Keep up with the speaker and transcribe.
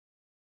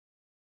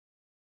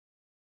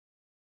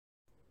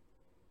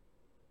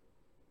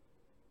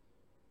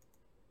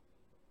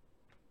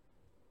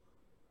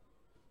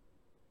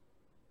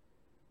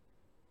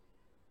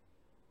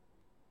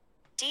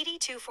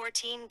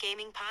DD214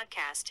 Gaming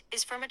Podcast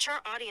is for mature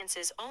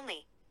audiences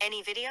only.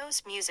 Any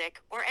videos, music,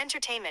 or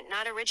entertainment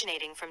not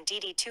originating from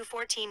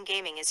DD214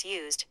 Gaming is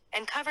used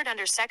and covered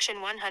under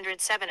Section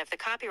 107 of the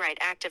Copyright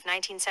Act of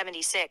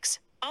 1976,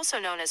 also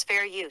known as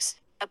fair use.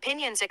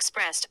 Opinions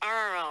expressed are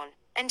our own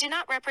and do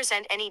not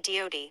represent any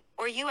DoD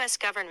or U.S.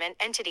 government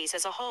entities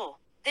as a whole.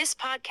 This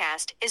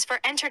podcast is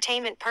for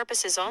entertainment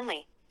purposes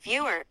only.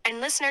 Viewer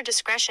and listener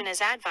discretion is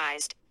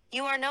advised.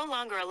 You are no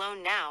longer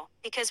alone now,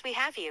 because we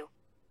have you.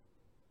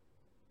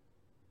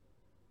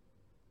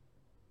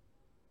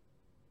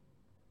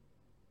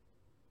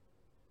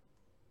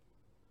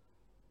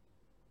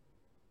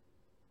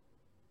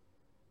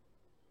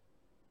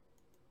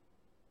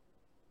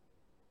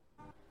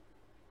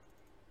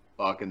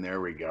 Fucking there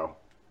we go.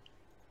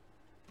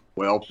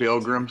 Well,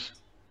 pilgrims,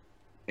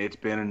 it's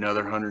been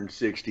another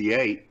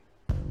 168.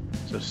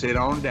 So sit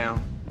on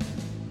down,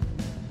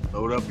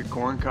 load up your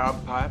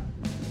corncob pipe,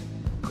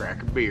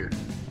 crack a beer.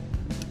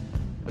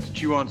 Let's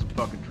chew on some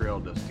fucking trail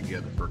dust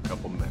together for a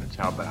couple minutes.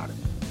 How about it?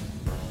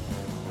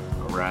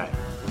 All right.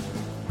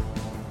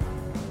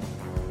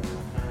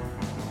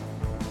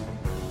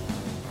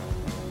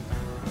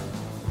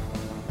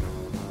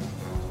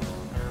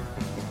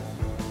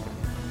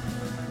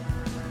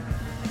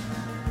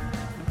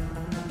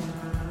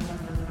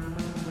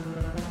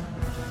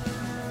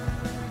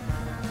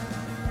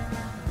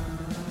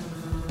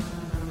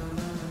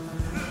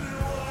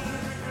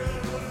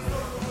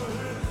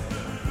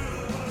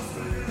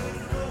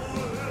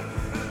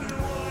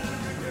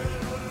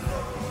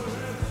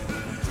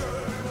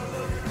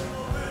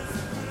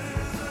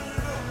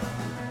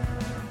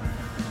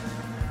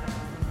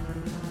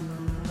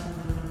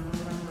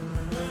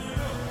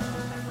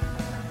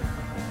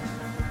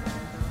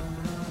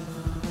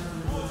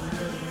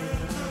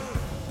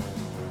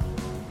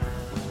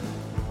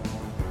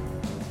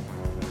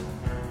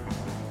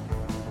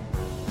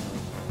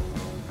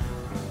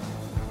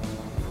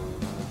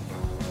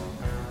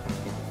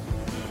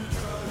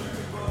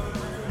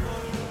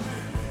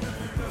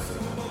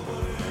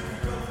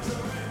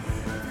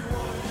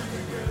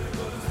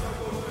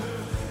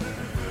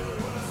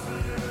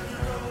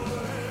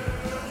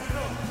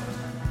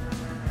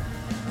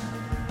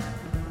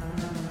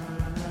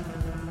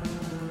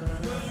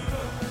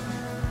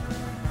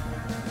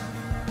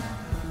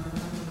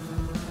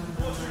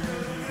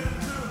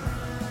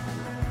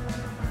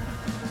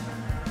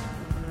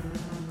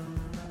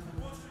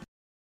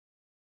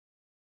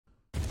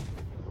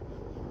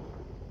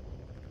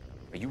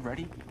 Are you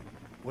ready?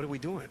 What are we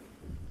doing?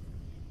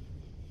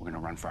 We're gonna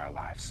run for our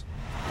lives.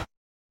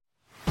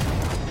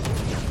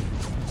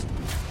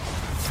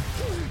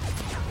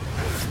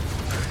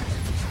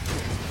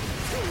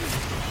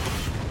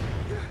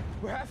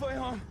 We're halfway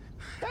home.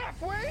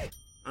 Halfway?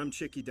 I'm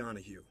Chicky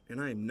Donahue,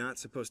 and I am not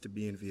supposed to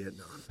be in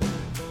Vietnam.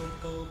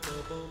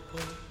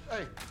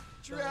 Hey,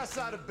 get your ass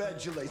out of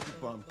bed, you lazy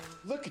bum.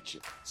 Look at you,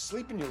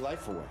 sleeping your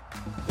life away.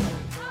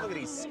 Look at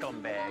these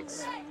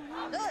scumbags.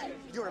 Hey,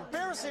 you're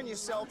embarrassing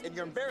yourself and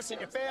you're embarrassing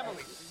your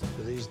family.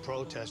 Do these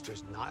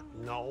protesters not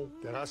know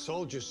that our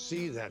soldiers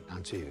see that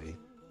on TV?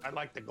 I'd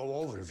like to go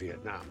over to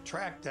Vietnam,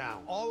 track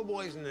down all the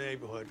boys in the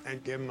neighborhood,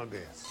 and give them a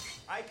beer.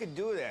 I could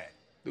do that.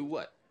 Do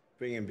what?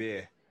 Bring in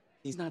beer.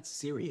 He's not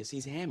serious.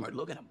 He's hammered.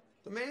 Look at him.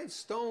 The man's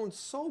stone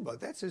sober.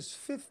 That's his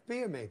fifth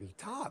beer, maybe,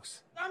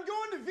 tops. I'm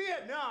going to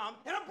Vietnam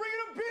and I'm bringing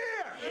a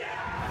beer!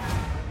 Yeah!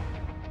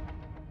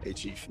 Hey,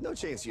 Chief, no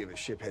chance you have a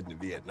ship heading to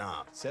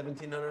Vietnam.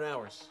 1,700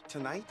 hours.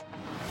 Tonight?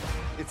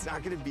 It's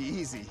not gonna be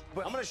easy.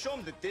 But I'm gonna show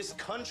them that this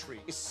country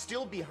is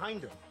still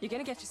behind them. You're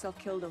gonna get yourself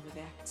killed over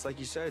there. It's like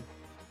you said,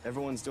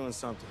 everyone's doing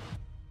something.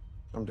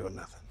 I'm doing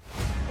nothing.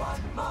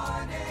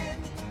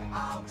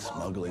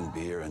 Smuggling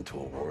beer into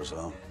a war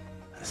zone?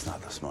 That's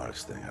not the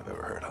smartest thing I've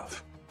ever heard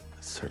of.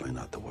 It's certainly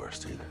not the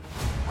worst either.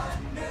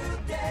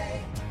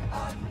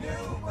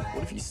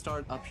 What if you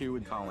start up here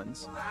with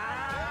Collins?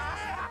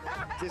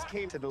 Just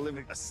came to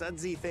deliver a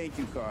sudsy thank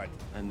you card.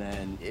 And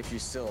then, if you're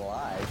still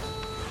alive,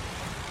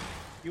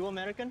 You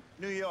American?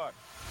 New York.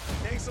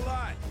 Thanks a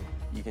lot.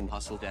 you can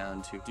hustle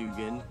down to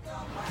Dugan.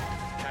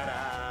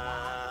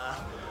 Ta-da!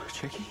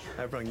 Tricky?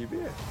 I brought you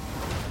beer.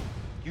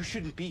 You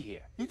shouldn't be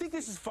here. You think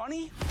this is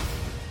funny?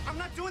 I'm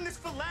not doing this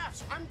for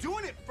laughs. I'm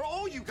doing it for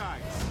all you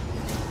guys.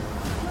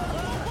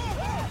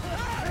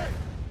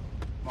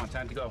 Come on,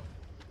 time to go.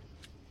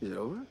 Is it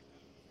over?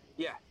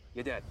 Yeah,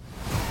 you're dead.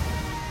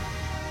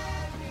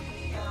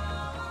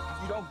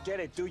 You don't get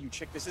it, do you,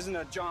 chick? This isn't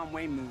a John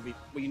Wayne movie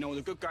where you know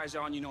the good guys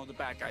are and you know the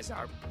bad guys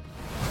are.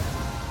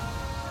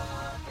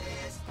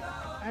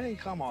 I didn't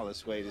come all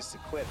this way just to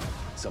quit.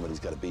 Somebody's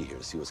got to be here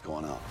to see what's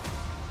going on.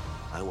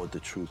 I want the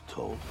truth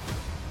told.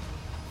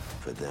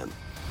 For them.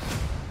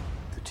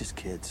 They're just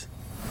kids.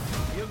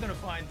 You're gonna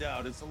find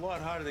out it's a lot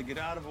harder to get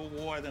out of a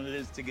war than it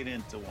is to get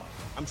into one.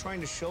 I'm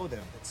trying to show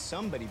them that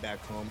somebody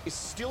back home is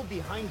still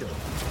behind them.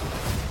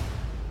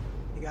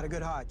 You got a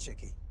good heart,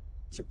 Chicky.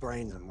 It's your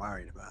brains I'm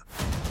worried about.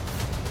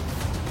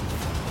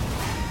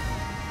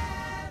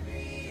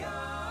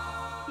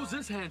 Who's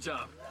this hand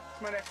job?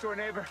 It's my next door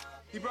neighbor.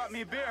 He brought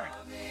me a beer.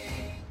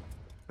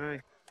 Hey,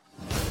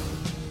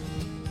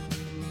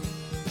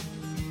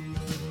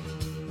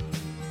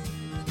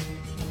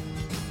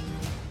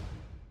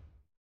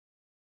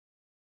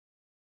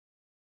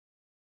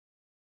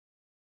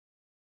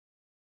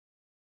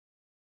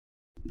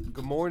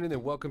 Good morning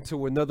and welcome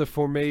to another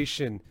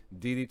formation,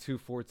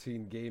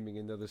 DD214 Gaming,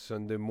 another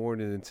Sunday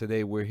morning. And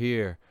today we're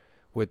here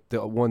with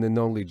the one and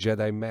only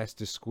Jedi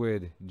Master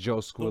Squid, Joe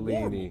Squillini. The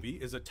war movie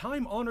is a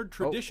time-honored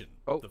tradition.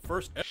 The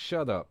first.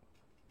 Shut up.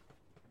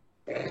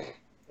 Mr.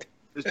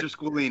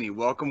 Squillini,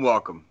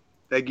 welcome.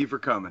 Thank you for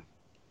coming.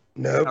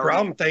 No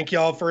problem. Thank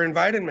y'all for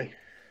inviting me.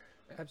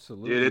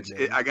 Absolutely.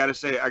 Dude, I gotta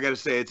say,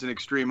 it's an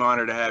extreme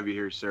honor to have you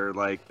here, sir.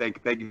 Like, thank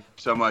you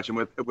so much. And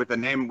with a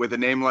name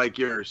like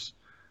yours,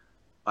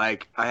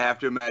 like, I have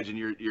to imagine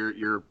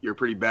you're a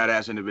pretty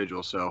badass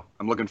individual. So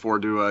I'm looking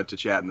forward to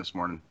chatting this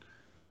morning.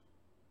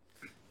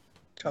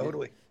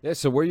 Totally. Yeah.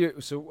 So where you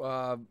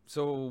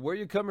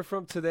coming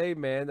from today,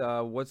 man?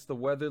 What's the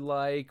weather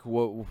like?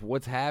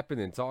 What's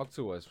happening? Talk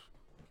to us.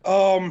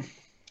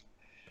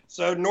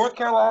 So North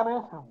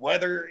Carolina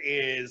weather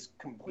is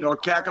completely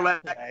North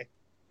Kakalaki.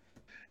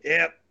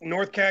 Yep,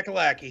 North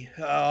Kakalaki.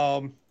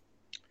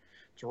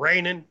 It's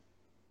raining,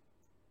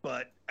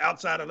 but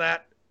outside of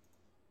that,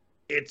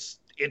 it's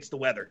the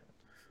weather.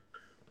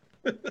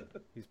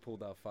 He's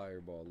pulled out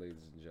Fireball, ladies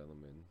and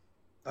gentlemen.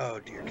 Oh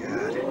dear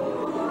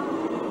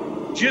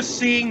God! Just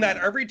seeing that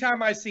every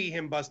time I see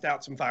him bust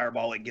out some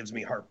Fireball, it gives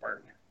me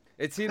heartburn.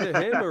 It's either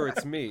him or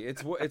it's me.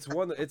 It's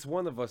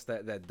one of us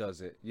that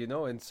does it, you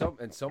know. And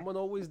someone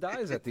always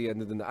dies at the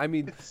end of the night. I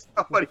mean,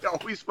 somebody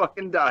always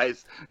fucking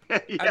dies. Yeah,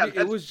 I mean,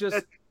 it was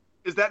just.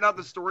 Is that not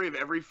the story of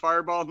every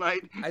Fireball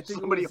night? I think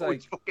somebody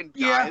always fucking dies.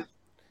 Yeah,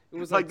 it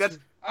was like that's.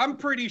 I'm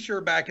pretty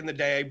sure back in the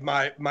day,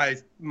 my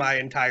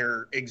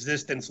entire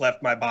existence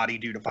left my body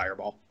due to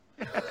Fireball.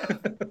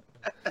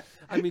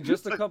 I mean,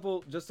 just a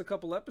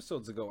couple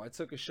episodes ago, I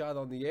took a shot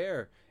on the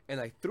air and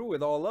I threw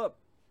it all up.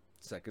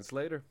 Seconds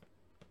later,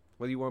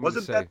 what do you want me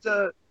to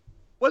say?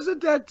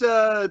 Wasn't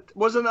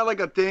that like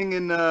a thing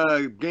in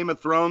Game of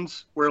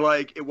Thrones where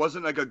like it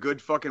wasn't like a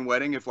good fucking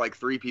wedding if like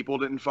 3 people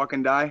didn't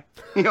fucking die?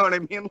 You know what I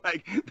mean?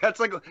 Like that's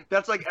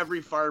like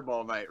every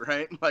Fireball night,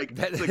 right? Like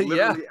that's like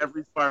literally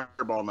every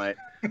Fireball night.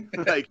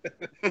 Like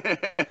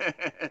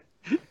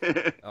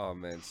oh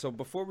man. So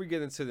before we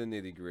get into the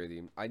nitty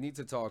gritty, I need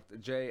to talk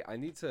Jay,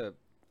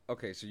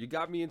 okay, so you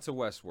got me into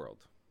Westworld.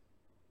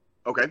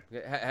 Okay.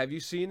 Have you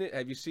seen it?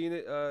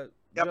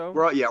 Yep, Joe?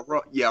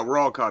 We're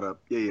all caught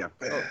up. Yeah.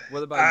 Oh,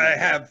 what about I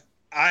you?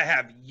 I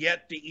have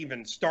yet to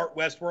even start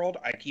Westworld.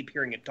 I keep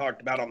hearing it talked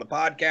about on the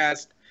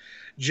podcast.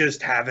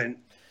 Just haven't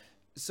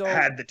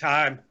had the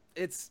time.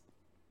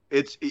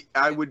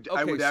 I would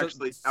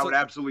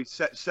absolutely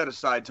set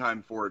aside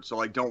time for it. So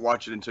like, don't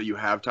watch it until you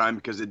have time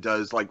because it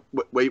does like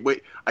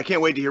wait. I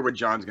can't wait to hear what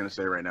John's gonna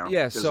say right now.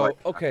 Yeah. So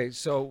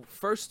so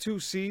first 2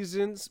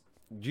 seasons,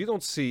 you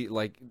don't see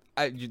like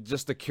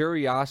just the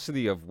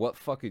curiosity of what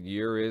fucking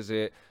year is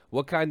it?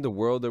 What kind of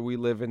world are we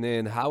living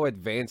in? How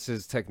advanced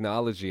is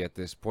technology at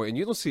this point? And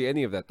you don't see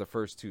any of that the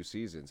first 2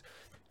 seasons.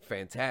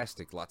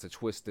 Fantastic. Lots of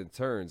twists and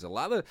turns.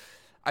 The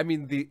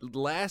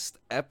last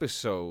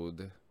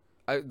episode,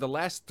 the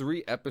last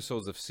 3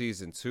 episodes of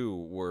season 2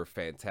 were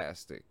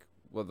fantastic.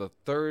 Well, the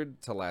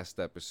third to last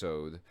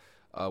episode,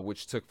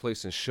 which took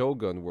place in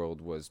Shogun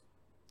World, was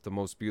the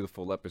most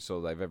beautiful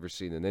episode I've ever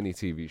seen in any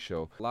TV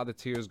show. A lot of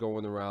tears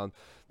going around.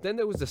 Then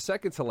there was the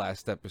second to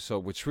last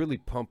episode, which really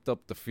pumped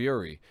up the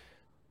fury.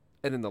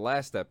 And then the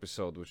last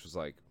episode, which was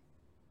like,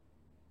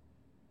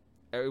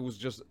 it was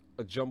just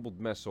a jumbled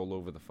mess all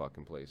over the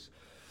fucking place.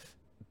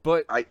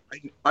 But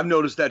I've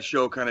noticed that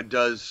show kind of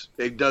does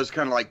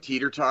kind of like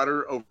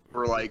teeter-totter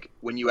over like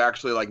when you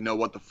actually like know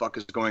what the fuck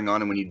is going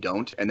on and when you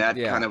don't. And that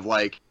kind of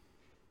like,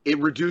 it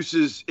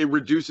reduces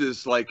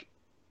like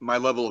my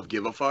level of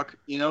give a fuck,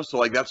 you know? So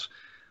like that's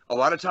a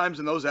lot of times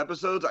in those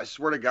episodes, I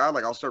swear to God,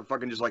 like I'll start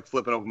fucking just like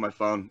flipping open my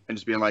phone and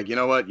just being like, you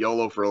know what,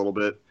 YOLO for a little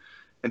bit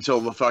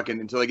until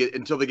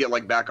they get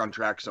like back on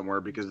track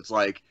somewhere, because it's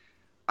like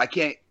I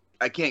can't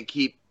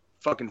keep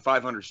fucking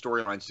 500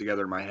 storylines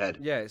together in my head.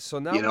 Yeah, so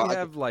now we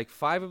have like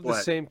 5 of the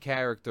same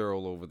character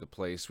all over the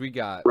place. We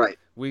got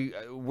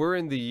we're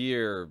in the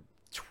year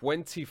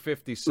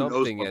 2050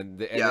 something,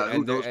 and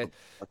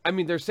I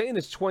mean they're saying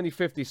it's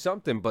 2050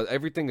 something, but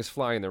everything is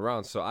flying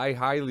around. So I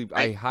highly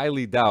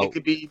doubt it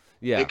could be.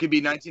 Yeah, it could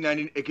be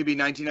 1990. It could be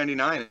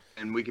 1999,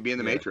 and we could be in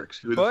the Matrix.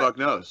 Who the fuck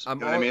knows? You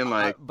know what I mean?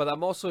 Like, but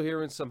I'm also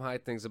hearing some high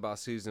things about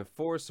season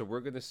 4, so we're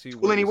gonna see.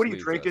 Squillini, what are you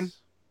drinking?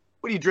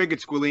 What are you drinking,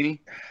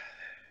 Squillini?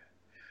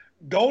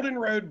 Golden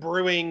Road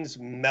Brewing's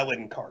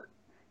Melon Cart.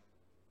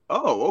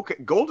 Oh, okay,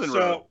 Golden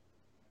Road.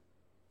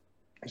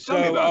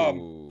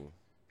 So,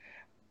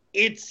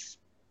 it's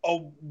a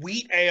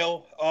wheat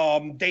ale.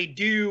 They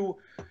do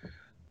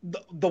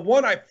the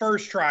one I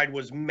first tried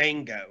was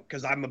mango,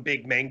 because I'm a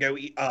big mango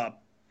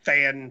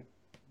fan.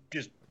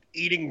 Just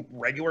eating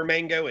regular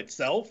mango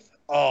itself.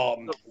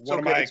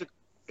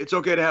 It's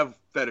okay to have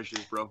fetishes,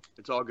 bro.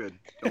 It's all good.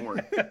 Don't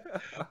worry.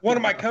 One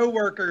of my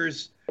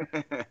coworkers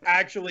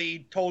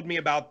actually told me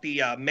about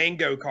the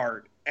mango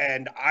cart,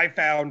 and I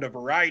found a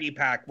variety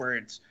pack where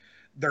it's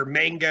their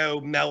mango,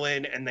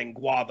 melon, and then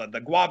guava. The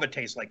guava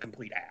tastes like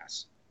complete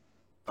ass.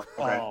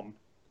 Okay.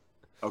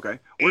 Okay.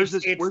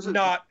 It's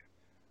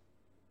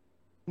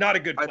not a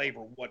good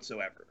flavor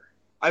whatsoever.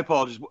 I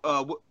apologize.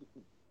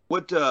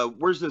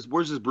 Where's this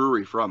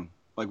brewery from?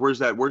 Like, where's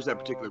that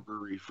particular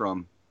brewery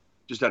from?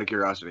 Just out of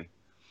curiosity.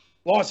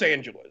 Los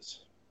Angeles.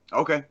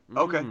 Okay.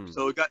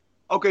 So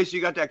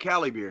you got that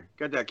Cali beer.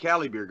 Got that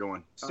Cali beer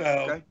going. So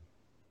okay.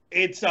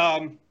 It's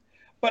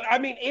but I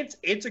mean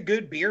it's a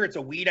good beer. It's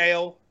a wheat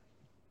ale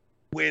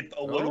with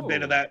a little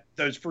bit of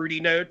those fruity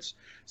notes.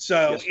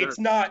 So Yes,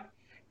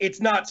 it's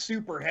not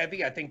super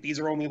heavy. I think these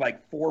are only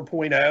like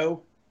 4.0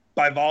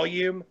 by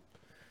volume.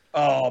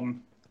 But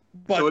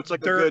so it's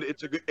like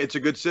it's a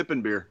good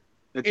sipping beer.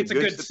 It's a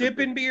good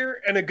sipping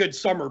beer and a good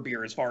summer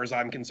beer as far as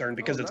I'm concerned,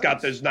 because it's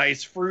got those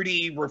nice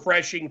fruity,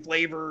 refreshing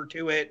flavor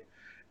to it,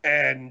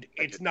 and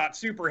it's not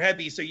super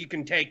heavy, so you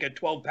can take a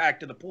 12-pack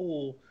to the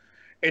pool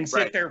and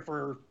sit there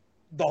for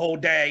the whole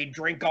day,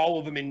 drink all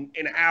of them in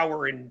an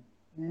hour, and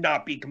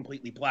not be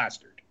completely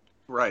plastered.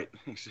 Right.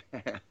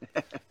 I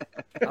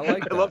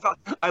like that.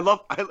 I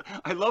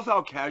love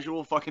how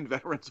casual fucking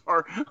veterans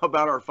are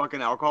about our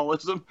fucking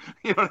alcoholism.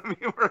 You know what I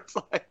mean? Where it's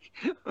like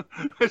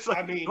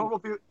I mean,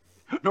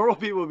 normal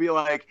people would be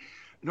like,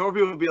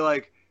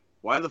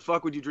 why the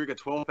fuck would you drink a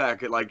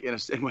 12-pack at like in a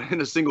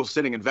single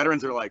sitting? And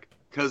veterans are like,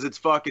 because it's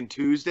fucking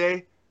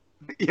Tuesday,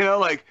 you know,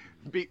 like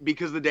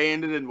because the day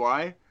ended in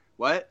why?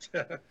 What?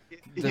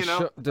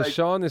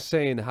 Deshaun is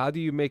saying, how do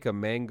you make a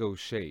mango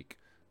shake?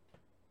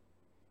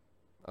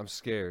 I'm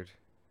scared.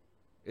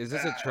 Is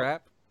this a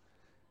trap?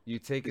 You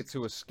take it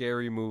to a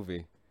scary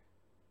movie.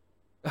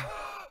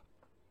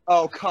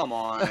 Oh, come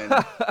on.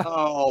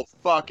 Oh,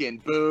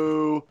 fucking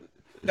boo.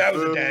 That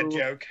was a dad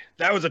joke.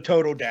 That was a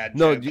total dad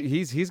joke. No,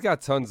 he's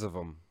got tons of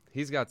them.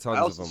 He's got tons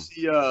of them. I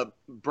see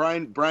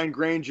Brian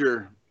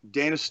Granger,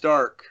 Dana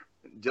Stark,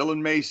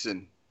 Dylan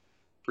Mason,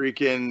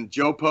 freaking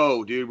Joe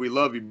Poe, dude. We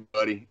love you,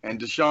 buddy. And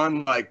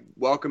Deshaun, like,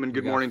 welcome and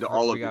good morning to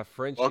all of you. We got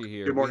Frenchie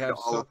here. Good morning to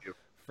all of you.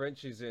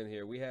 Frenchie's in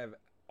here. We have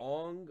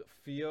Ong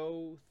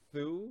Fio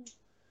Thu.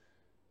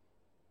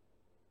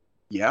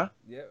 Yeah?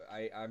 Yeah,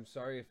 I'm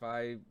sorry if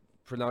I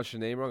pronounce your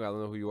name wrong. I don't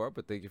know who you are,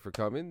 but thank you for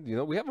coming. You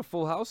know, we have a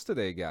full house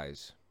today,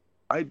 guys.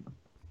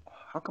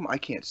 How come I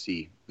can't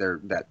see their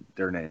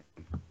name?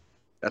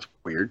 That's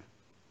weird.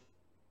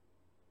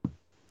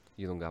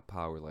 You don't got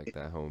power like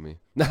that, homie.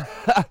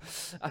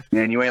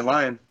 Man, you ain't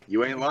lying.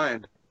 You ain't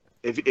lying.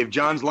 If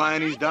John's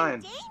lying, he's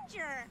dying.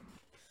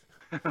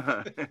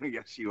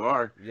 Yes, you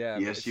are. Yeah.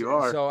 Yes, you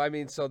are. So, I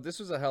mean, this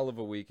was a hell of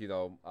a week, you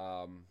know.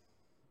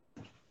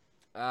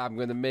 I'm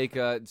going to make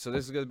so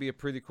this is going to be a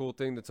pretty cool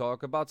thing to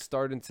talk about.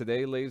 Starting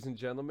today, ladies and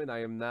gentlemen,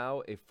 I am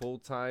now a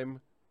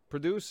full-time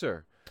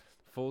producer.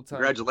 Full-time.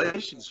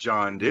 Congratulations,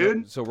 John, dude.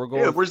 Yeah, so we're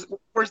going. Yeah, where's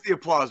the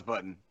applause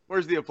button?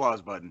 Where's the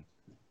applause button?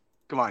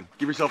 Come on,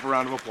 give yourself a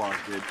round of applause,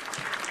 dude.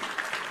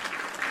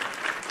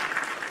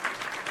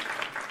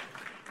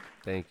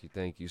 Thank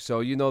you. So,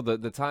 you know,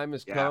 the time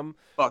has come.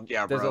 Fuck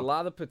yeah, bro. There's a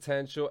lot of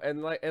potential,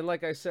 and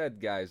like I said,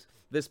 guys,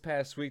 this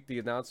past week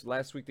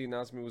last week the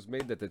announcement was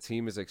made that the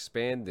team is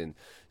expanding.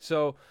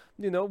 So,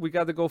 you know, we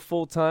got to go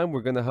full time.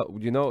 We're gonna,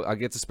 you know, I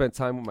get to spend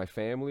time with my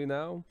family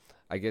now.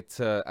 I get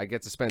to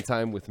spend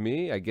time with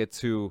me. I get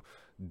to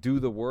do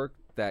the work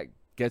that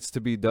gets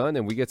to be done,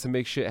 and we get to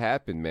make shit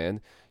happen,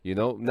 man. You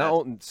know,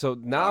 now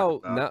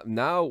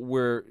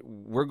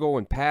we're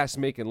going past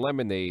making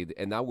lemonade,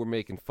 and now we're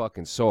making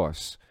fucking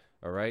sauce.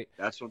 All right.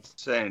 That's what I'm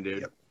saying,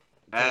 dude. Yep.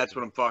 That's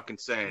what I'm fucking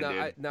saying,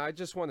 dude. I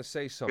just want to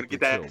say something. Gonna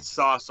get that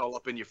sauce all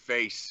up in your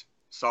face.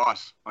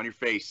 Sauce on your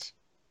face.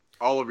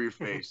 All over your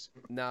face.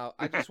 Now,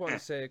 I just want to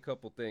say a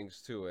couple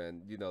things, too,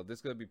 and, you know, this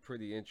is going to be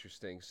pretty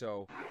interesting.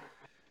 So,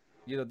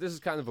 you know, this is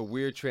kind of a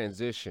weird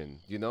transition,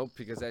 you know,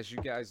 because as you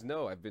guys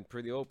know, I've been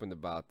pretty open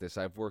about this.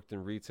 I've worked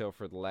in retail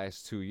for the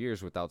last 2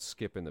 years without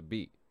skipping a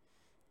beat,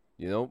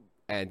 you know,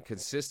 and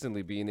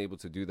consistently being able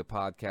to do the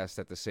podcast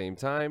at the same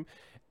time.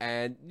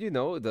 And, you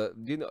know,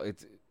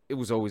 it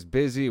was always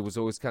busy. It was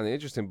always kind of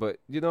interesting. But,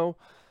 you know,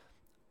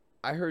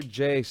 I heard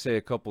Jay say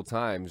a couple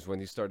times when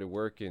he started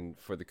working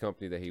for the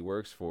company that he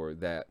works for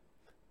that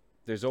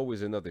there's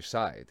always another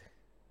side.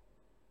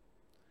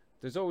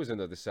 There's always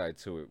another side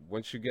to it.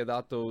 Once you get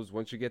that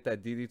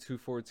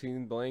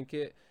DD214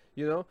 blanket,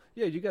 you know,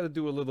 yeah, you got to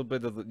do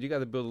you got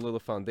to build a little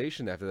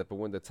foundation after that. But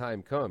when the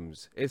time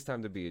comes, it's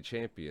time to be a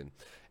champion.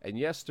 And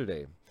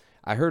yesterday,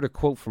 I heard a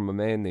quote from a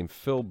man named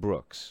Phil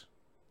Brooks.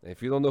 And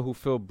if you don't know who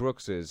Phil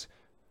Brooks is,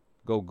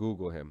 go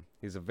Google him.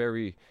 He's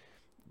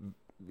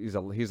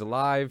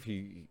alive.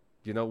 He,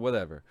 you know,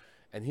 whatever.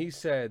 And he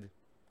said,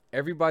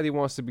 everybody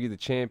wants to be the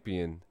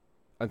champion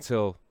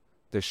until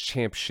there's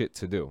champ shit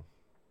to do.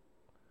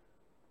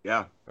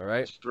 Yeah. All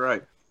right. That's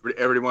right.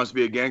 Everybody wants to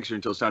be a gangster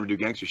until it's time to do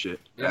gangster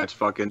shit. Yeah. That's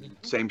fucking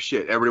same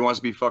shit. Everybody wants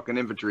to be fucking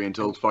infantry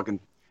until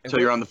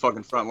you're on the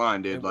fucking front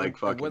line, dude.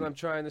 What I'm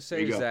trying to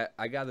say is that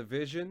I got a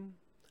vision,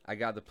 I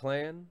got a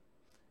plan,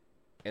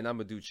 and I'm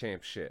gonna do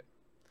champ shit.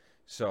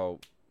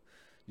 So,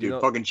 dude,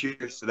 fucking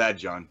cheers to that,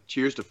 John.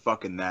 Cheers to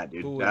fucking that,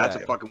 dude. That's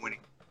a fucking winning.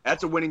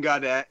 That's a winning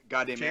goddamn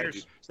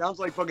attitude. Sounds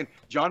like fucking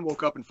John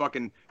woke up and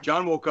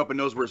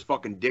knows where his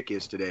fucking dick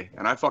is today,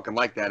 and I fucking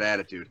like that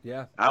attitude.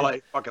 Yeah,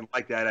 I fucking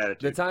like that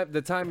attitude.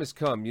 The time has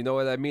come. You know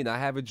what I mean? I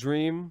have a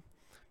dream,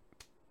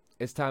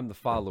 It's time to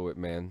follow it,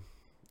 man.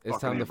 It's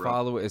Fucking time to A, bro.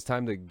 follow it. It's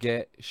time to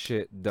get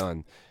shit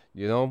done.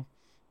 You know?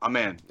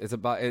 Man. It's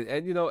about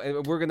and you know,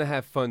 and we're gonna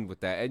have fun with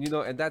that. And you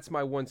know, and that's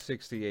my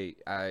 168.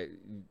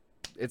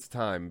 It's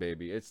time,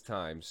 baby. It's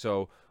time.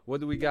 So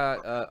what do we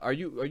got? Are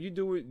you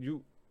doing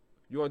you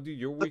want to do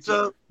your week?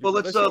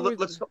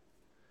 Let's.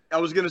 I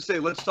was gonna say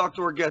let's talk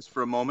to our guests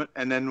for a moment,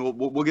 and then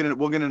we'll get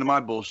into my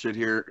bullshit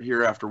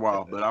here after a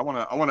while. But I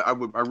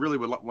really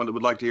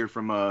would like to hear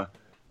from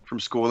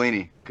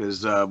Squillini,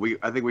 because I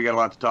think we got a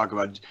lot to talk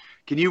about.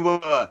 Can you,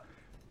 Mr.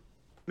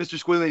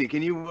 Squillini,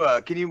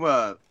 can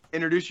you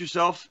introduce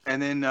yourself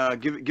and then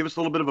give us a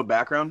little bit of a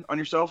background on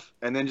yourself,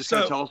 and then just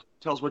kind of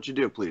tell us what you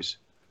do, please.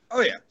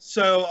 Oh yeah.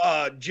 So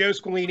Joe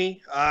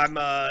Squillini, I'm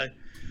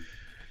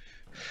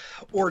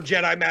or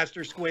Jedi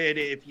Master Squid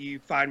if you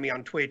find me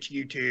on Twitch,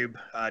 YouTube,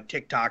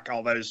 TikTok,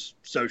 all those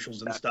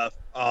socials and stuff.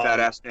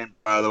 Badass name,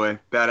 by the way.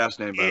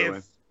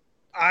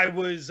 I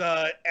was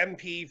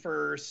MP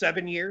for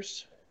 7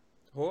 years.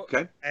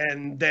 Okay.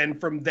 And then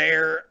from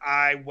there,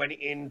 I went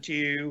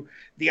into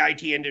the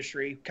IT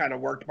industry, kind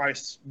of worked my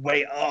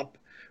way up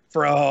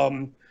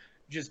from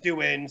just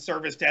doing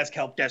service desk,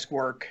 help desk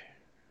work,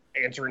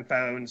 answering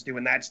phones,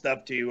 doing that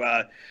stuff,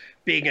 to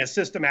being a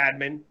system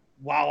admin.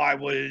 While I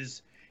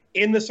was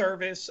in the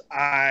service,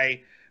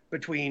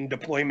 between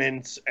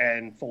deployments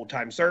and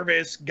full-time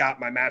service,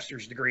 got my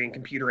master's degree in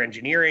computer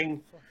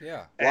engineering.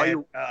 Yeah.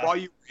 While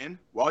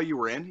you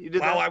were in, you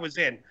did that? While I was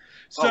in.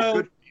 So,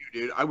 good for you,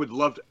 dude. I would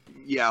love to.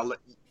 Yeah.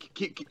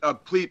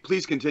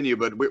 Please continue,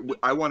 but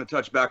I want to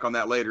touch back on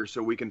that later,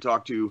 so we can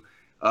talk to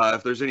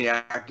if there's any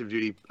active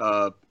duty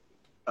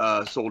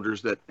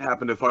soldiers that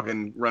happen to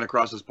fucking run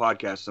across this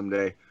podcast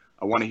someday.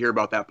 I want to hear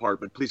about that part,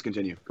 but please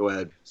continue. Go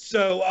ahead.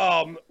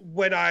 So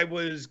when I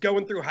was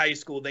going through high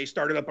school, they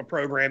started up a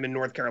program in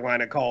North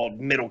Carolina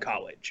called Middle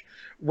College,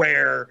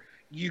 where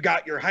you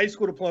got your high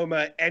school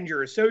diploma and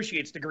your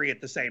associate's degree at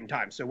the same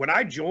time. So when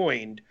I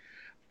joined,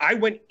 I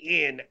went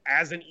in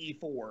as an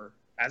E4,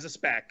 as a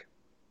spec,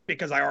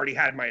 because I already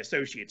had my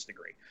associate's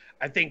degree.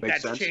 I think Makes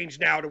that's sense.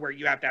 changed now to where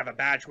you have to have a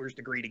bachelor's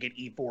degree to get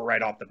E4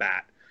 right off the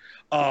bat.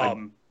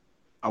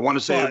 I want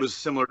to say it was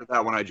similar to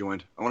that when I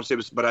joined. I want to say it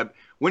was, but I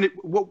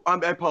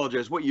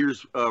apologize. What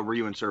years were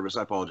you in service?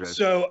 I apologize.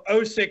 So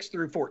 06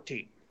 through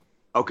 14.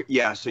 Okay,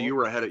 yeah. So you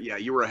were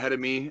ahead of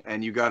me,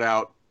 and you got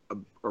out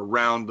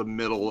around the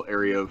middle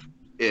area of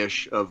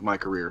my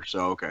career.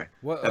 So okay,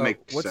 that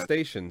makes what sense.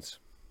 stations?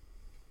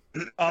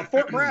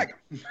 Fort Bragg.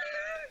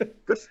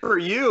 Good for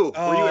you.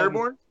 Were you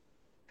airborne?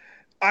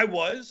 I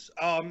was.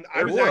 I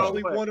was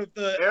actually one of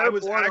the. I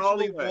was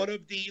actually one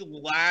of the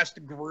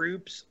last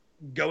groups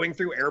going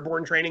through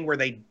airborne training where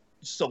they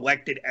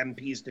selected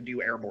MPs to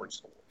do airborne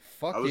school.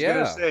 Fuck I was yeah.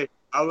 gonna say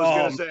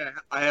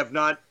I have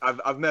not.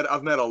 I've met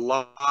a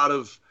lot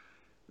of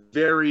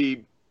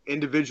very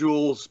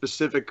individual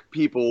specific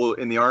people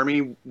in the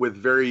Army with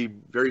very,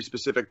 very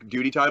specific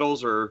duty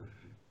titles or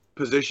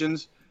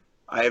positions.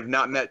 I have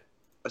not met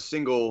a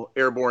single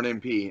airborne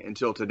MP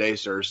until today,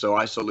 sir. So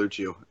I salute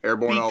you.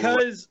 Airborne all the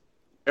way.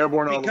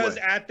 Airborne all the way. Because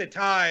at the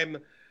time,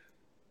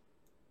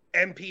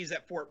 MPs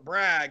at Fort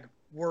Bragg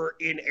were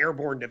in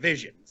airborne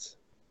divisions.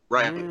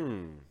 Right.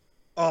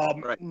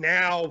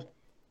 Now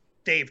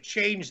they've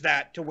changed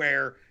that to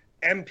where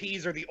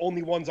MPs are the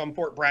only ones on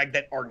Fort Bragg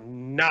that are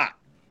not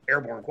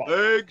airborne qualified.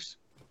 Legs,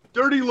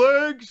 dirty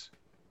legs.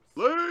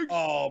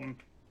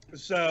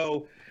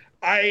 So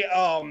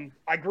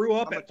I grew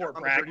up at Fort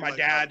Bragg. My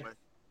dad.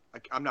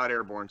 I'm not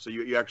airborne, so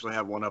you actually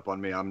have one up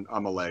on me. I'm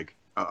a leg.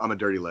 I'm a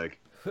dirty leg.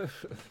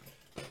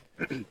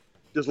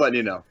 Just letting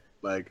you know.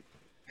 Like,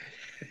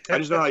 I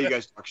just know how you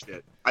guys talk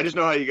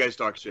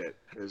shit.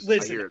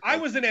 Listen, I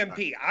was an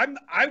MP.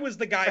 I was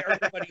the guy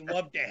everybody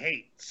loved to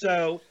hate.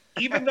 So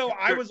even though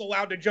I was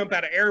allowed to jump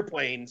out of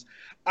airplanes,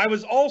 I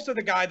was also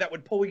the guy that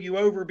would pull you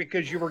over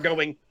because you were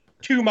going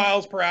 2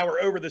 miles per hour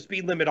over the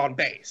speed limit on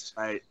base.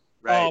 Right.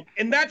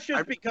 And that's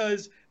just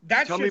because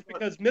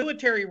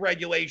military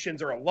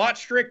regulations are a lot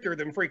stricter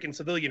than freaking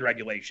civilian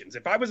regulations.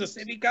 If I was a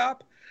city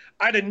cop,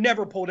 I'd have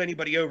never pulled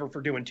anybody over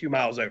for doing 2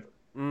 miles over.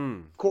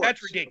 Of course,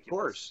 that's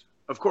ridiculous.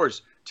 Of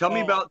course. Tell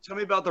me about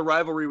the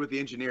rivalry with the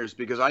engineers,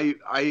 because I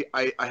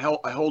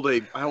hold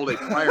a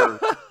prior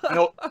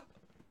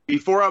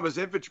before I was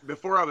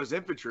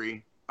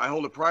infantry. I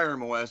hold a prior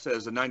MOS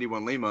as a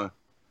 91 Lima,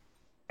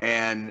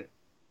 and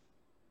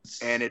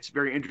it's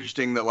very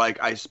interesting that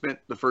like I spent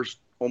the first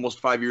almost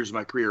 5 years of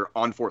my career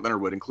on Fort Leonard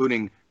Wood,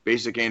 including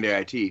basic and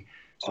AIT.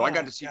 So I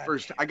got to see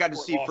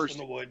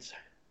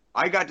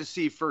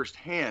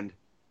firsthand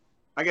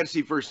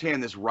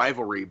this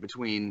rivalry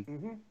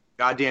between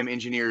goddamn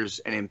engineers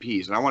and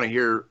MPs, and I want to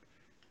hear.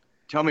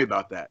 Tell me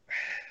about that.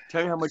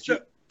 Tell me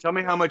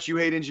how much you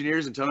hate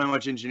engineers, and tell me how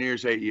much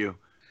engineers hate you.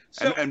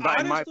 So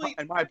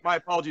my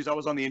apologies. I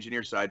was on the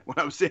engineer side when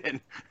I was in.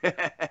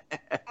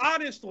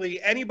 Honestly,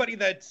 anybody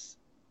that's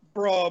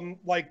from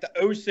like the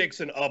 06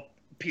 and up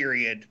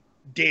period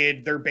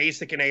did their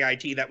basic and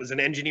AIT that was an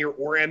engineer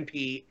or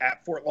MP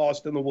at Fort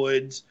Lost in the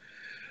Woods.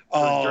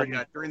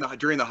 During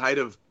the height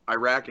of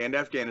Iraq and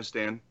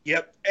Afghanistan.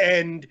 Yep.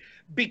 And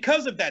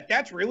because of that,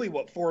 that's really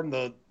what formed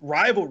the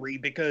rivalry,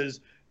 because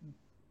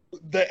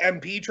the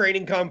MP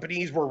training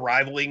companies were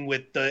rivaling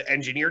with the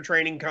engineer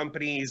training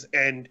companies.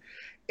 And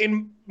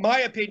in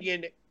my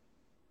opinion,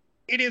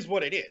 it is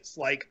what it is.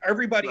 Like,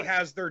 everybody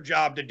has their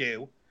job to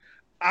do.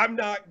 I'm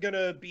not going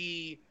to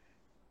be,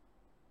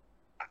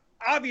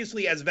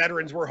 obviously as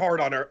veterans, we're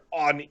hard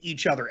on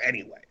each other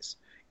anyways,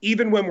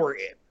 even when we're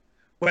in,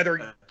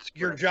 whether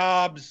your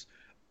job's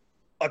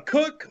a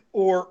cook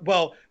or,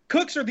 well,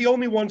 cooks are the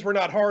only ones we're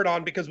not hard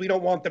on because we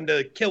don't want them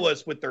to kill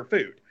us with their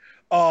food.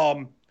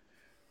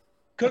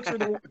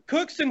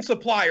 Cooks and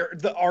supplier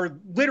are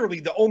literally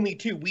the only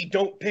two we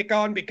don't pick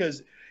on,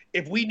 because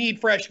if we need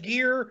fresh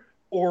gear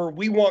or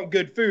we want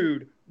good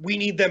food, we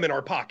need them in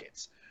our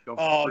pockets. Don't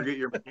forget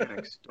your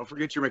mechanics. Don't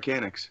forget your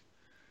mechanics.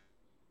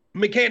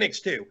 Mechanics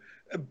too.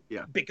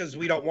 Yeah. Because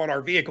we don't want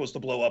our vehicles to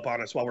blow up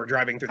on us while we're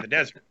driving through the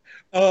desert.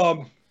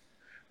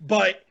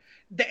 But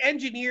the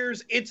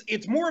engineers,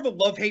 it's more of a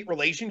love-hate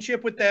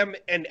relationship with them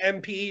and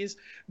MPs,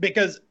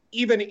 because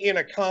even in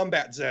a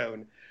combat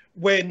zone,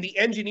 when the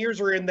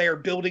engineers are in there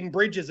building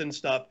bridges and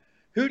stuff,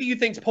 who do you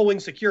think's pulling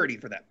security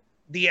for them?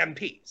 The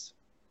MPs.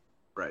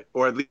 Right.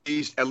 Or at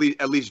least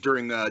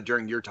during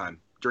your time.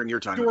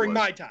 During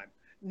my time.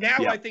 Now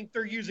yeah. I think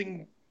they're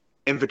using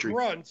infantry.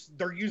 Grunts.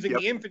 They're using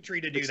the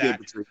infantry to do it's that.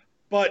 Infantry.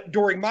 But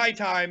during my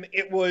time,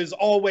 it was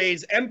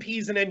always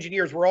MPs and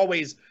engineers were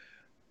always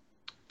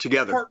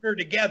partnered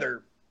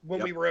together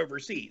when we were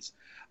overseas.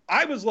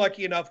 I was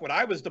lucky enough when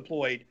I was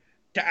deployed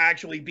to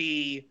actually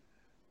be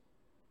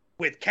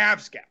with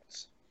Cav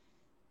Scouts.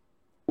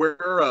 Where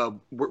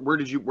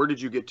did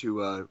you get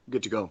to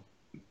go?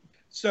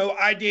 So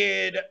I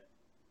did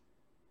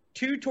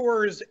 2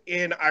 tours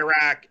in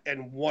Iraq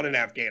and 1 in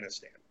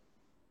Afghanistan.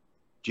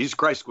 Jesus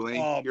Christ, Willie,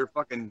 you're a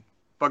fucking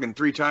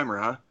 3-timer,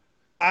 huh?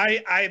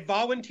 I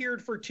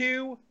volunteered for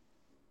 2.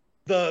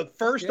 The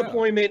first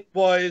deployment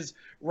was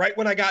right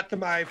when I got to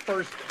my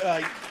first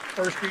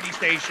duty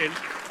station.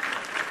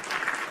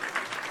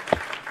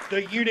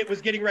 The unit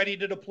was getting ready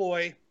to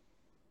deploy,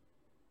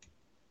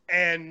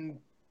 and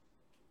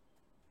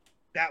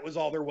that was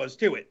all there was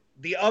to it.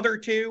 The other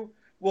 2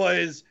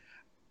 was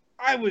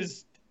I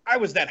was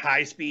that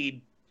high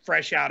speed,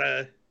 fresh out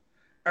of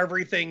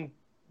everything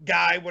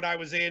guy when I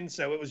was in,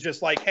 so it was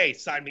just like, hey,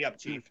 sign me up,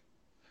 chief.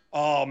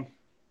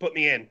 Put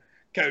me in,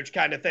 coach,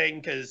 kind of thing,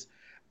 because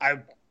I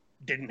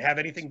didn't have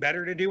anything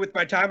better to do with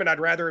my time, and I'd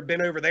rather have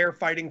been over there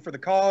fighting for the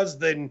cause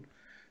than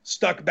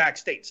stuck back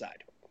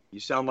stateside. You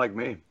sound like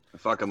me. I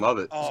fucking love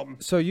it.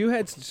 So you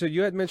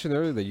had mentioned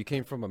earlier that you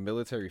came from a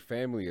military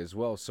family as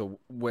well. So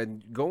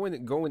when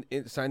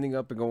signing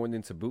up and going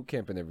into boot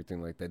camp and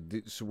everything like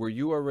that, so were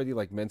you already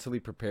like mentally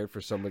prepared for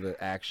some of the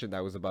action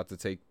that was about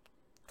to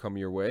come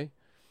your way?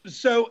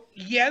 So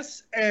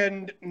yes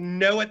and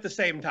no at the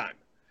same time.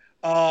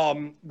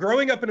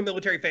 Growing up in a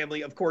military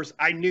family, of course,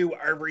 I knew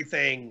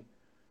everything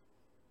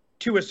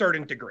to a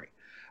certain degree.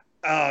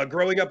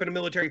 Growing up in a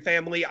military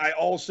family, I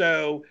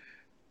also,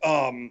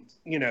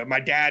 my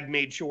dad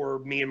made sure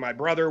me and my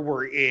brother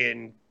were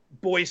in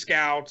Boy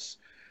Scouts.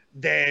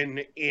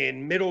 Then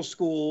in middle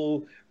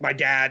school, my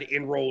dad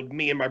enrolled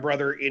me and my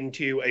brother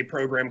into a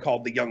program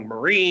called the Young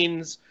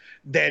Marines.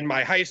 Then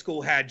my high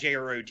school had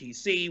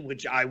JROTC,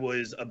 which I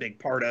was a big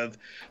part of.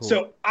 Cool.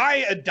 So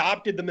I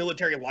adopted the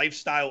military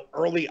lifestyle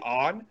early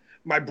on.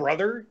 My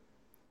brother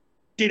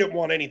didn't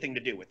want anything to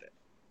do with it.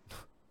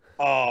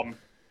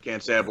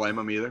 Can't say I blame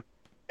him either.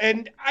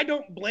 And I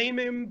don't blame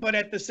him, but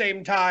at the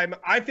same time,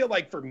 I feel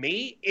like for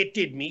me, it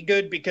did me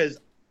good because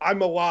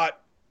I'm a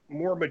lot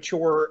more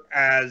mature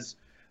as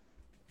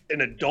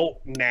an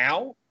adult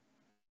now.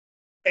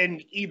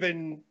 And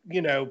even,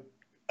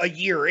 a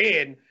year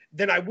in,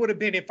 than I would have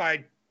been if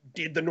I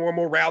did the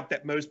normal route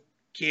that most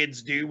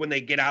kids do when they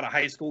get out of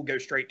high school, go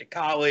straight to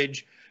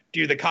college,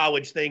 do the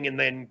college thing, and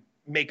then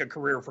make a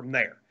career from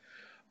there.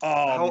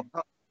 How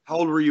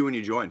old were you when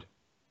you joined?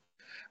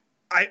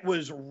 I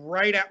was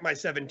right at my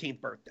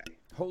 17th birthday.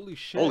 Holy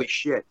shit. Holy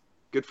shit.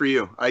 Good for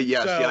you. I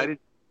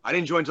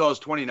didn't join until I was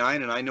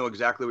 29, and I know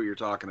exactly what you're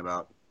talking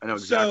about. I know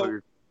exactly what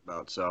you're talking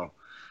about. So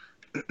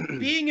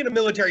being in a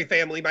military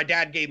family, my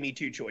dad gave me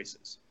 2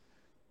 choices.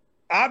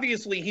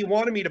 Obviously, he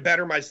wanted me to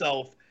better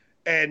myself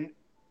and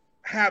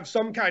have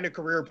some kind of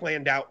career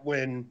planned out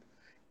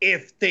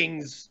if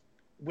things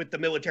with the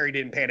military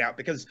didn't pan out.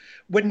 Because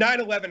when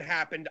 9/11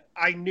 happened,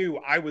 I knew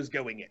I was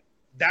going in.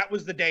 That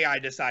was the day I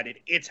decided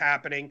it's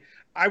happening.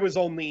 I was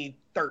only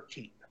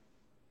 13.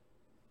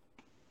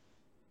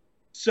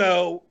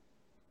 So,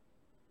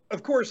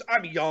 of course,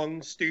 I'm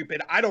young,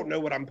 stupid. I don't know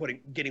what I'm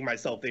getting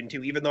myself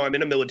into, even though I'm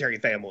in a military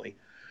family.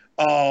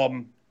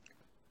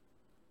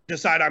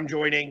 Decide I'm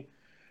joining.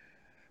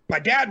 My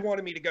dad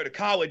wanted me to go to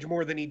college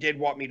more than he did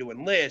want me to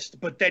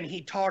enlist, but then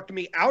he talked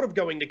me out of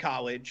going to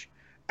college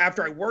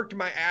after I worked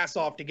my ass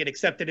off to get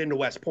accepted into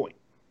West Point.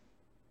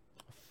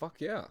 Fuck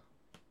yeah.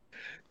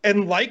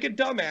 And like a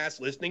dumbass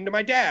listening to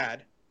my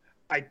dad,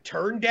 I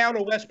turned down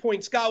a West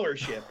Point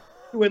scholarship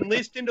to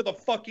enlist into the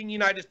fucking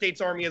United States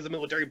Army as a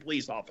military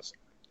police officer.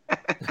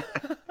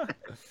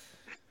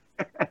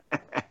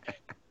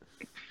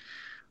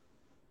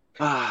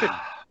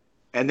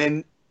 And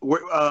then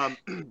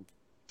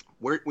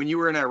when you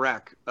were in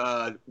Iraq,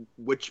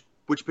 which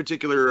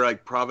particular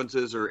like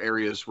provinces or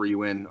areas were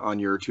you in on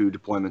your 2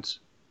 deployments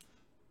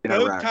in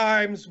Both Iraq?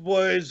 times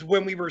was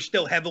when we were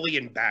still heavily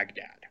in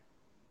Baghdad.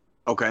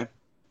 Okay.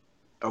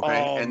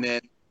 And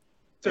then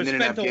so and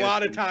then spent a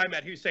lot of Afghanistan. time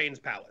at Hussein's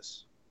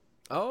palace.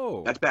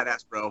 Oh, That's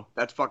badass, bro.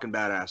 That's fucking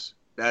badass.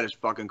 That is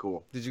fucking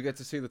cool. did you get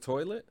to see the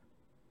toilet?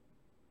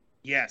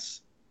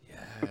 Yes.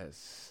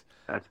 Yes.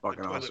 That's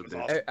fucking toilet awesome, was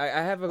dude. awesome. I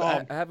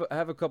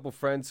have a couple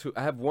friends who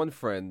I have one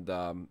friend,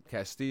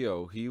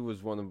 Castillo. He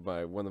was one of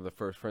the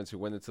first friends who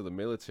went into the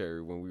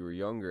military when we were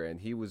younger, and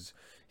he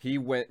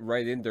went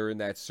right in during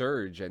that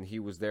surge, and he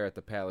was there at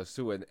the palace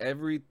too. And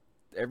every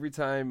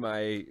time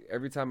I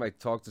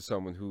talk to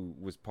someone who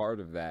was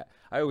part of that,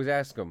 I always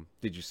ask them,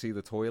 "Did you see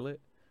the toilet?"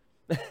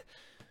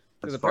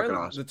 Because apparently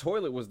awesome. the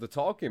toilet was the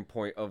talking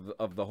point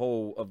of the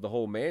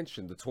whole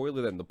mansion, the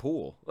toilet and the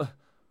pool.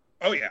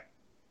 Oh yeah.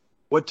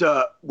 What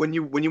when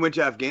you went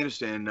to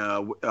Afghanistan,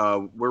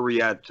 where were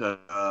you at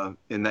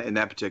in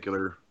that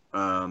particular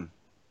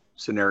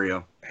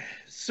scenario?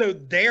 So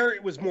there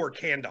it was more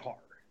Kandahar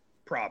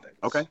province.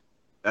 Okay.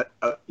 That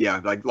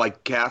yeah, like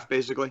CAF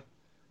basically.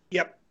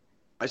 Yep.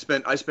 I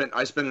spent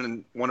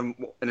an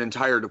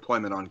entire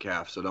deployment on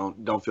CAF, so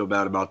don't feel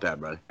bad about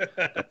that, brother.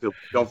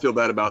 Don't feel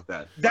bad about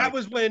that. That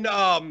was when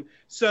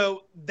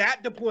so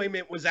that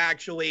deployment was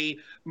actually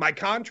my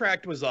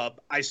contract was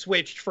up. I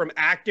switched from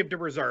active to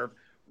reserve.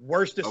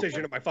 Worst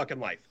decision of my fucking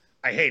life.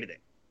 I hated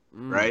it.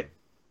 Right?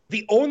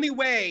 The only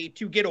way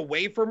to get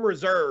away from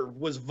reserve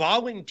was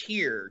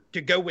volunteer to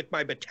go with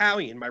my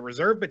battalion, my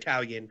reserve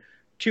battalion,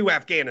 to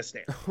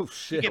Afghanistan. Oh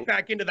shit. To get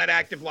back into that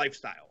active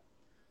lifestyle.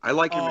 I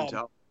like your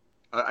mentality.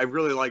 I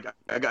really like.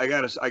 I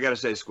gotta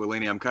say,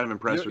 Squillini, I'm kind of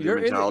impressed with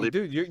your mentality,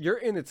 dude. You're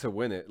in it to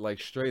win it,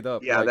 like straight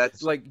up. Yeah,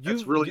 that's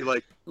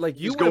really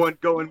you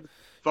going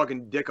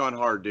fucking dick on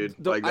hard, dude.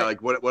 What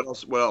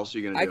else are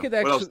you gonna do? I could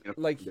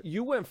actually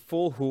you went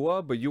full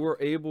hua, but you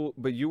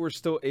were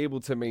still able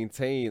to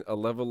maintain a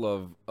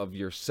level of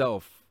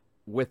yourself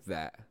with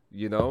that,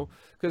 you know?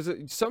 Because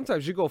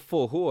sometimes you go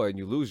full hua and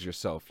you lose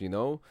yourself, you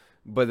know.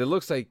 But it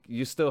looks like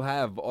you still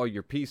have all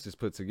your pieces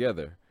put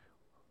together.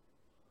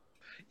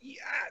 Yeah,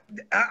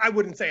 I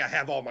wouldn't say I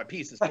have all my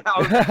pieces.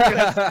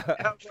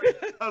 I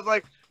was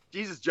like,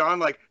 Jesus, John,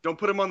 like, don't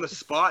put him on the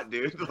spot,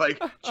 dude.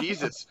 Like,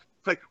 Jesus,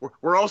 like,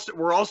 we're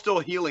all still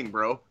healing,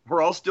 bro.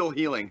 We're all still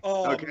healing.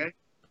 Okay.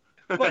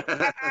 But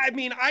I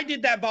mean, I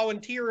did that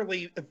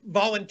voluntarily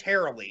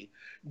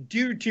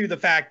due to the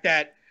fact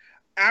that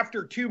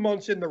after 2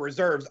 months in the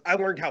reserves, I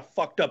learned how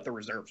fucked up the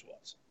reserves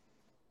was.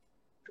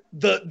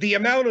 The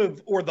amount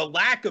of, or the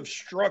lack of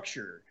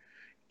structure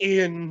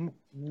in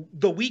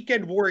the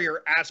weekend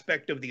warrior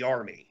aspect of the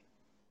army,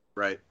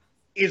 right,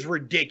 is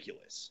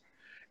ridiculous.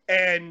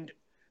 And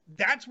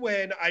that's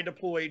when I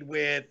deployed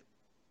with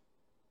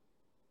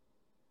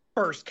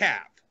 1st Cav.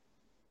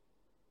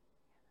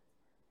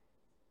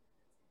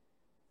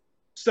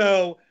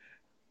 So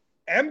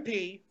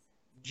MP,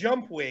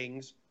 jump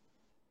wings,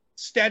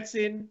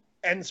 Stetson,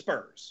 and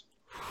Spurs.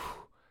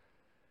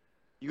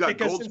 You got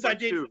gold Spurs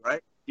too, right?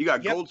 You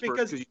got gold Spurs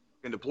because you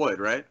can deployed,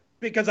 right?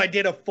 Because I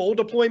did a full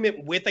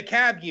deployment with a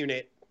Cav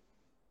unit.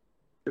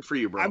 Good for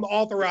you, bro. I'm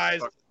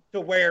authorized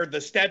to wear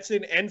the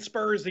Stetson and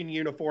Spurs in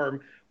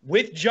uniform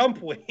with jump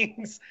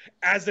wings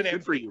as an MP.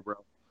 Good for you, bro.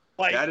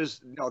 Like, that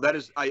is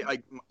I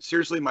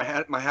seriously, my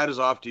hat is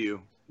off to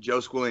you, Joe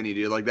Squillini,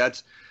 dude. Like,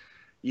 that's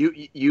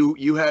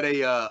you had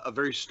a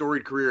very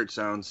storied career, it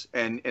sounds,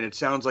 and it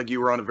sounds like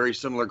you were on a very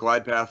similar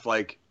glide path,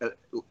 like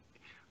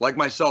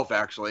myself,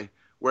 actually,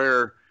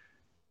 where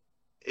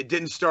it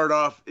didn't start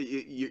off.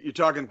 You're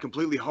talking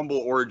completely humble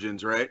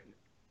origins, right?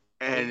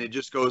 And it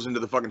just goes into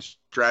the fucking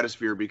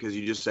stratosphere because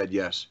you just said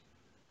yes.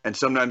 And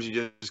sometimes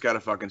you just gotta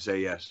fucking say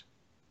yes.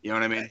 You know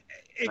what I mean?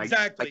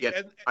 Exactly.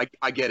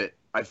 I get it.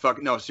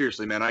 No,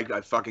 seriously, man.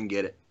 I fucking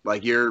get it.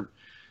 Like,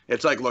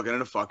 it's like looking in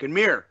a fucking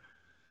mirror.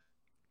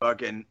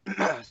 Fucking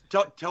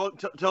tell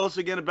us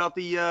again about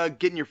the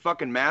getting your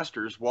fucking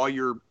masters while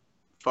you're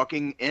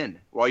fucking in.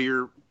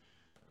 I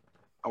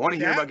want to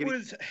hear about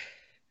getting.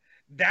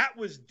 That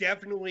was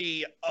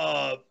definitely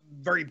a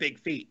very big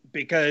feat,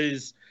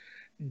 because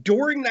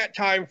during that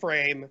time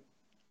frame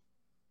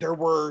there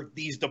were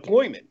these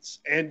deployments,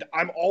 and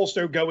I'm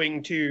also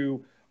going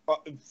to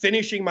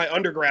finishing my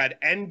undergrad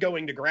and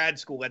going to grad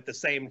school at the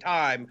same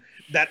time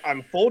that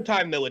I'm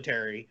full-time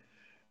military,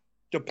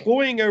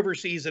 deploying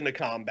overseas into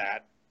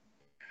combat.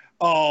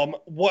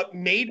 What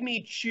made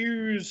me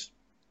choose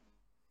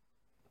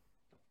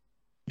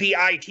the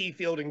IT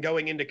field and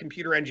going into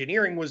computer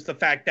engineering was the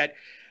fact that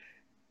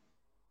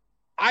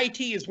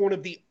IT is one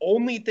of the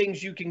only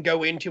things you can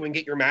go into and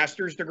get your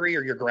master's degree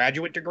or your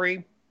graduate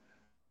degree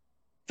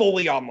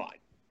fully online.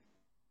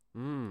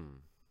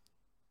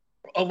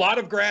 A lot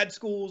of grad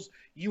schools,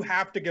 you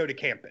have to go to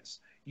campus.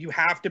 You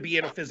have to be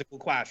in a physical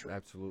classroom.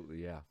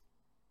 Absolutely, yeah.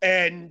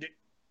 And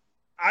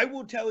I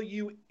will tell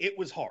you, it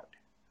was hard.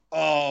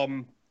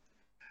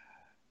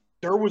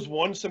 there was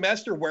one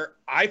semester where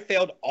I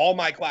failed all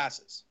my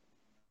classes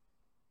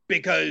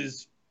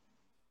because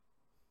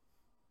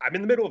I'm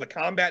in the middle of a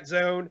combat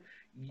zone.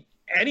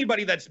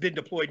 Anybody that's been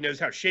deployed knows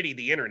how shitty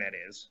the internet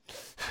is.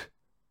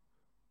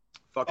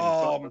 Fuck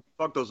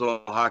those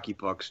little hockey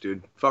pucks,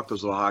 dude. Fuck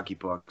those little hockey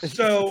pucks.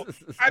 So,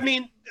 I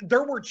mean,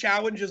 there were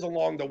challenges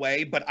along the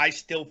way, but I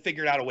still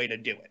figured out a way to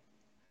do it.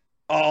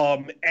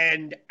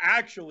 And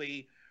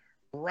actually,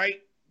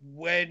 right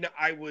when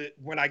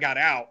I got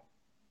out,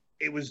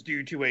 it was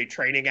due to a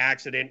training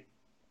accident.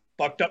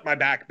 Fucked up my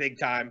back big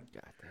time.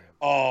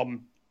 The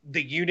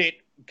unit,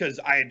 because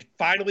I had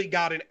finally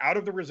gotten out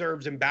of the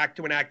reserves and back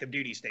to an active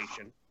duty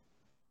station.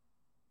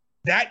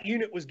 That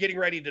unit was getting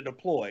ready to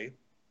deploy.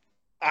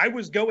 I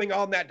was going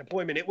on that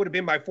deployment. It would have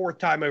been my 4th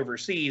time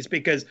overseas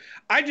because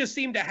I just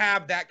seemed to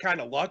have that kind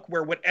of luck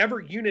where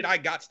whatever unit I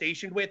got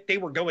stationed with, they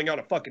were going on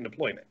a fucking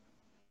deployment.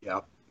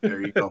 Yep.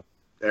 There you go.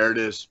 There it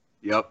is.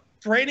 Yep.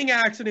 Training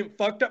accident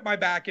fucked up my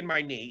back and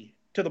my knee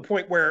to the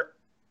point where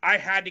I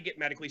had to get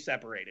medically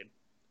separated.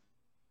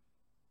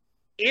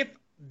 If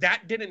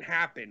that didn't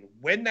happen,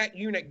 when that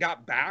unit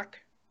got back,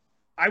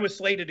 I was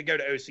slated to go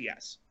to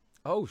OCS.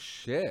 Oh,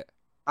 shit.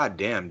 God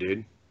damn,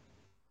 dude.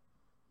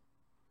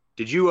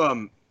 Did you,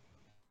 I'm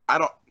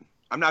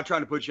not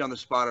trying to put you on the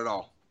spot at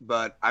all,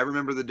 but I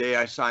remember the day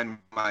I signed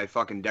my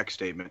fucking deck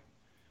statement.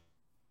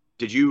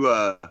 Did you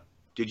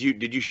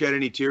shed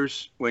any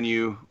tears when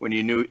you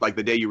knew, like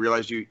the day you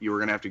realized you were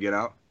going to have to get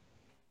out?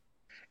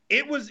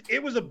 It was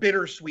a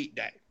bittersweet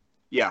day.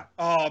 Yeah.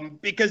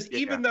 Because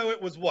even though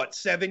it was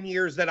 7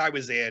 years that I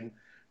was in,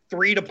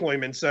 3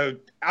 deployments. So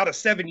out of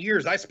 7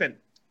 years, I spent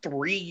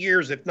 3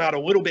 years, if not a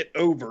little bit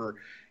over,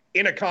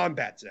 in a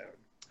combat zone.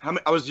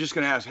 I was just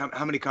going to ask,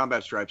 how many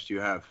combat stripes do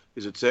you have?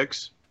 Is it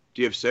 6?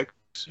 Do you have 6?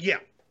 Yeah.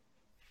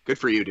 Good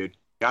for you, dude.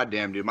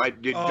 Goddamn, dude.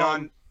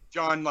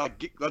 John,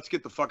 like, let's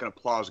get the fucking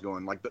applause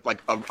going, like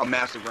a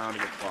massive round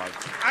of applause.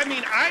 I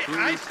mean,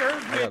 I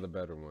served. I got the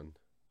better one.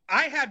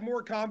 I had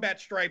more combat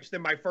stripes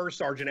than my first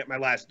sergeant at my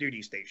last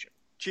duty station.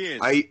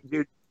 Cheers.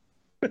 Dude,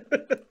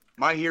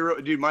 my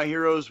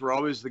heroes were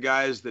always the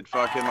guys that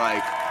fucking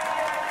like.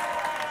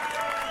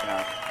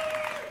 Yeah.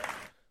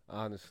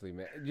 Honestly,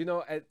 man, you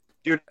know,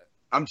 dude,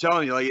 I'm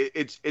telling you, like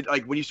it's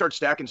like when you start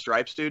stacking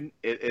stripes, dude,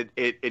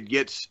 it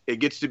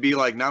gets to be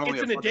like not only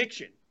it's an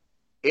addiction.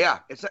 Yeah,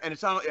 it's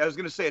not. I was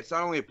gonna say it's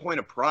not only a point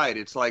of pride.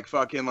 It's like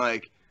fucking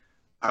like,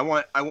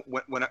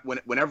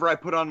 whenever I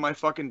put on my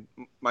fucking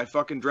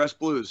dress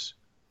blues,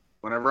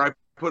 whenever I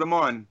put them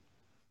on,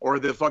 or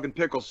the fucking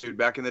pickle suit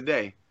back in the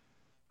day,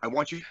 I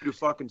want you to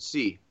fucking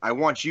see. I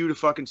want you to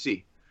fucking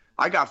see.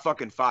 I got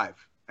fucking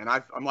 5, and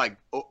I'm like,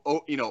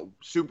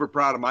 super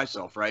proud of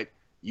myself, right?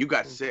 You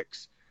got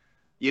 6.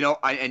 You know,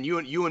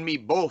 you and me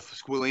both,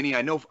 Squillini.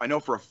 I know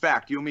for a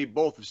fact you and me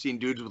both have seen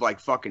dudes with like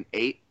fucking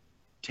 8,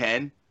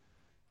 10.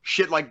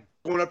 Shit like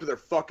going up to their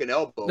fucking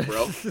elbow,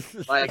 bro.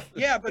 Like,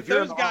 yeah, but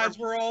those guys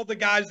were all the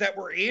guys that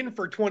were in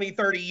for 20,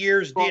 30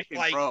 years. Did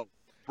like,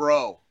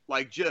 bro,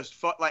 like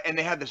just like, and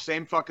they had the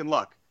same fucking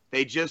luck.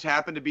 They just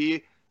happened to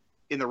be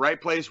in the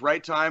right place,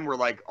 right time, where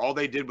like all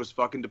they did was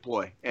fucking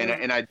deploy.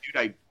 And I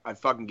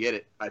fucking get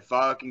it. I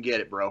fucking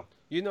get it, bro.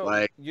 You know,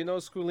 like,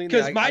 Squillini,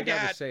 because I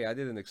gotta say, I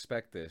didn't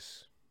expect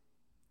this.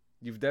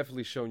 You've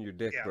definitely shown your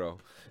dick, bro.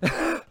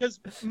 Because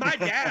my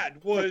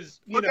dad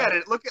was, look at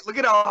it. Look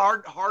at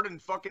how hard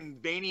and fucking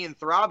veiny and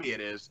throbby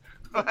it is.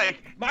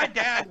 Like, my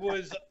dad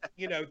was,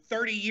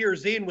 30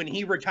 years in when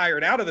he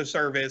retired out of the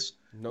service.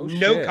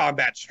 No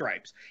combat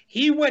stripes.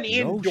 He went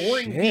in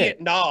during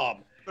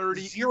Vietnam.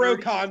 0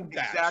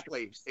 combat.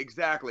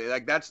 Exactly.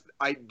 Like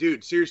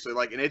dude, seriously.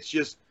 Like, and it's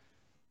just,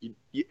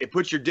 it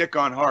puts your dick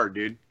on hard,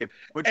 dude. It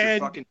puts your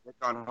fucking dick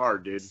on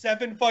hard, dude.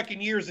 7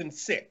 fucking years and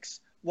 6.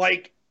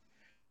 Like,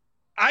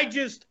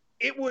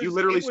 You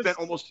literally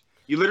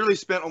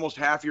spent almost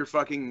half your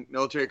fucking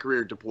military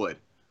career deployed.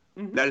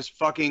 Mm-hmm. That is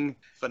fucking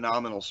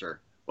phenomenal, sir.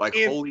 Like,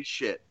 holy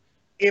shit.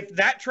 If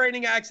that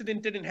training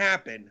accident didn't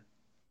happen,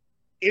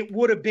 it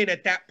would have been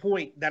at that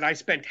point that I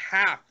spent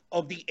half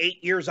of the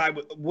 8 years I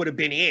would have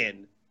been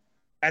in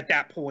at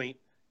that point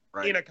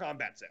in a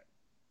combat zone.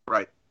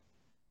 Right.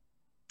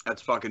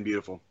 That's fucking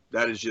beautiful.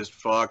 That is just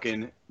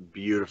fucking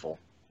beautiful.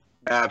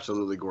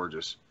 Absolutely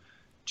gorgeous.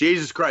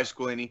 Jesus Christ,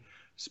 Squillini.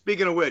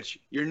 Speaking of which,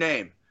 your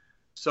name.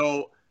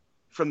 So,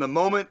 from the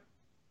moment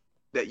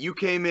that you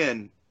came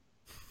in,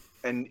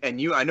 and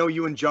I know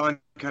you and John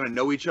kind of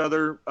know each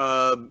other,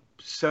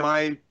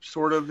 semi,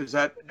 sort of. Is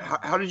that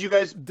how did you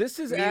guys? This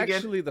is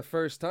actually the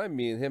first time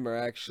me and him are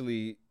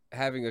actually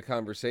having a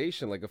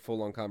conversation, like a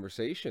full-on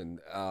conversation.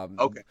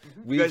 Okay.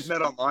 You guys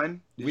met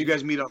online? Did you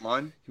guys meet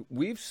online?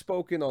 We've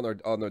spoken on the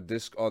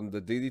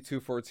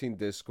DD214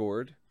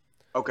 Discord.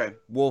 Okay.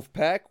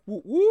 Wolfpack.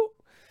 Woo woo.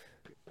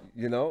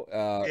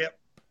 Yep.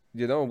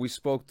 We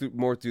spoke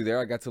more through there.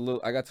 I got to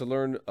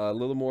learn a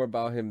little more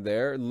about him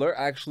there.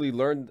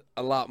 Learned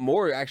a lot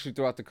more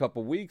throughout the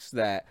couple weeks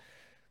that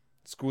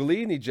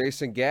Squillini,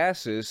 Jason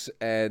Gassis,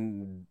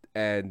 and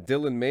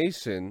Dylan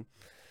Mason,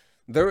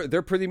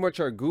 they're pretty much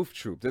our goof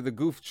troop. They're the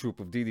goof troop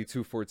of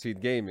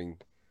DD214 Gaming.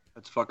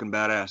 That's fucking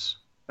badass.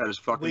 That is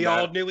fucking We bad.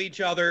 all knew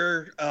each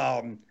other.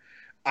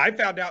 I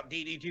found out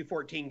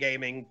DD214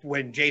 Gaming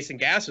when Jason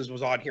Gasses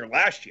was on here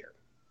last year.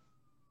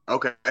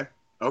 Okay.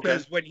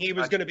 Because when he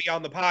was going to be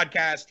on the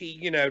podcast, he,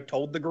 you know,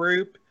 told the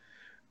group.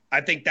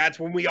 I think that's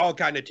when we all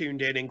kind of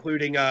tuned in,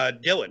 including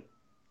Dylan.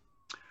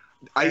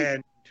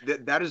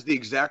 That is the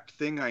exact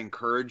thing I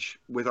encourage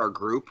with our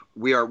group.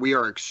 We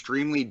are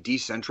extremely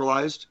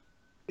decentralized,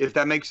 if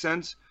that makes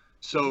sense.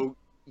 So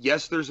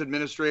yes, there's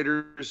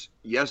administrators.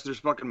 Yes, there's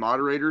fucking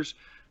moderators.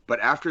 But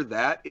after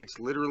that, it's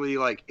literally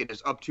like it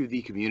is up to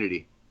the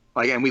community.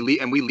 Like, and we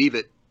leave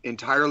it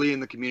entirely in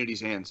the community's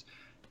hands.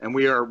 And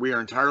we are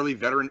entirely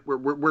veteran.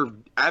 We're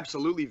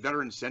absolutely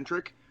veteran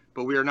centric,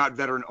 but we are not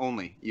veteran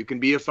only. You can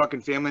be a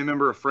fucking family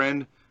member, a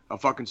friend, a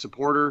fucking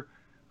supporter,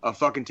 a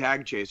fucking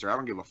tag chaser. I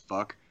don't give a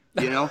fuck.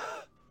 You know,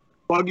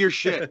 plug your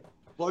shit.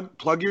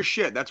 Plug your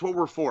shit. That's what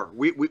we're for.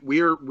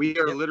 We are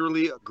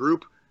literally a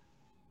group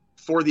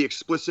for the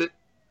explicit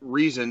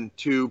reason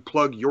to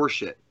plug your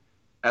shit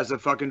as a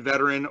fucking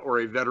veteran or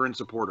a veteran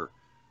supporter,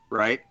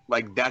 right?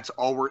 Like that's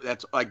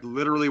like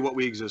literally what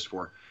we exist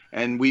for.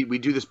 And we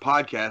do this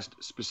podcast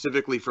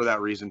specifically for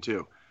that reason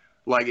too.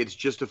 Like it's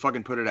just to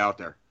fucking put it out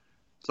there.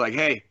 It's like,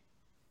 hey,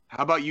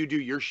 how about you do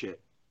your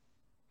shit?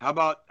 How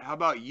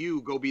about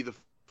you go be the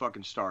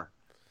fucking star?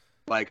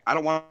 Like I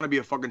don't want to be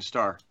a fucking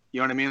star. You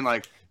know what I mean?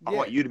 Like I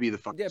want you to be the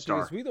fucking star.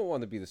 Yeah, because we don't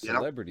want to be the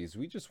celebrities. You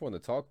know? We just want to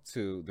talk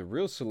to the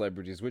real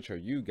celebrities, which are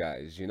you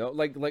guys. You know,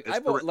 like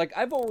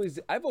I've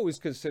always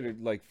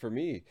considered, like, for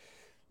me,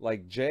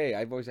 like Jay,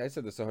 I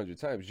said this 100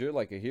 times. You're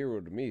like a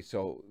hero to me.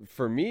 So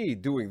for me,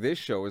 doing this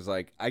show is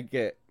like I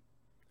get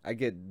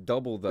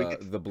double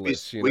the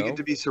bliss. We get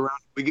to be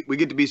surrounded. We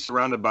get to be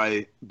surrounded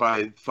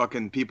by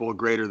fucking people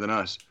greater than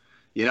us.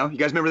 You know, you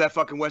guys remember that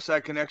fucking West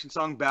Side Connection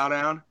song, "Bow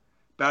Down"?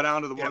 Bow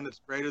down to the one that's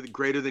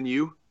greater than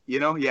you. You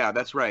know, yeah,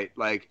 that's right.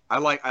 Like I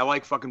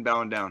like fucking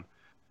bowing down.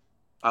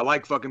 I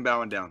like fucking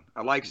bowing down.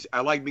 I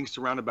like being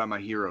surrounded by my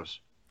heroes.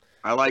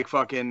 I like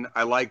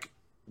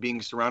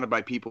being surrounded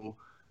by people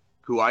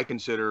who I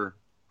consider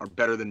are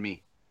better than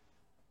me.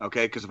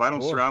 Okay, because if I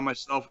don't surround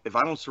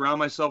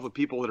myself with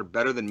people that are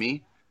better than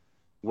me,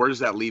 where does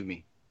that leave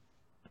me?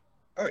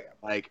 Oh yeah.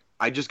 Like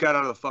I just got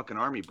out of the fucking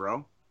army,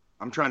 bro.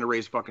 I'm trying to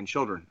raise fucking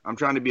children. I'm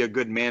trying to be a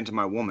good man to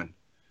my woman,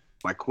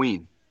 my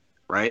queen,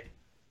 right?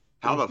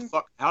 How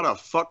the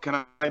fuck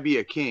can I be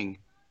a king?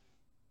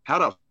 How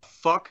the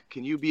fuck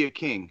can you be a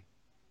king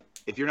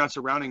if you're not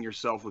surrounding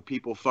yourself with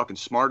people fucking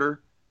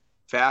smarter,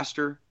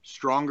 faster,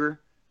 stronger,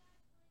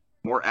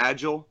 more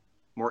agile,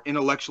 more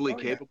intellectually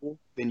capable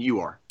than you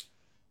are?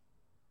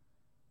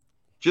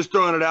 Just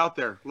throwing it out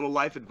there. Little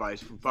life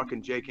advice from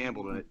fucking Jay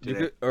Campbell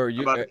today.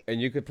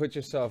 You could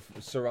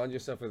surround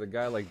yourself with a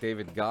guy like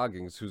David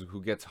Goggins,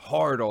 who gets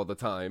hard all the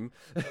time.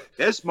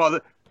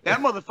 That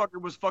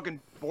motherfucker was fucking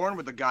born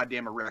with a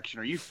goddamn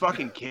erection. Are you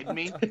fucking kidding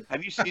me?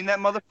 Have you seen that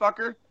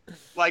motherfucker?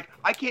 Like,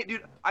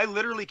 I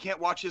literally can't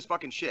watch his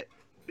fucking shit.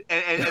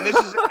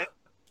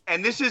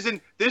 And this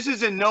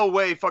is in no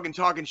way fucking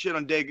talking shit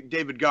on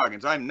David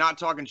Goggins. I'm not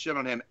talking shit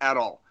on him at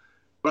all.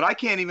 But I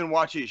can't even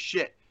watch his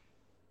shit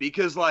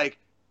because, like,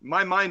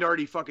 my mind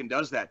already fucking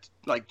does that,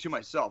 like, to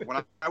myself. When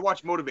I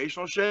watch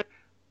motivational shit,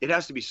 it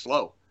has to be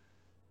slow.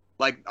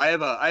 Like, I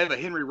have a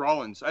Henry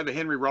Rollins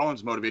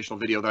motivational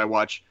video that I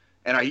watch.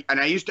 And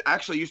I used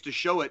to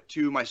show it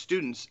to my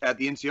students at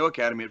the NCO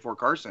Academy at Fort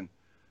Carson.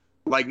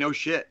 Like, no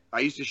shit. I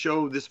used to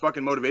show this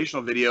fucking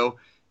motivational video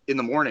in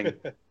the morning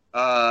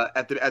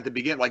at the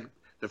beginning. Like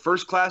the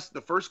first class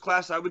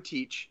I would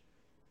teach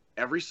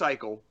every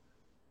cycle,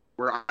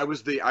 where I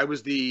was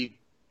the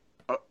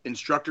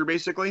instructor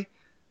basically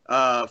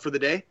for the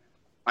day.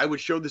 I would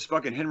show this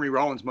fucking Henry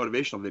Rollins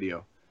motivational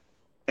video,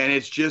 and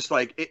it's just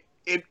like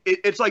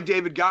it's like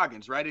David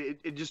Goggins, right?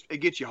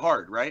 It gets you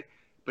hard, right?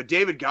 But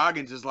David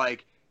Goggins is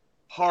like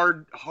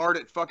hard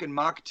at fucking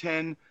Mach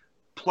 10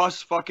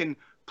 plus fucking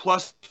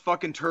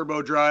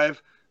turbo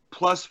drive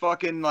plus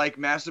fucking like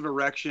massive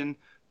erection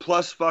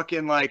plus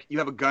fucking like you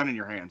have a gun in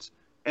your hands.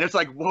 And it's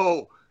like,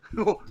 whoa,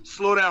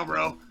 slow down,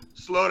 bro.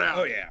 Slow down.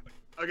 Oh yeah.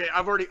 Okay,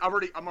 I'm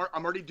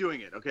already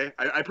doing it, okay?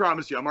 I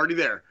promise you, I'm already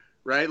there,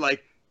 right?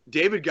 Like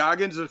David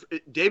Goggins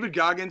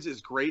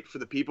is great for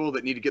the people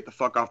that need to get the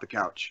fuck off the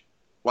couch.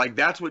 Like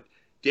that's what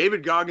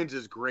David Goggins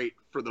is great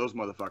for, those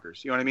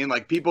motherfuckers. You know what I mean?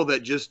 Like people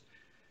that just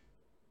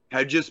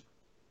had just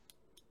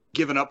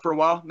given up for a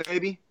while,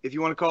 maybe, if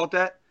you want to call it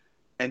that,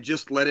 and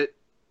just let it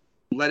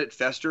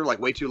fester like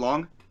way too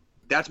long.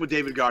 That's what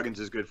David Goggins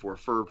is good for.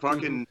 For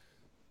fucking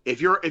if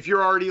you're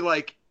already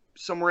like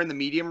somewhere in the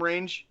medium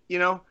range, you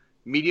know,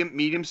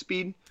 medium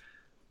speed,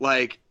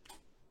 like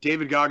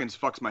David Goggins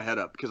fucks my head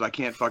up because I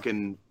can't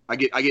fucking I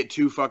get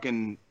too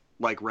fucking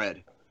like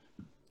red.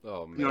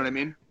 Oh man. You know what I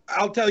mean?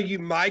 I'll tell you,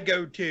 my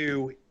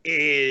go-to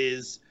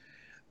is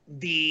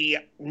the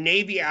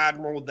Navy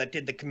Admiral that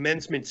did the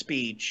commencement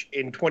speech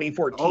in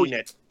 2014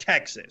 at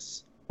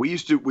Texas. We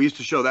used to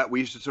show that.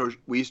 We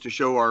used to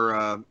show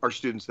our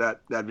students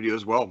that video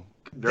as well.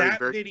 That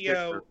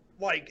video,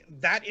 like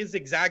that is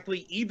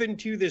exactly, even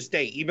to this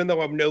day, even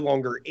though I'm no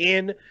longer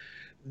in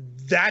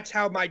that's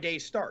how my day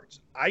starts.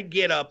 I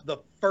get up, the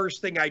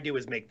first thing I do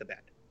is make the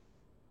bed.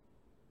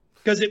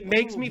 Because it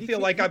makes me feel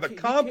like I've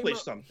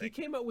accomplished something. He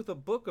came out with a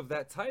book of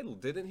that title,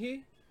 didn't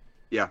he?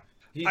 Yeah.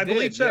 I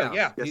believe so,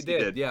 yeah. Yes, he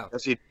did. Yeah.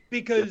 Yes, he,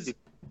 because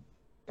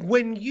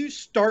when you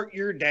start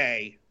your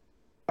day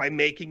by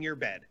making your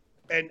bed,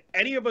 and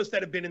any of us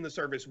that have been in the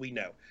service, we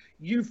know,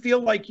 you feel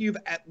like you've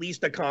at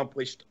least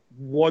accomplished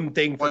one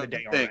thing for the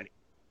day already.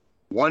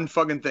 One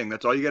fucking thing.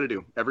 That's all you got to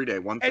do every day.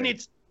 One thing.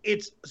 And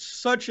it's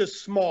such a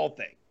small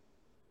thing.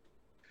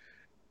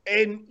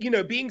 And, you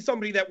know, being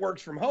somebody that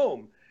works from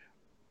home,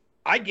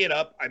 I get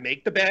up, I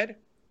make the bed,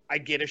 I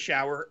get a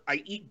shower,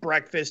 I eat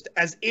breakfast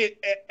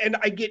and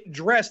I get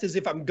dressed as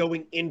if I'm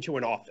going into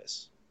an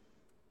office.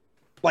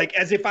 Like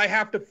as if I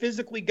have to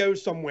physically go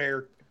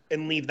somewhere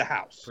and leave the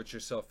house. Put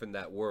yourself in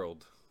that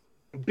world.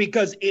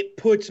 Because it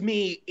puts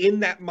me in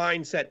that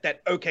mindset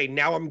that, okay,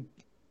 now I'm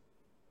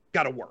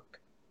got to work.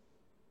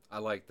 I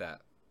like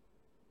that.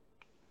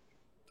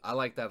 I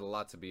like that a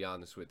lot, to be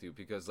honest with you,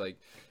 because like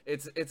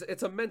it's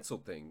a mental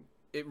thing.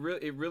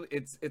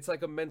 It's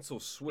like a mental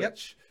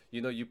switch. Yep.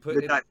 You know, you put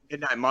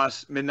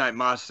Midnight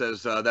Moss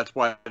says that's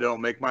why I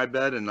don't make my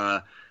bed. And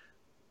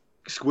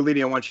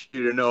Squilini, I want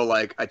you to know,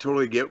 like, I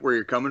totally get where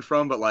you're coming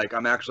from, but like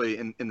I'm actually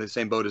in the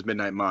same boat as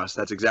Midnight Moss.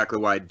 That's exactly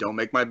why I don't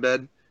make my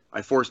bed.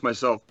 I force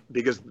myself,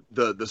 because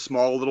the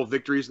small little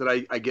victories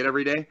that I get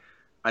every day,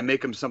 I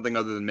make them something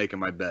other than making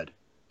my bed.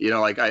 You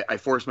know, like I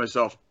force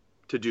myself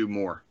to do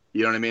more.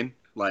 You know what I mean?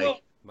 Like,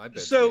 well, my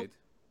bed's so made.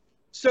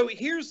 So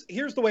here's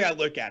the way I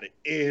look at it: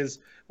 is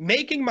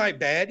making my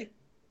bed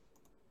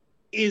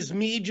is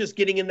me just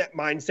getting in that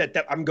mindset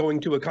that I'm going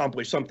to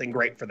accomplish something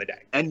great for the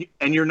day. And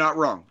you're not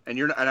wrong.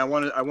 And I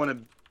want to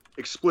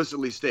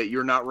explicitly state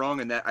you're not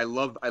wrong, and that I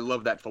love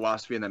that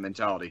philosophy and that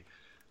mentality.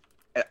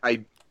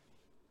 I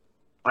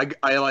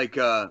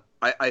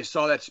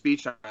saw that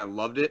speech and I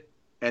loved it,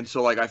 and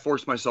so like I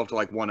forced myself to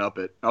like one up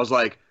it. I was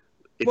like,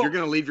 if you're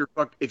gonna leave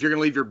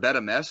your bed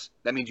a mess,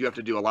 that means you have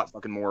to do a lot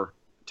fucking more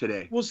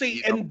today. Well,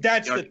 see, and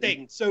that's the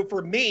thing. So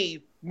for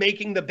me,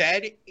 making the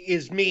bed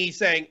is me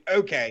saying,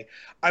 okay,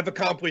 I've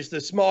accomplished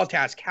this small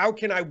task. How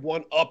can I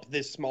one up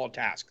this small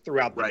task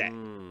throughout the day?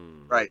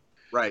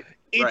 Right.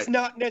 It's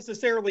not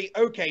necessarily,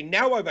 okay,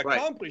 now I've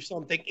accomplished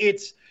something.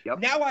 It's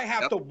now I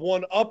have to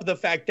one up the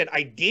fact that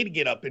I did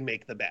get up and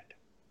make the bed.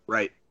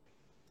 Right.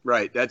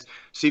 That's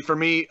for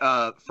me.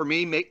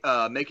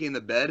 Making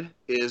the bed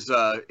is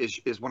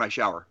when I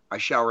shower. I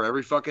shower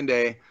every fucking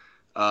day.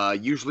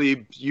 Usually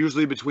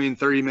between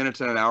 30 minutes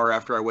and an hour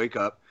after I wake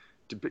up,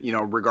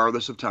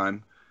 regardless of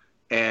time.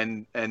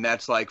 And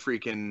that's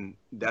freaking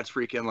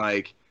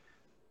like,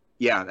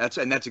 yeah,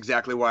 that's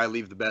exactly why I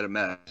leave the bed a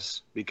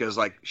mess, because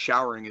like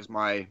showering is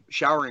my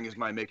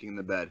making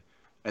the bed.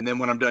 And then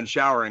when I'm done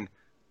showering,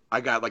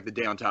 I got like the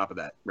day on top of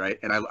that. Right.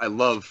 And I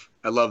love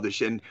this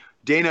shit. And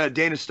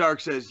Dana Stark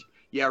says,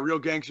 yeah, real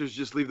gangsters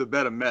just leave the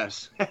bed a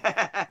mess.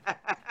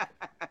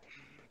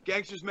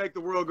 Gangsters make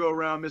the world go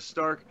around, Miss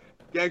Stark.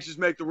 Gangsters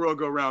make the world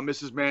go round,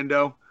 Mrs.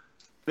 Mando.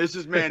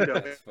 Mrs. Mando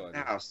in the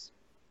house.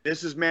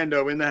 Mrs.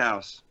 Mando in the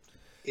house.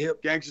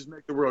 Yep. Gangsters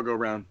make the world go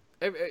round.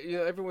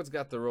 Everyone's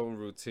got their own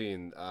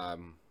routine.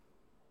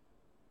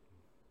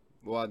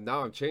 Well,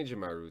 now I'm changing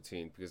my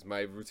routine, because my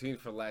routine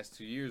for the last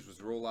 2 years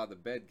was roll out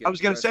of bed, get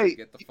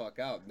the fuck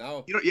out.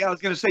 Now, I was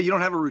gonna say you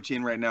don't have a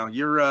routine right now.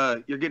 You're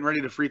getting ready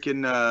to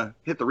freaking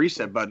hit the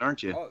reset button,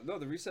 aren't you? Oh no,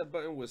 the reset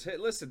button was hit.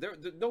 Listen, there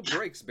no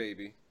breaks,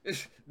 baby.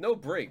 No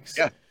breaks.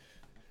 Yeah.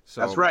 So,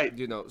 that's right.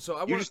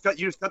 So you just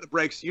cut the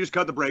brakes. You just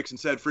cut the brakes and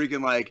said,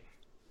 "Freaking like,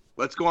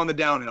 let's go on the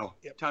downhill.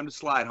 Yep. Time to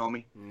slide,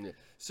 homie."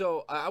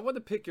 So I want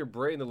to pick your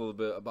brain a little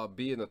bit about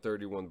being a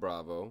 31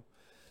 Bravo.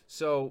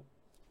 So,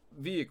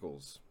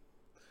 vehicles.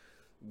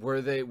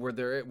 Were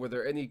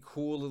there any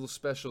cool little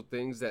special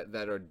things that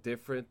are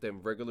different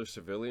than regular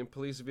civilian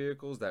police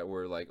vehicles that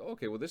were like,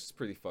 okay, well, this is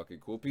pretty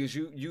fucking cool? Because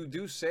you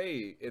do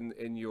say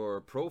in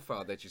your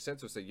profile that you sent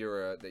to us that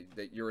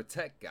you're a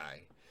tech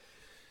guy.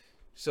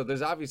 So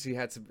there's obviously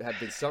had to have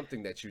been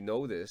something that you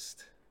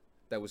noticed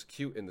that was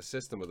cute in the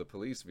system of the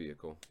police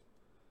vehicle.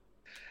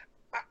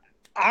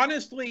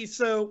 Honestly,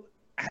 so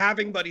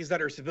having buddies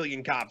that are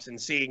civilian cops and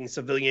seeing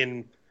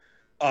civilian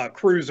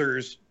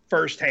cruisers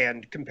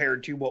firsthand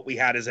compared to what we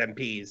had as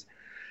MPs,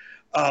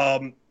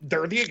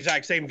 they're the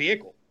exact same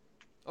vehicle.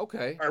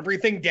 Okay.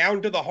 Everything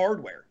down to the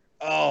hardware.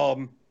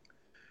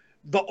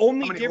 The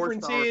only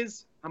difference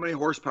is how many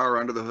horsepower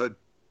under the hood.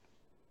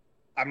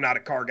 I'm not a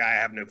car guy. I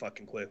have no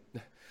fucking clue.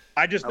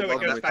 I just know it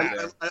goes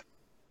fast.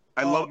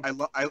 I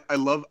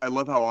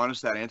love how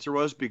honest that answer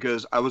was,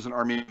 because I was an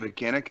Army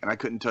mechanic and I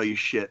couldn't tell you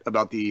shit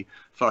about the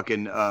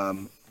fucking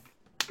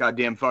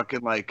goddamn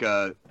fucking like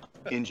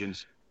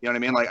engines. You know what I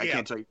mean? Like I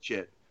can't tell you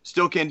shit.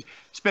 Still can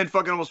spend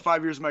fucking almost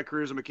 5 years of my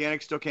career as a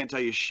mechanic. Still can't tell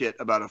you shit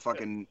about a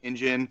fucking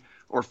engine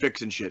or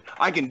fixing shit.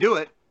 I can do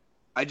it.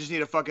 I just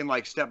need a fucking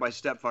like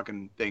step-by-step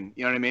fucking thing.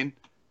 You know what I mean?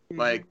 Mm-hmm.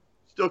 Like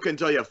still couldn't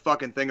tell you a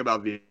fucking thing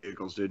about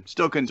vehicles, dude.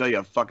 Still couldn't tell you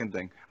a fucking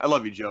thing. I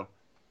love you, Joe.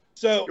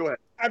 So,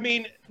 I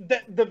mean,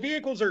 the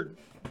vehicles are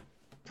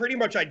pretty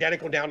much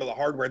identical down to the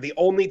hardware. The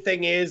only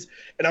thing is,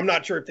 and I'm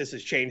not sure if this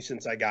has changed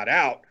since I got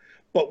out,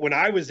 but when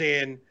I was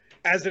in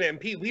as an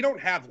MP, we don't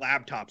have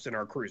laptops in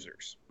our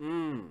cruisers.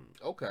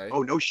 Okay.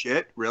 Oh, no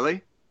shit.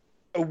 Really?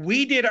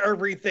 We did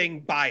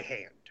everything by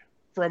hand,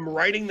 from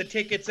writing the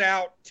tickets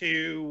out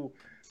to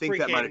I think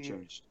that might have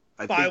changed.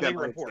 I think that filing might have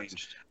reports.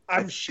 changed.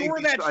 I'm sure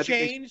that's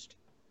changed.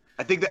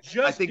 I think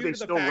they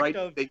still write.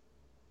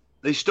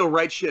 They still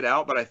write shit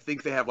out, but I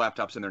think they have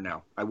laptops in there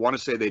now. I want to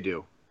say they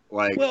do.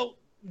 Like, well,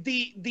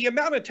 the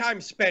amount of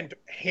time spent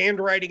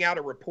handwriting out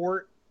a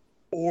report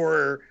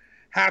or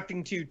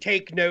having to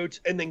take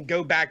notes and then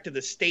go back to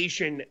the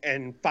station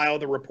and file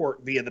the report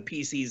via the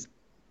PCs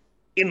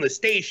in the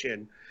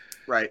station,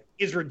 right,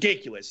 is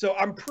ridiculous. So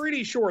I'm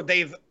pretty sure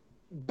they've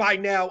by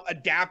now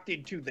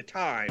adapted to the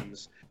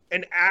times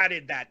and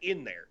added that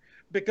in there.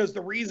 Because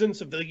the reason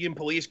civilian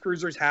police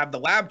cruisers have the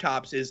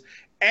laptops is,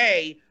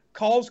 A,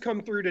 calls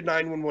come through to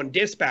 911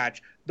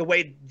 dispatch. The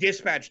way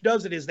dispatch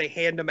does it is they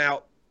hand them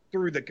out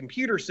through the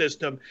computer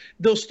system.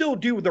 They'll still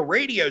do the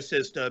radio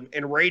system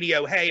and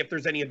radio, hey, if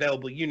there's any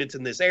available units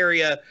in this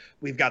area,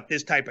 we've got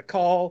this type of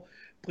call.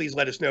 Please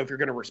let us know if you're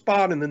going to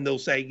respond. And then they'll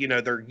say, you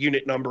know, their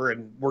unit number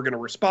and we're going to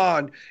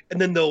respond.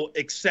 And then they'll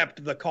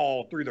accept the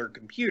call through their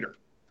computer.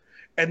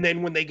 And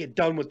then when they get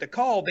done with the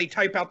call, they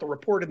type out the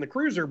report in the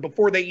cruiser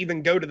before they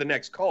even go to the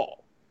next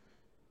call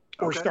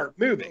or start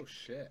moving. Oh,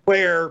 shit.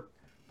 Where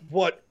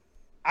what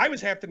I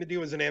was having to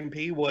do as an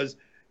MP was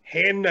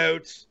hand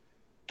notes,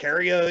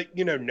 carry a,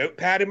 you know,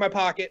 notepad in my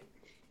pocket.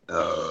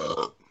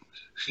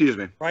 Excuse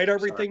me. Write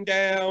everything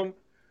down.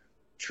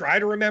 Try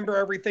to remember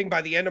everything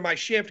by the end of my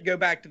shift. Go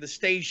back to the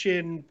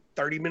station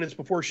 30 minutes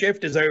before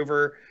shift is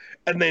over,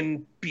 and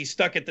then be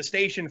stuck at the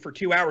station for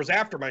 2 hours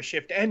after my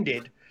shift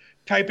ended,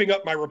 typing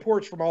up my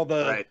reports from all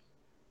the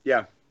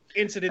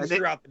incidents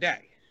throughout the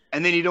day.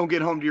 And then you don't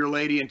get home to your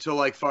lady until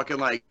like fucking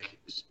like,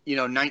 you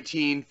know,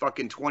 19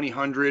 fucking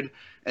 2000.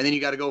 And then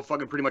you got to go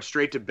fucking pretty much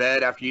straight to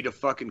bed after you eat a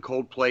fucking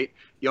cold plate.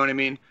 You know what I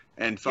mean?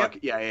 And fuck,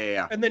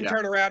 yeah. And then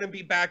turn around and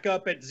be back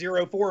up at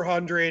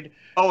 0400.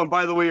 Oh, and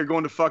by the way, you're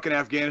going to fucking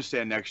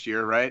Afghanistan next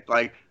year, right?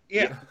 Like,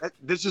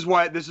 this is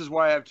why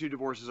I have 2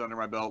 divorces under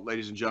my belt,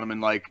 ladies and gentlemen.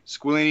 Like,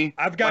 Squilini,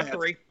 I've got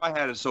 3. My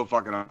hat is so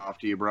fucking off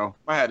to you, bro.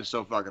 My hat is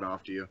so fucking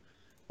off to you.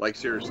 Like,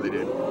 seriously,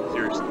 dude.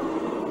 Seriously.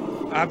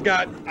 I've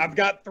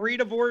got 3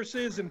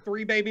 divorces and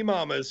 3 baby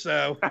mamas,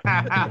 so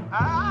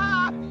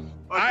I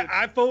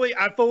fully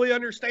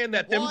understand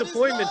that. Them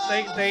deployments,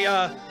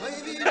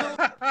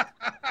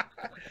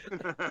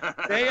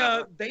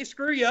 they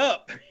screw you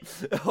up.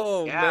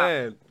 Oh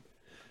man.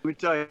 Let me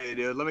tell you,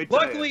 dude. Let me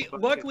tell you.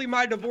 Luckily,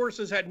 my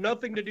divorces had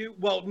nothing to do.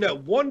 Well, no,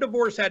 one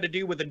divorce had to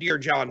do with a Dear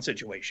John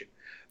situation.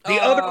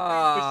 The other one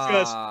was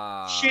just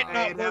shit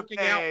not working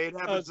out. It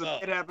happens to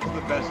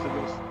the best of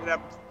us.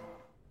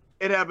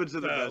 It happens to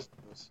the best of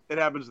us. It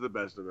happens to the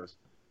best of us.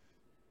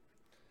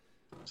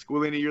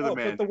 Squilini, you're the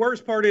man. But the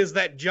worst part is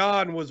that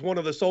John was one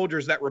of the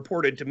soldiers that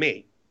reported to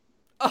me.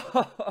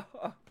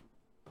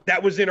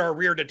 That was in our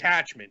rear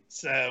detachment.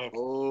 So.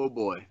 Oh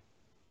boy.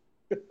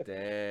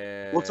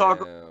 Damn.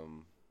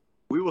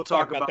 We will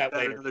talk about that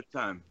later. Another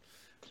time.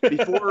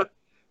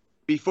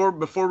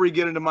 Before we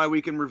get into my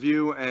weekend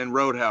review and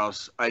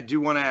Roadhouse, I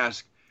do want to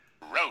ask.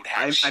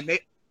 Roadhouse.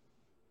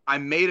 I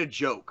made a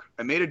joke.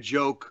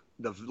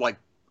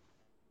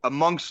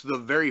 Amongst the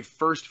very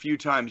first few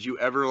times you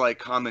ever like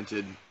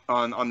commented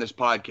on this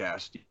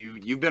podcast.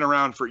 You've been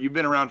around for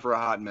a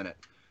hot minute.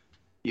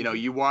 You know,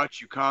 you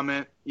watch, you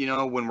comment, you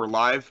know, when we're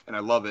live, and I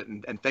love it.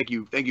 And thank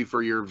you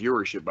for your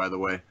viewership, by the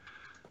way.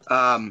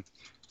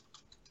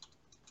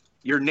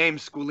 Your name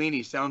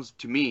Squilini sounds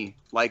to me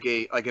like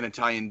an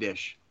Italian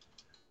dish.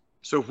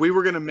 So if we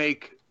were gonna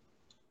make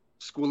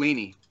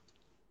Squilini,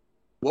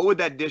 what would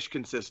that dish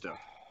consist of?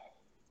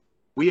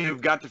 We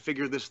have got to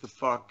figure this the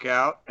fuck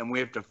out, and we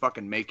have to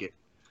fucking make it.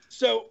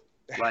 So,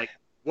 like,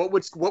 what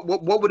would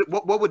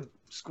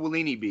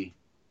Squilini be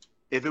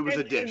if it was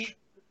a dish?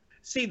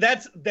 See,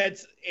 that's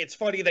it's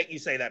funny that you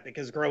say that,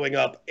 because growing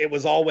up, it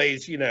was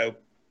always, you know,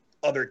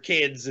 other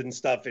kids and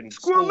stuff in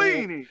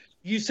Squilini. School.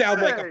 You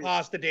sound like a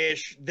pasta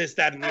dish, this,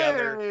 that, and the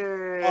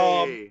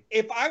other.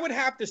 If I would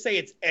have to say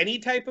it's any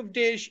type of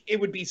dish, it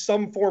would be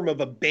some form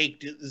of a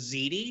baked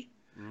ziti,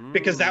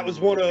 because that was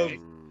one of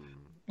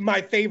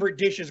my favorite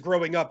dishes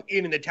growing up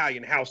in an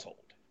Italian household.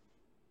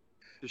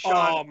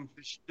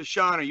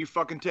 Deshaun, are you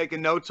fucking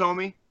taking notes,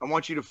 homie? I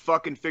want you to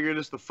fucking figure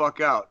this the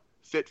fuck out.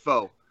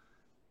 Fitfo.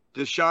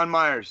 Deshaun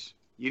Myers,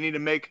 you need to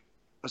make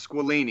a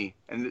Squilini,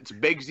 and it's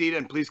baked ziti,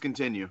 and please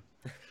continue.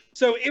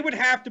 So it would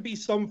have to be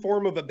some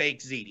form of a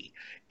baked ziti.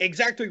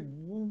 Exactly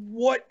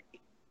what,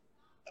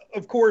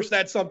 of course,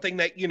 that's something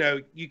that, you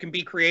know, you can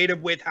be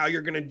creative with how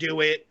you're going to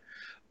do it.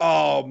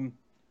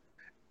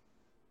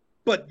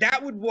 But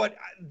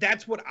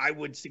that's what I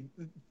would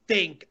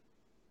think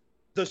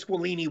the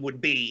Squilini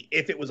would be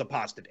if it was a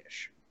pasta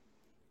dish.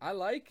 I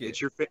like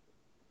it.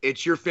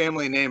 It's your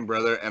family name,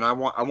 brother, and I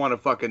want to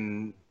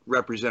fucking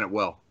represent it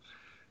well.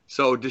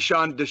 So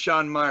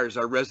Deshaun Myers,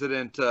 our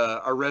resident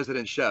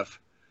chef.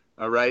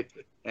 All right,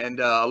 and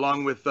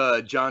along with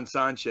John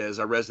Sanchez,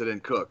 our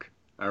resident cook.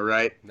 All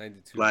right.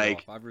 92 like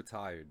off. I've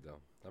retired though.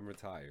 I'm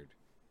retired.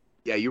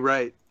 Yeah, you're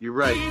right. You're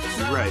right.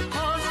 You're right.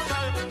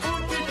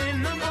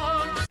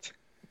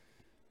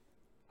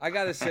 I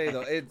gotta say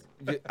though, it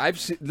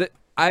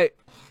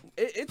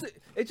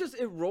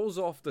rolls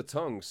off the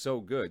tongue so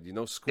good, you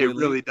know. It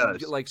really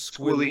does. Like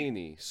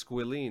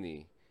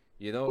Squillini.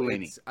 You know,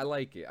 I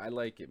like it. I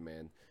like it,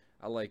 man.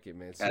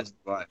 That's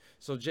fun.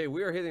 So Jay,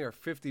 we are hitting our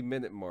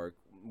 50-minute mark.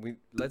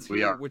 Let's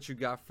hear what you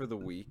got for the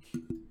week.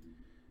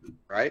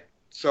 Right.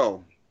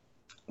 So,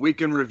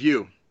 week in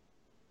review.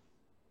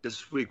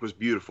 This week was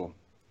beautiful.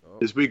 Oh.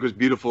 This week was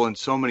beautiful in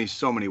so many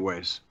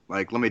ways.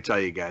 Like, let me tell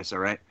you guys, all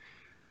right?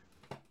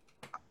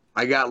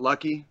 I got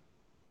lucky.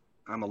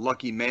 I'm a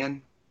lucky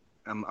man.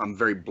 I'm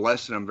very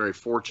blessed and I'm very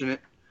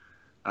fortunate.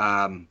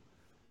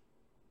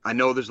 I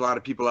know there's a lot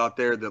of people out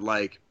there that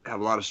like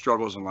have a lot of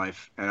struggles in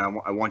life, and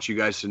I want you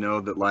guys to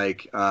know that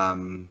like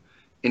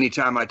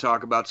anytime I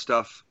talk about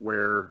stuff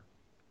where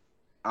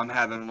I'm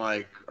having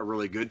like a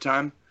really good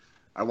time,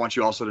 I want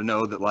you also to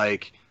know that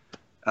like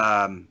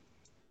the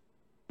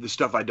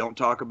stuff I don't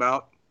talk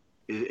about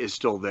is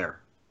still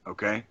there,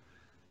 okay?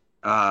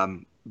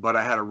 But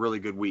I had a really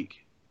good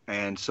week,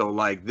 and so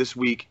like this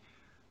week,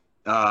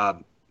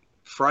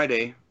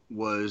 Friday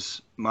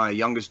was my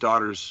youngest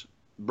daughter's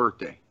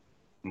birthday,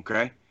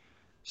 okay?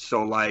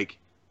 So like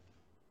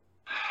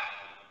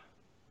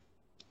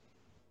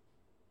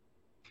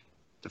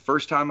the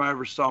first time I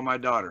ever saw my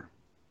daughter,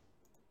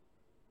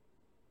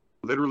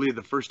 literally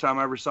the first time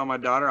I ever saw my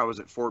daughter, I was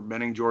at Fort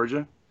Benning,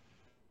 Georgia,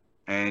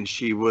 and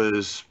she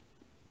was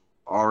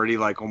already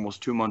like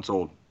almost 2 months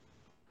old.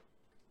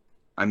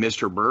 I missed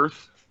her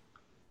birth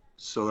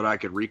so that I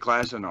could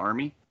reclass in the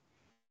Army,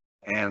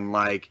 and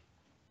like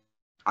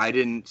I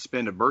didn't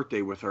spend a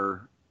birthday with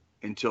her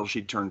until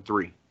she turned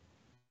 3.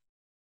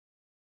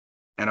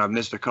 And I've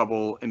missed a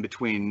couple in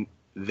between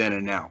then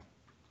and now.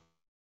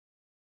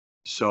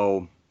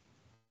 So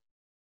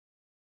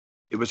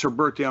it was her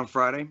birthday on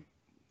Friday.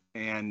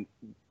 And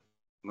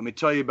let me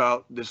tell you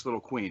about this little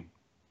queen.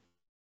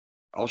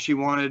 All she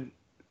wanted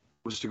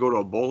was to go to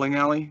a bowling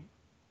alley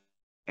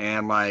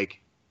and like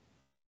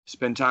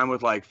spend time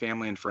with like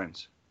family and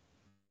friends.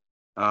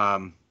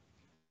 My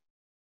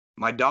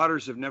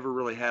daughters have never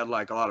really had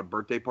like a lot of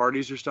birthday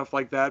parties or stuff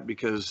like that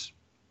because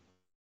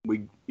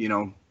we, you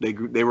know,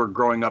 they were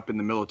growing up in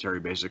the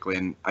military basically,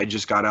 and I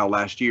just got out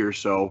last year,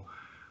 so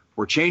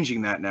we're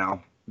changing that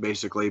now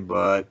basically.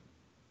 But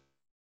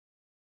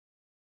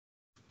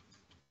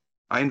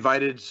I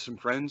invited some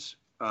friends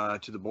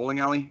to the bowling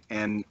alley,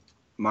 and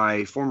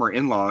my former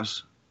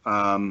in-laws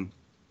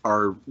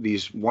are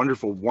these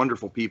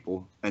wonderful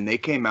people, and they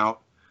came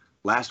out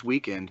last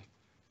weekend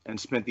and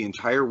spent the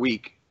entire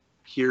week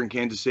here in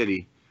Kansas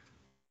City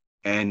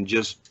and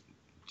just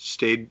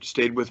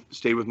stayed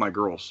with my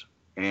girls.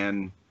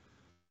 And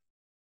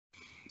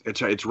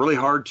it's really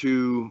hard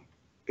to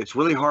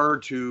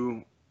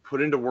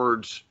put into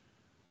words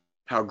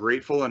how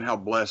grateful and how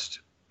blessed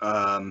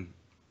I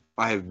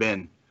have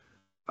been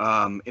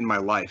in my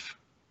life.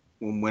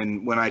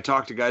 When I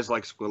talk to guys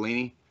like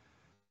Squillini,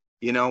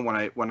 you know,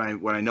 when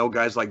I know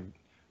guys like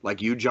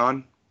you,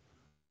 John,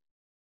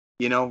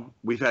 you know,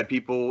 we've had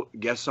people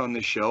guests on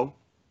this show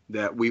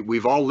that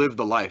we've all lived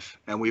the life,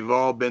 and we've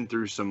all been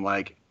through some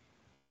like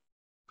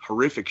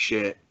horrific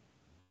shit.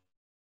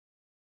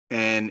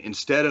 And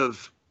instead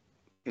of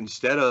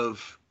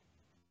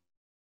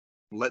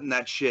letting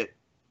that shit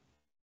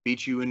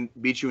beat you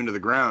into the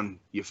ground,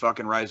 you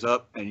fucking rise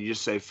up and you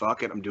just say,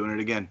 fuck it, I'm doing it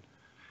again.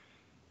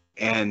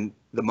 And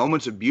the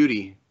moments of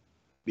beauty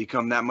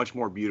become that much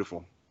more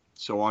beautiful.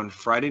 So on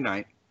Friday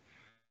night,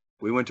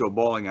 we went to a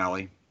bowling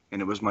alley,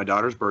 and it was my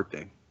daughter's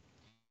birthday,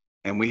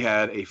 and we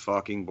had a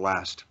fucking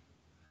blast.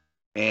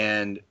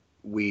 And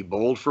we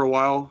bowled for a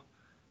while,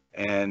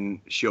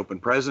 and she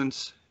opened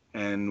presents,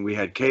 and we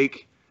had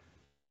cake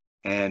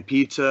and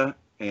pizza,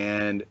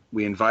 and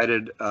we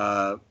invited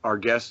our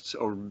guests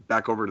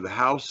back over to the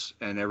house,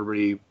 and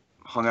everybody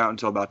hung out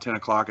until about 10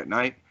 o'clock at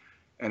night,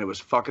 and it was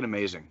fucking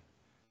amazing.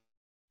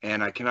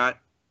 And I cannot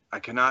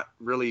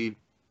really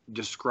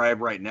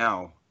describe right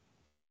now,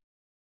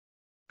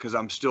 because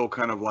I'm still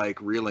kind of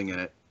like reeling in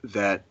it,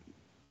 that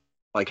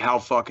like how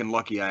fucking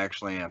lucky I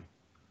actually am.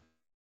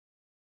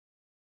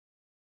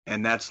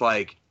 And that's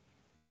like,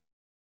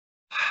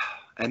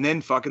 and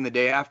then fucking the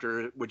day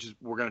after, which is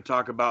we're going to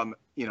talk about,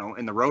 you know,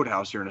 in the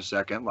Roadhouse here in a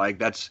second. Like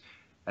that's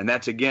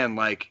again,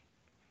 like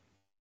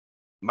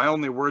my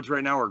only words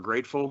right now are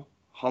grateful,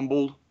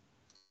 humbled,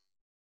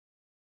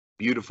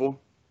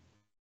 beautiful.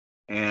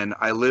 And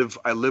I live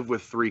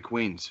with 3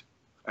 queens.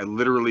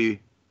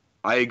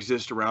 I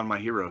exist around my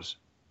heroes,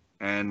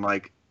 and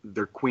like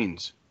they're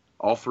queens,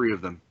 all 3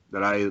 of them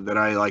that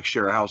I like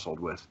share a household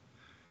with.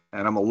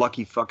 And I'm a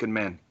lucky fucking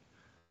man.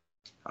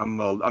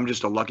 I'm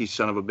just a lucky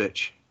son of a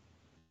bitch.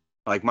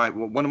 Like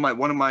one of my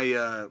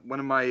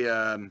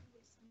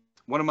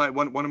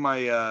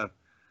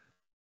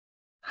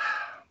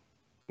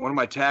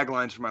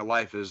taglines for my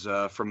life is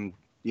from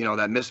you know,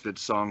 that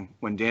Misfits song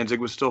when Danzig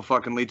was still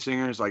fucking lead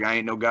singer. It's like, I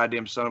ain't no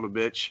goddamn son of a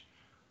bitch.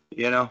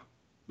 You know,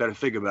 better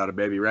think about it,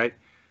 baby, right?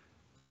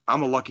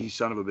 I'm a lucky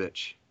son of a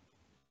bitch.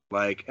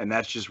 Like, and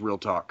that's just real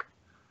talk.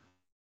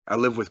 I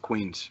live with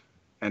queens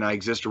and I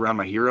exist around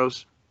my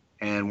heroes.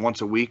 And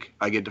once a week,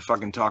 I get to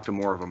fucking talk to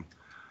more of them.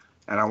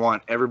 And I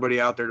want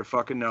everybody out there to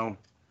fucking know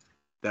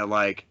that,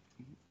 like,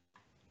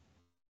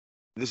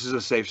 this is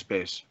a safe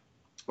space,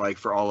 like,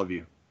 for all of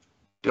you.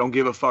 Don't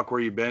give a fuck where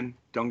you've been.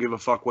 Don't give a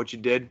fuck what you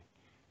did.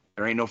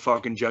 There ain't no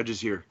fucking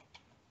judges here.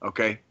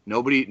 Okay?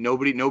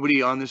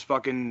 Nobody on this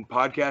fucking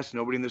podcast,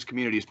 nobody in this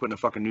community is putting a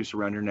fucking noose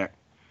around your neck.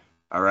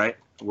 All right?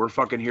 We're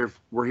fucking here.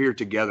 We're here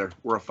together.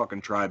 We're a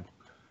fucking tribe.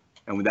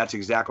 And that's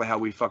exactly how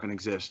we fucking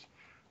exist.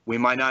 We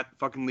might not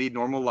fucking lead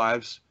normal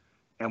lives,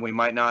 and we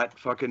might not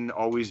fucking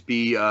always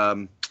be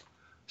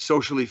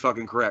socially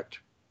fucking correct.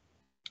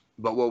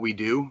 But what we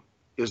do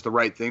is the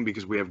right thing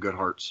because we have good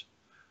hearts.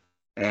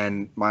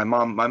 And my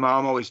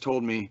mom always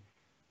told me,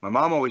 no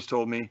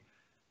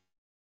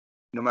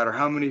matter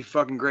how many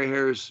fucking gray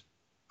hairs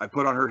I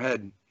put on her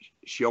head,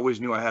 she always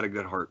knew I had a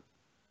good heart.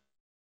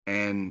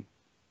 And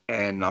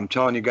I'm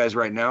telling you guys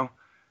right now,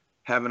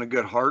 having a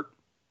good heart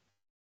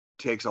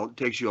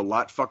takes you a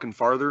lot fucking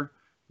farther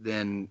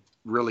than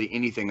really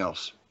anything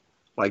else.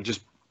 Like,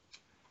 just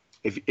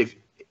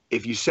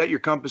if you set your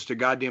compass to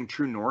goddamn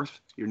true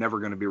north, you're never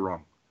going to be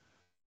wrong.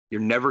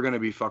 You're never going to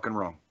be fucking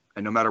wrong.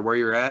 And no matter where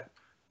you're at,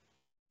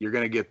 you're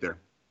going to get there.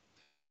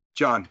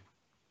 John,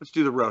 let's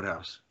do the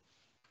Roadhouse.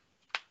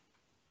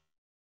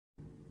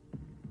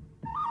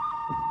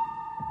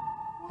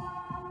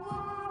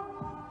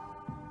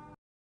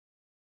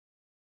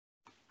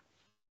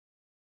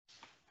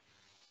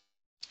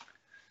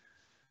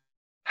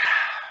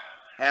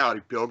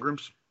 Howdy,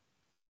 pilgrims.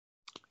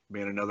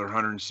 Been another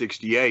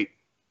 168.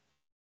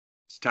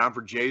 It's time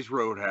for Jay's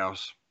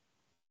Roadhouse.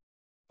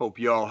 Hope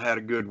y'all had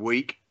a good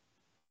week.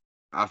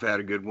 I've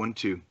had a good one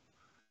too.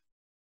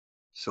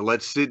 So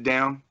let's sit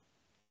down.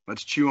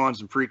 Let's chew on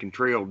some freaking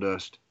trail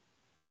dust.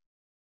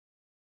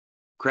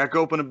 Crack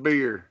open a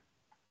beer.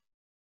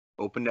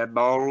 Open that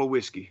bottle of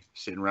whiskey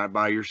sitting right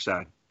by your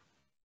side.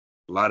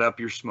 Light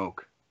up your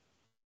smoke.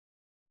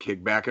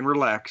 Kick back and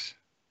relax.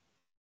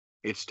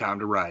 It's time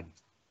to ride.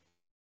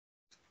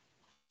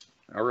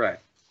 All right.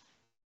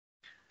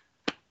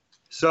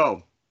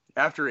 So,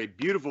 after a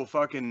beautiful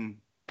fucking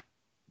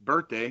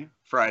birthday,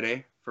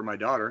 Friday, for my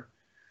daughter,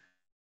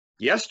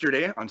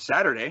 yesterday, on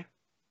Saturday,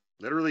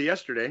 literally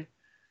yesterday,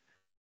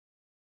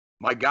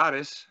 my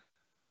goddess,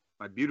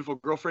 my beautiful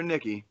girlfriend,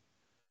 Nikki,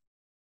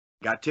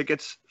 got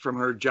tickets from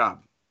her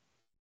job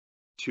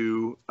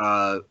to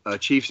a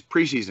Chiefs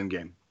preseason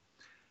game.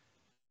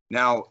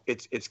 Now,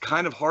 it's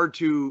kind of hard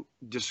to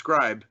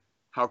describe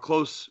how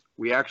close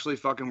we actually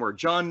fucking were.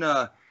 John,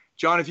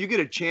 if you get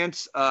a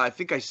chance, I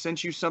think I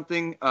sent you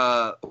something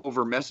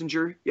over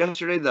Messenger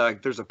yesterday.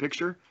 There's a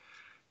picture.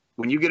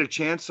 When you get a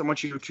chance, I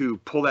want you to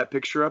pull that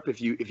picture up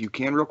if you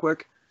can real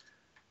quick.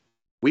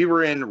 We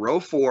were in row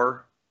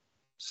 4,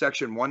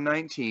 section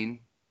 119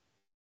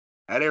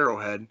 at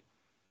Arrowhead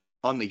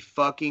on the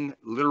fucking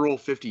literal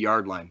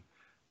 50-yard line.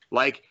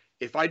 Like,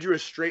 if I drew a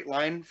straight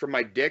line from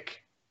my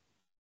dick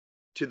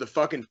to the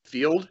fucking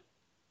field,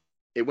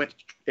 it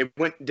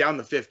went down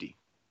the 50.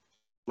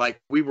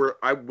 Like, we were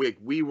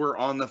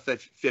on the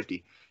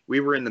 50. We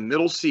were in the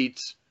middle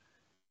seats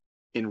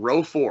in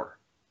row 4.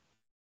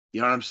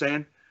 You know what I'm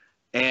saying?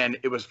 And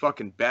it was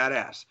fucking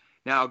badass.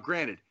 Now,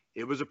 granted,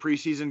 it was a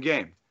preseason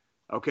game.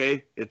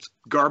 Okay? It's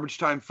garbage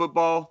time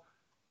football.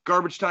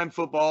 Garbage time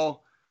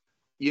football.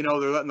 You know,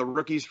 they're letting the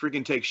rookies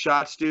freaking take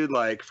shots, dude.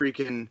 Like,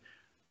 freaking.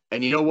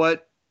 And you know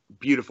what?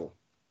 Beautiful.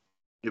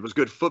 It was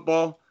good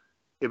football.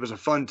 It was a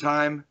fun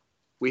time.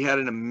 We had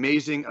an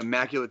amazing,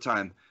 immaculate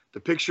time. The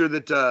picture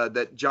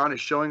that John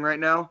is showing right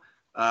now,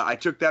 I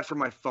took that from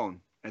my phone,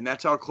 and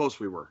that's how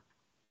close we were,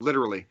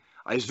 literally.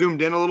 I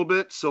zoomed in a little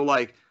bit, so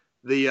like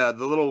the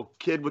little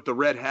kid with the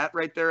red hat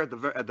right there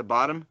at the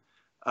bottom,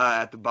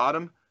 that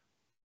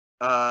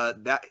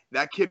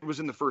kid was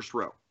in the first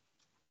row,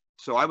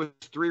 so I was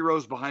 3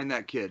 rows behind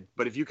that kid.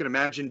 But if you can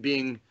imagine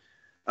being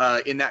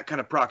in that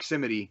kind of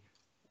proximity,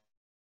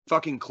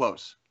 fucking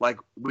close. Like,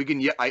 we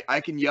can,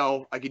 I could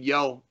yell,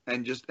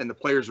 and the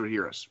players would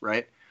hear us,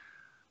 right?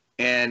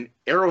 And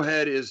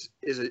Arrowhead is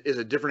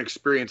a different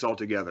experience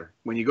altogether.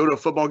 When you go to a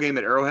football game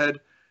at Arrowhead,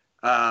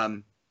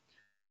 when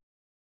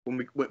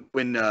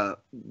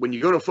you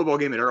go to a football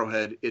game at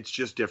Arrowhead, it's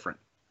just different.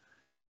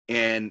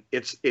 And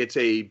it's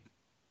like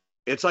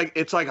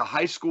a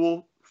high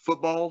school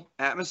football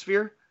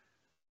atmosphere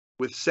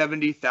with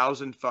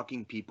 70,000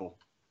 fucking people.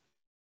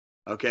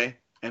 Okay?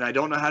 And I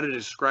don't know how to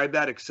describe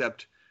that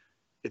except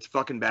it's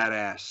fucking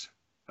badass.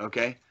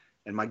 Okay?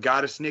 And my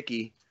goddess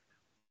Nikki,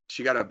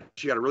 she got a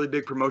really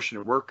big promotion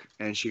at work,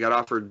 and she got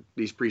offered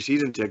these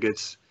preseason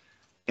tickets,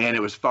 and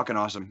it was fucking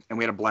awesome, and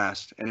we had a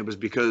blast. And it was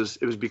because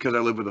I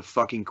live with a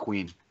fucking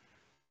queen.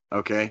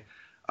 Okay,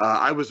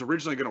 I was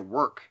originally going to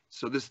work,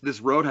 so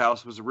this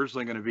Roadhouse was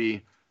originally going to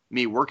be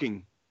me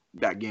working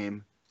that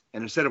game,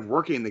 and instead of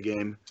working the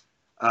game,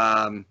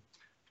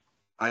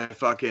 I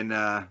fucking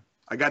I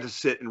got to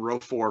sit in row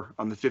 4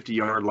 on the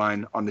 50-yard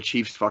line on the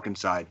Chiefs fucking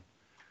side.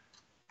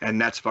 And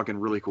that's fucking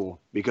really cool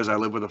because I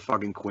live with a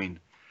fucking queen.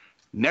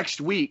 Next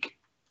week,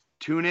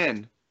 tune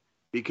in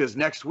because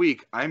next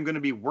week I'm going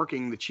to be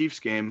working the Chiefs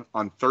game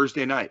on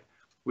Thursday night.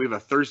 We have a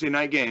Thursday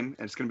night game,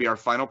 and it's going to be our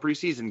final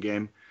preseason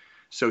game.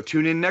 So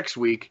tune in next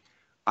week.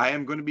 I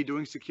am going to be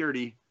doing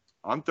security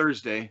on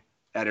Thursday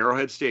at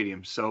Arrowhead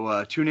Stadium.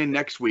 So tune in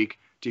next week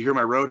to hear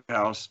my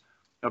Roadhouse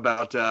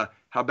about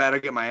how bad I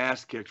get my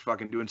ass kicked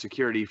fucking doing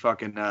security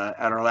fucking at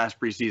our last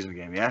preseason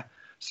game, yeah?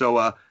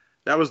 So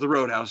that was the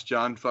Roadhouse,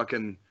 John.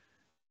 Fucking,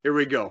 here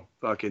we go.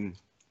 Fucking,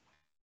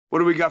 what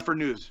do we got for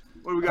news?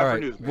 What do we got for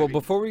news, baby? Well,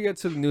 before we get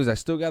to the news, I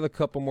still got a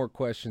couple more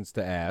questions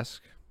to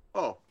ask.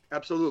 Oh,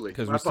 absolutely.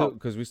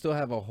 Because we still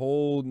have a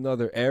whole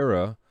nother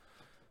era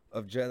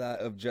of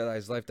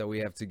Jedi's life that we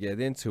have to get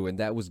into, and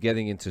that was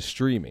getting into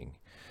streaming.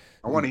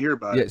 I want to hear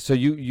about it. Yeah, so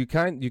you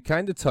kind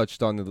of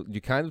touched on it.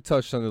 You kind of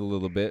touched on it a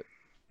little bit,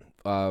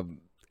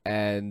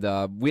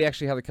 and we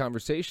actually had a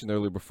conversation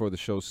earlier before the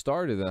show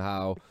started on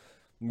how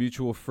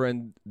mutual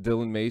friend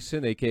Dylan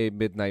Mason, aka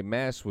Midnight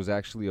Mass, was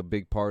actually a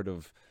big part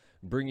of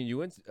bringing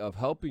you in, of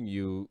helping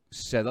you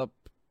set up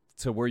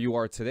to where you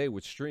are today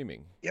with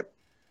streaming. Yep.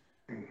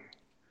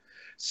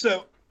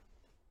 So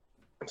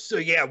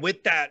yeah,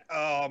 with that,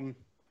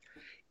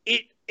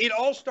 it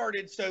all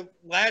started. So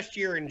last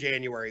year in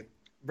January,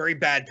 very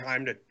bad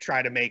time to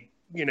try to make,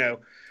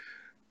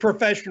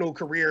 professional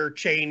career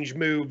change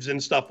moves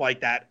and stuff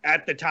like that.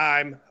 At the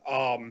time,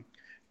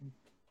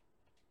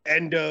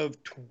 end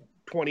of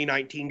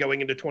 2019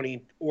 going into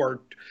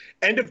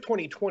end of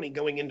 2020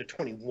 going into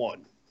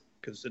 21,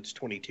 because it's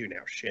 22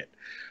 now. Shit,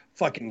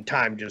 fucking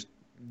time just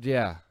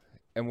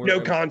and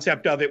no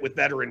concept of it with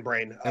veteran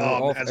brain,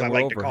 as I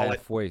like to call it.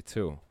 Halfway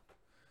too.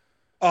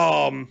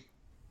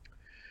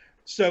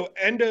 So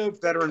end of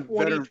veteran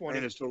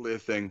brain is totally a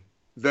thing.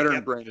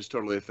 Veteran brain is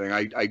totally a thing.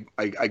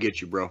 I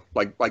get you, bro.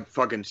 Like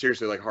fucking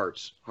seriously, like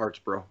hearts,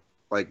 bro.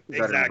 Like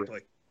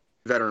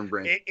veteran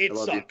brain. It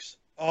sucks.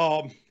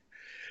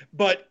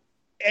 But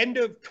end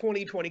of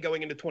 2020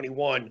 going into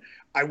 21,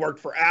 I worked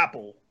for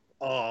Apple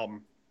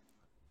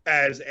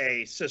as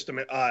a system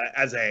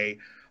as a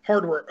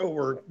hardware,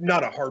 or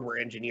not a hardware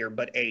engineer,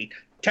 but a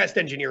test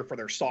engineer for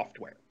their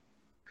software.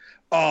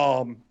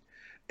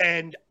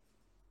 And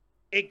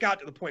it got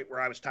to the point where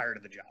I was tired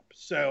of the job.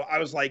 So I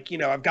was like,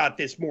 I've got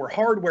this more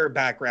hardware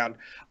background.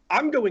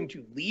 I'm going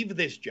to leave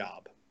this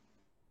job,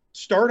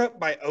 start up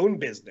my own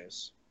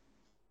business,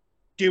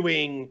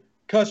 doing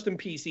custom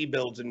PC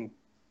builds and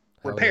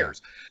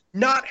repairs.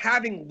 Not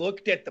having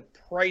looked at the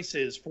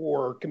prices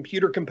for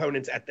computer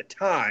components at the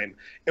time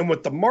and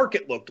what the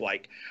market looked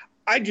like,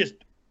 I just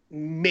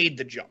made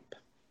the jump.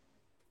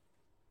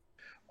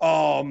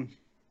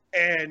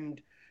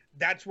 And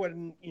that's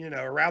when,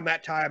 around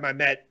that time I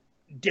met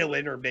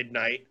Dylan or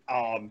Midnight,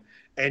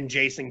 and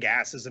Jason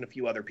Gasses and a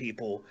few other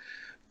people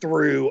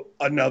through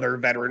another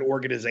veteran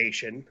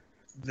organization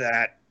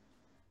that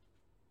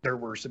there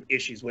were some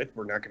issues with.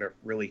 We're not going to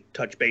really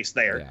touch base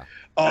there. Yeah.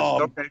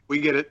 Okay, we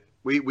get it.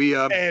 We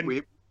have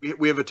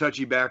a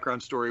touchy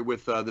background story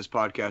with this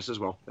podcast as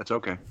well. That's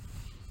okay.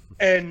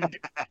 And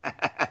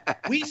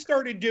we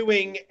started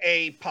doing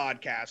a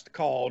podcast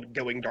called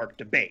Going Dark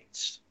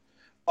Debates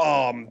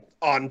on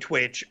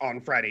Twitch on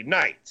Friday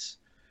nights,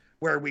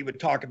 where we would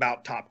talk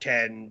about top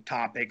 10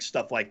 topics,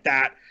 stuff like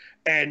that.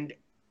 And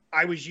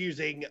I was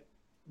using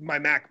my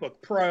MacBook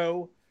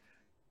Pro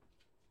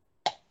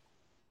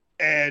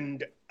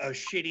and a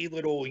shitty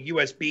little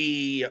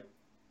USB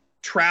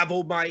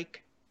travel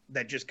mic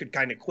that just could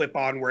kind of clip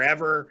on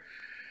wherever,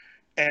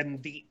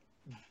 and the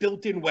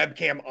built-in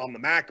webcam on the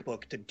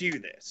MacBook to do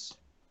this.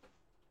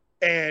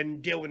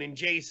 And Dylan and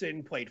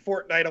Jason played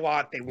Fortnite a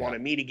lot. They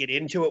wanted me to get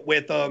into it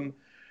with them.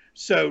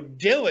 So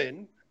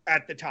Dylan,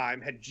 at the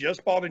time, had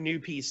just bought a new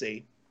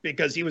PC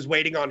because he was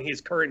waiting on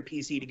his current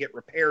PC to get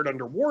repaired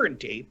under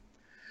warranty.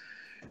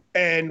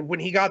 And when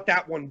he got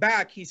that one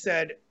back, he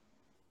said,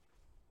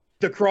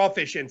 the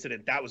crawfish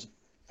incident, that was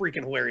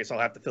freaking hilarious. I'll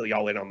have to fill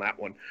y'all in on that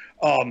one.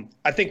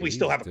 I think we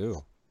still have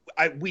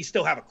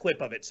a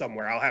clip of it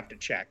somewhere. I'll have to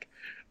check.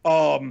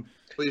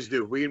 Please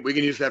do. We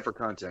can use that for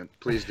content.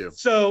 Please do.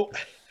 So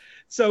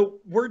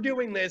we're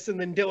doing this, and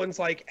then Dylan's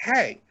like,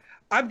 hey,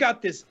 I've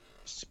got this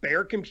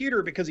spare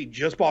computer because he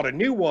just bought a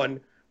new one,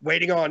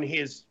 waiting on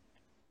his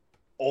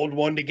old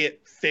one to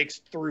get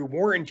fixed through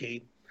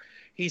warranty.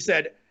 He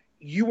said,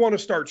 you want to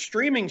start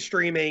streaming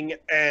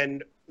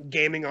and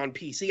gaming on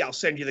PC? I'll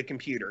send you the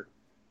computer.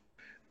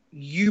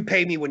 You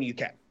pay me when you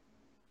can.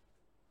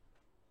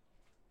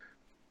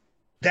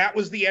 That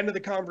was the end of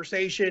the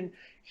conversation.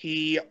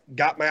 He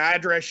got my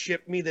address,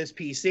 shipped me this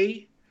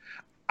PC.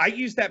 I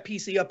used that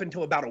PC up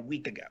until about a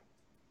week ago.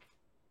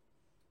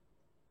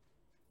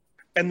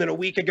 And then a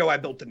week ago, I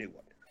built a new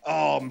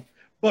one.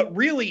 But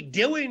really,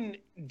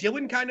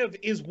 Dylan kind of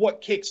is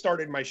what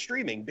kickstarted my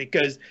streaming,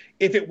 because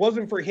if it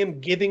wasn't for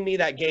him giving me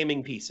that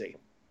gaming PC,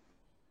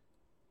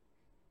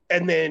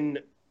 and then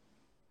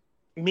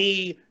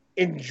me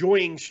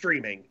enjoying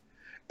streaming,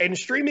 and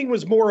streaming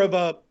was more of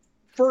a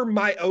for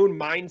my own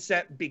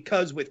mindset,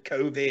 because with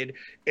COVID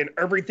and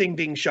everything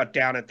being shut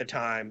down at the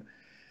time,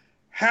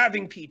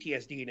 having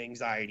PTSD and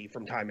anxiety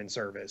from time in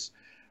service,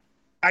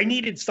 I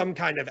needed some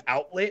kind of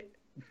outlet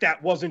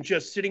that wasn't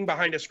just sitting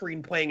behind a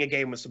screen playing a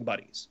game with some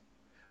buddies.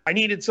 I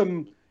needed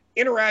some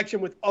interaction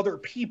with other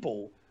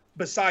people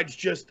besides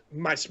just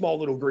my small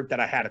little group that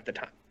I had at the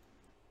time.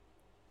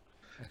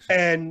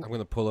 And I'm going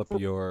to pull up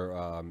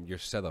your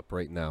setup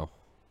right now.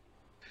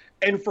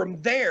 And from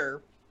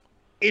there,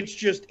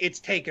 it's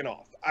taken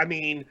off. I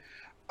mean,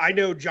 I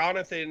know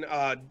John's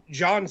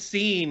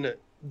seen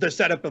the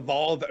setup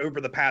evolve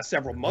over the past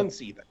several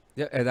months even.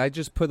 Yeah, and I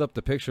just put up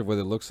the picture of what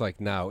it looks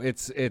like now.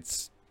 It's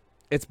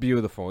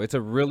beautiful. It's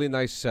a really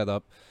nice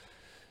setup.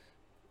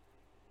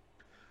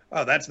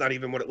 Oh, that's not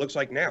even what it looks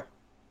like now.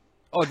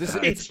 Oh,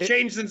 it's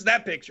changed since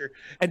that picture.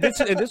 And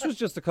this was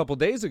just a couple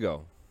days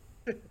ago.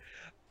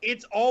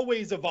 It's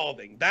always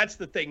evolving. That's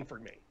the thing for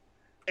me.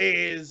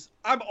 Is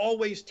I'm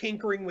always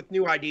tinkering with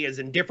new ideas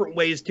and different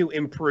ways to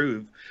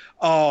improve.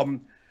 For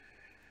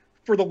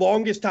the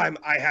longest time,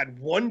 I had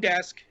one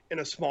desk in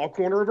a small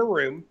corner of a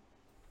room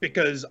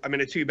because I'm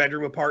in a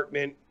 2-bedroom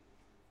apartment,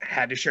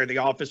 had to share the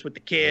office with the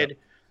kid. Yep.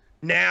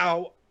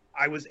 Now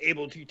I was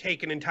able to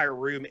take an entire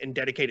room and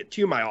dedicate it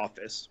to my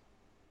office.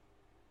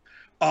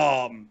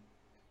 I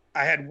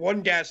had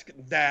one desk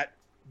that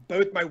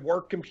both my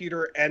work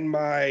computer and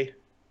my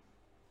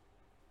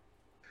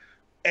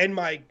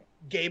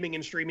gaming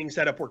and streaming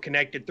setup were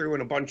connected through,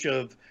 and a bunch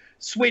of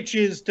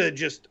switches to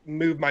just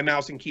move my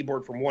mouse and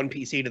keyboard from one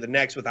PC to the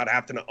next without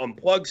having to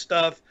unplug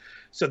stuff.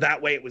 So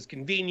that way it was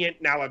convenient.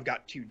 Now I've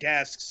got 2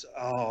 desks.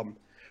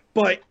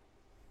 But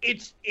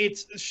it's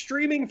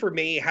streaming for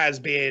me has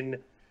been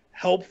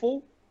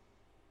helpful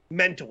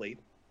mentally.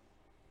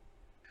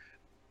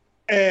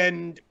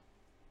 And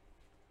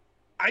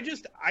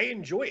I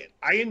enjoy it.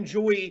 I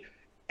enjoy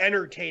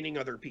entertaining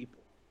other people.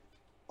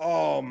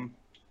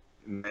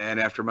 Man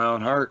after my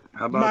own heart.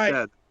 How about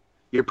that?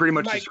 You're pretty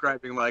much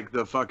describing like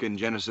the fucking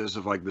genesis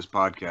of like this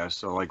podcast.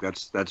 So like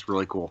that's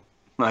really cool.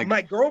 Like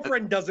my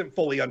girlfriend doesn't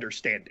fully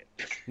understand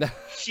it.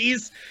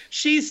 she's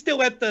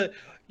still at the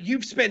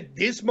you've spent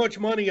this much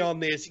money on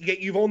this, yet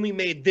you've only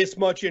made this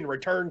much in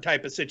return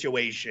type of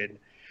situation.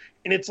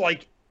 And it's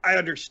like, I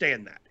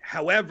understand that.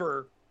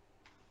 However,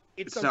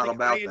 it's something not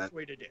about I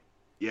enjoy to do.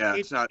 Yeah,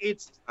 it's not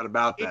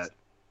about that.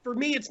 For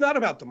me, it's not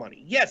about the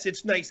money. Yes,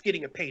 it's nice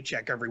getting a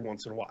paycheck every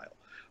once in a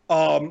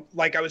while.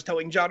 Like I was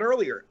telling John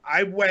earlier,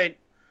 I went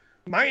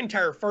my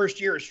entire first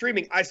year of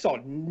streaming, I saw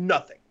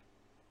nothing.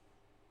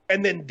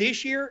 And then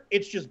this year,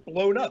 it's just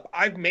blown up.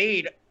 I've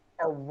made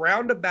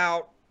around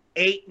about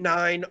 $800,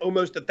 $900,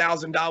 almost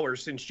 $1,000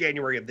 since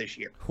January of this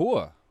year. Cool.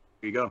 There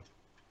you go.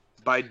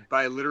 By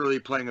literally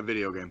playing a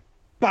video game.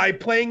 By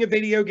playing a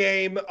video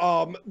game.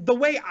 The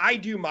way I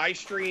do my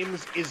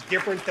streams is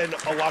different than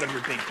a lot of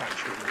your big time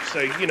streamers.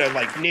 So, you know,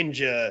 like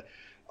Ninja,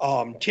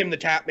 Tim the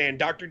Tapman,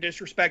 Dr.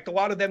 Disrespect, a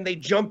lot of them, they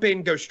jump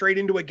in, go straight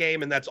into a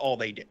game, and that's all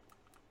they do.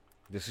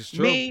 This is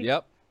true.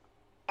 Yep.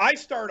 I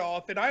start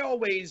off, and I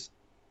always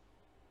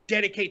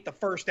dedicate the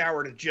first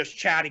hour to just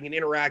chatting and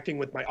interacting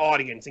with my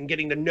audience and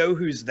getting to know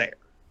who's there.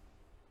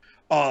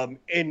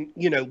 And,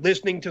 you know,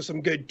 listening to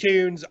some good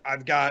tunes.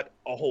 I've got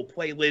a whole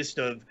playlist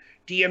of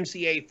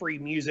DMCA free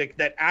music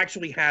that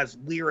actually has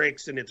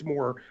lyrics, and it's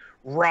more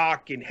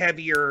rock and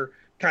heavier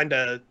kind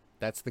of.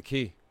 That's the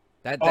key.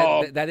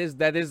 That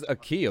is a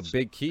key, a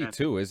big key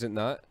too, is it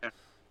not?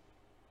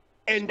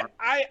 And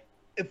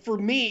for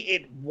me,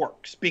 it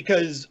works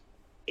because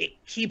it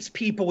keeps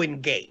people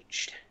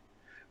engaged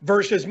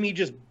versus me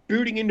just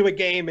booting into a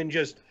game and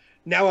just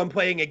now I'm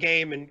playing a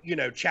game and, you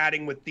know,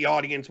 chatting with the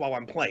audience while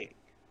I'm playing.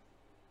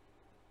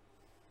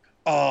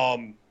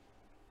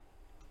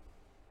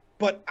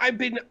 But I've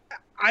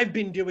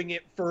been doing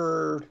it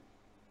for,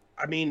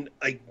 I mean,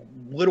 a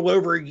little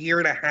over a year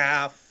and a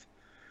half.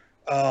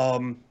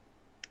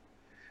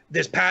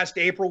 This past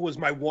April was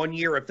my 1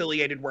 year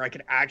affiliated where I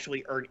could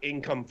actually earn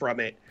income from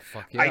it.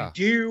 Fuck yeah.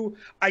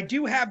 I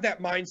do have that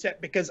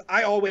mindset because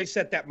I always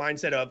set that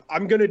mindset of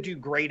I'm going to do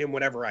great in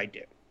whatever I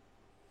do.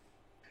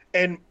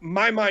 And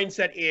my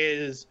mindset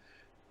is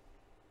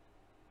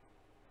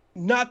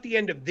not the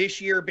end of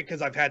this year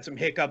because I've had some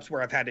hiccups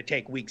where I've had to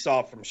take weeks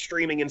off from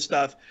streaming and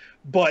stuff,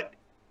 but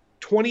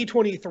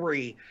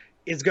 2023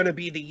 is going to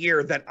be the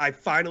year that I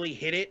finally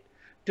hit it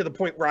to the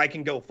point where I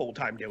can go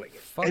full-time doing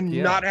it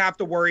not have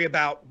to worry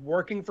about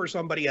working for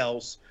somebody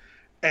else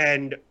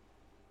and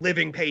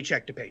living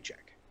paycheck to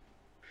paycheck.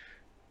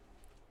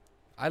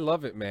 I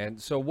love it, man.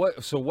 So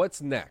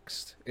what's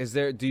next? Is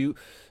there,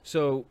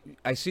 so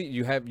I see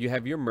you have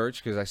your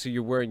merch because I see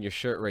you're wearing your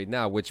shirt right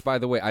now, which by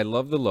the way, I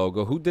love the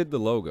logo. Who did the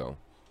logo?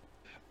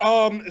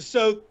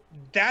 So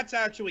that's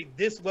actually,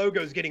 this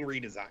logo is getting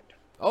redesigned.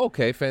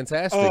 Okay,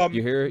 fantastic.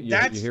 You're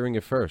hearing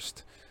it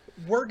first.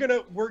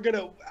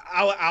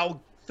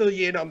 I'll fill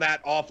you in on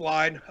that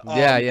offline.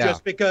 Yeah.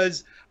 Just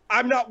because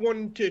I'm not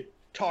one to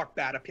talk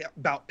bad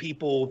about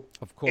people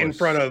of course in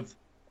front of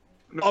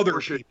other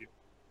people.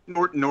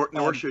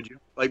 Nor should you.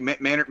 Like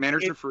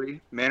manners are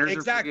free. Manners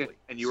exactly. are free.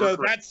 And you are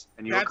correct.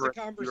 That's a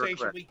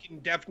conversation we can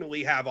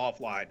definitely have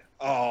offline.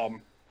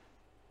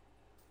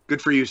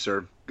 Good for you,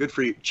 sir. Good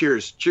for you.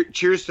 Cheers.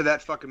 Cheers to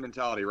that fucking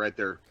mentality right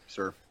there,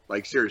 sir.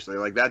 Like seriously,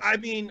 like that's. I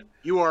mean,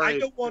 you are. I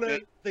don't want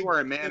to. You are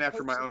a man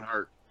after my own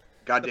heart.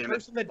 God damn it. The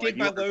person that did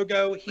my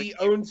logo, he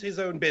owns his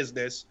own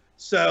business.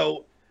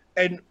 So,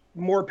 and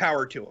more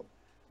power to him.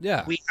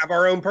 Yeah. We have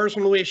our own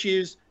personal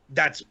issues.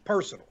 That's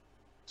personal.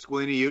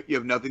 Squilini, you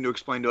have nothing to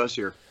explain to us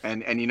here.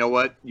 And you know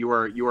what? You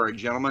are a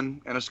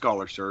gentleman and a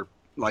scholar, sir.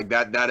 Like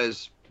that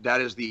is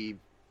the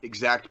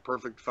exact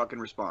perfect fucking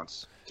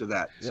response to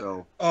that.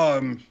 Yep.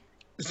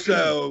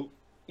 So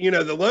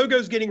the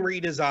logo's getting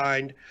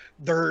redesigned.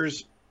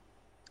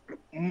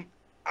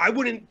 I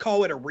wouldn't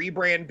call it a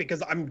rebrand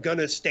because I'm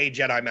gonna stay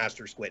Jedi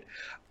Master Squid.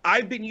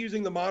 I've been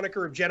using the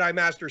moniker of Jedi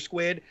Master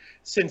Squid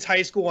since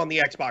high school on the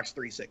Xbox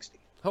 360.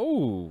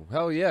 Oh,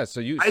 hell yeah.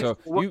 So you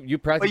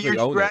practically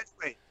own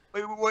it.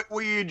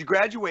 Where you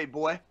graduate,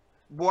 boy?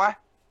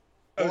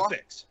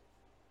 06.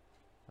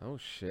 Oh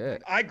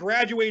shit. I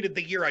graduated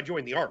the year I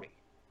joined the Army.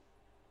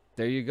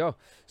 There you go.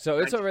 So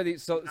it's already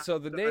so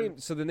the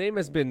name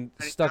has been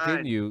stuck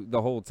in you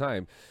the whole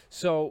time.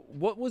 So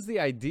what was the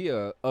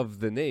idea of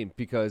the name?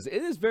 Because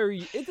it is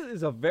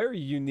a very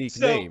unique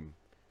name.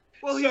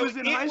 Well, he was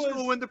in high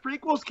school when the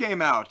prequels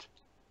came out.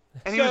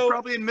 And he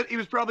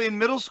was probably in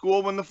middle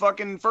school when the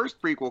fucking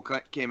first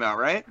prequel came out,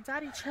 right?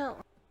 Daddy, chill.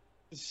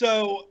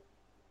 So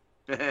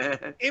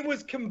it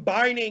was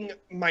combining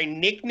my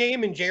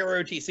nickname in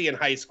JROTC in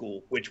high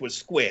school, which was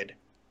Squid,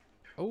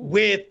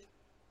 with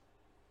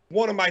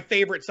one of my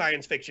favorite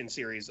science fiction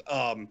series,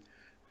 the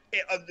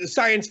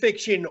science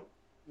fiction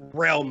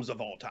realms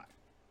of all time.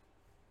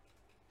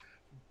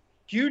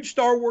 Huge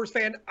Star Wars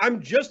fan.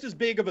 I'm just as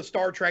big of a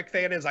Star Trek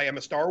fan as I am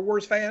a Star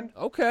Wars fan.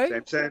 Okay.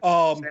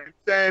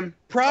 Same.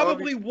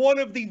 Probably one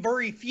of the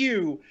very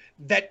few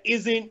that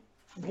isn't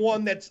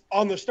one that's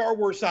on the Star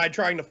Wars side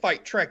trying to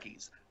fight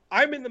Trekkies.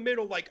 I'm in the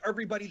middle, like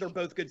everybody. They're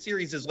both good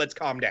series. Let's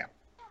calm down.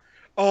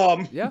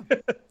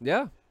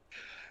 Yeah.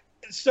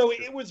 So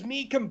it was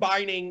me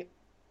combining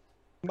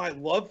my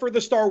love for the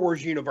Star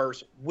Wars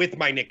universe with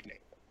my nickname.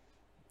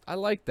 I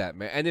like that,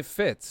 man, and it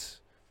fits.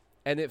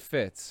 And it's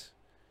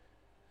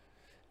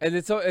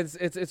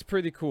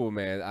pretty cool,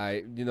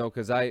 man.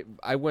 Because I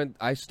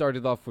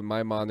started off with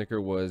my moniker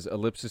was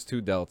Ellipsis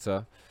 2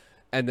 Delta,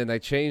 and then I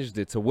changed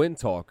it to Wind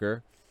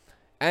Talker,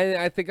 and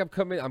I think I'm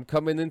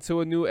coming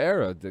into a new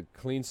era, the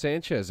Clean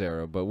Sanchez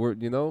era. But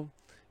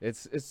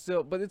it's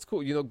still, but it's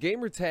cool.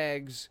 Gamer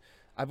tags.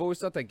 I've always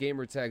thought that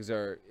gamer tags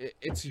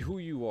it's who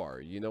you are.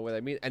 You know what I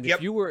mean? And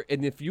if you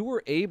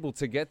were able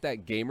to get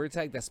that gamer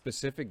tag, that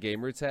specific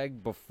gamer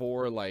tag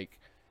before like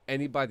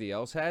anybody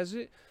else has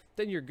it,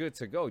 then you're good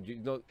to go.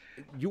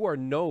 You are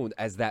known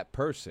as that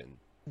person.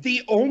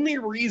 The only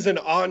reason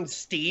on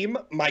Steam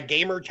my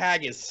gamer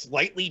tag is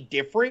slightly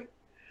different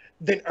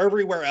than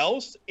everywhere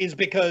else is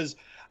because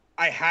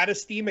I had a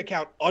Steam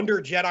account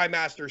under Jedi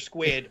Master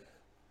Squid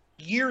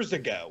years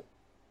ago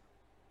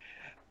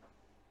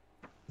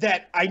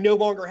that I no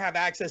longer have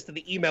access to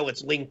the email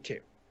it's linked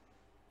to.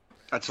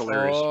 That's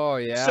hilarious. Oh,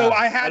 yeah. So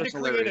I had to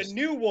create a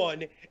new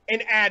one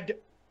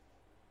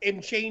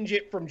and change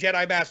it from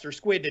Jedi Master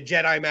Squid to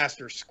Jedi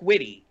Master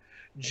Squiddy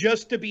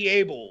just to be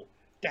able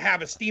to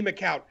have a Steam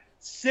account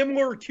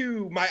similar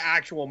to my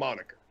actual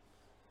moniker.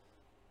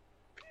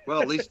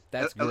 Well, at least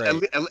that's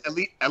great.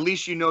 At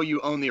least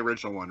you own the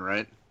original one,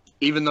 right?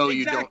 Even though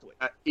you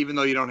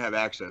don't have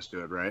access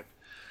to it, right?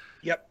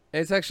 Yep.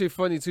 And it's actually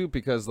funny too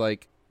because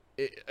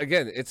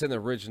it's an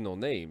original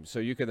name, so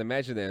you can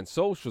imagine that in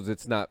socials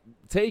it's not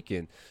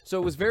taken. So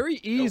it was very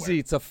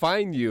easy to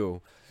find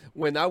you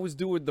when I was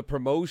doing the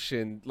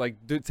promotion,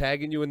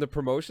 tagging you in the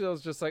promotion. I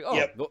was just like,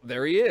 well,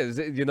 there he is,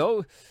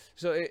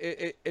 So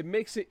it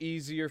makes it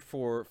easier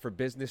for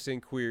business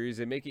inquiries.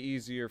 It makes it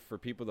easier for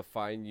people to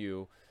find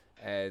you,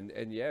 and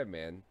yeah,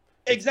 man.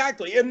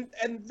 Exactly, and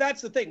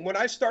that's the thing. When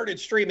I started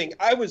streaming,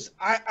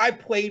 I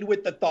played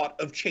with the thought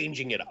of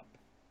changing it up.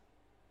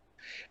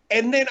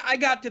 And then I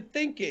got to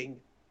thinking,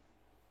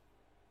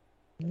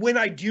 when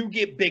I do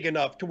get big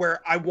enough to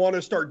where I want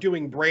to start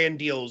doing brand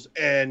deals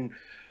and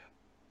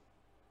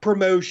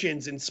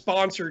promotions and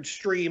sponsored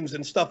streams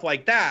and stuff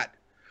like that,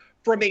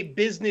 from a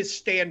business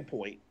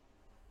standpoint,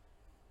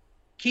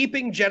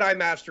 keeping Jedi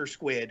Master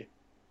Squid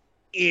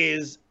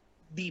is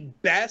the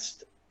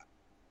best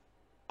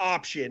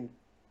option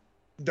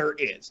there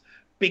is,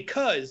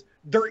 because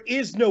there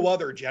is no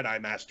other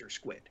Jedi Master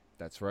Squid.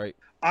 That's right.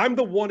 I'm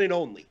the one and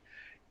only.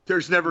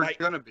 There's never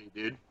gonna be,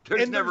 dude.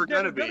 There's never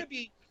gonna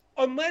be.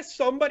 Unless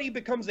somebody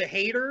becomes a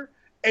hater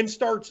and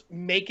starts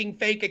making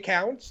fake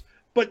accounts,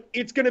 but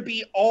it's gonna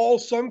be all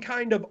some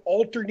kind of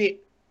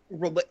alternate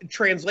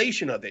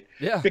translation of it.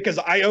 Yeah. Because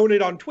I own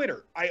it on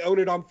Twitter. I own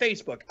it on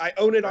Facebook. I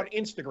own it on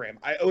Instagram.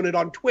 I own it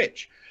on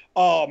Twitch.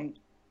 I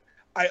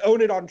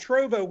own it on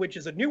Trovo, which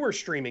is a newer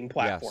streaming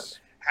platform. Yes.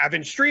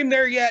 Haven't streamed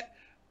there yet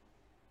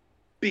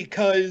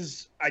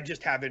because I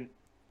just haven't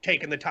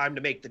taken the time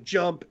to make the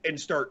jump and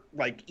start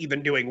like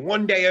even doing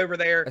one day over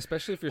there.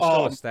 Especially if you're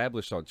still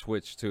established on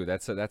Twitch too.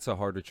 That's a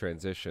harder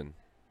transition.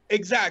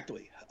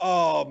 Exactly.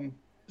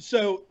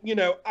 So, you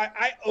know,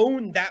 I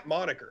own that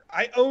moniker.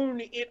 I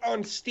own it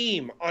on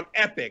Steam, on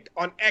Epic,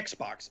 on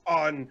Xbox,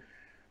 on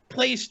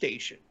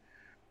PlayStation,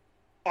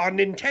 on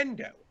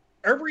Nintendo.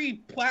 Every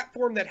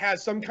platform that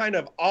has some kind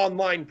of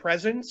online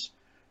presence,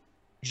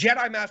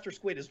 Jedi Master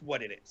Squid is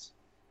what it is.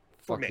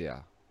 For Fuck me. yeah.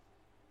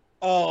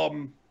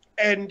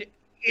 And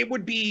it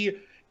would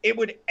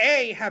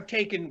have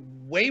taken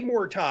way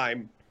more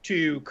time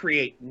to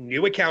create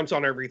new accounts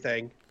on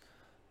everything,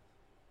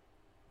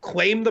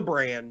 claim the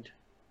brand,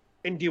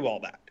 and do all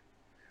that.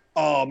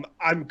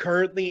 I'm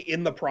currently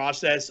in the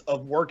process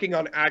of working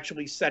on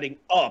actually setting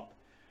up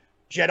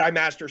Jedi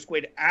Master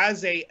Squid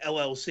as a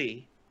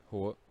LLC.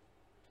 What?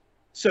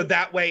 So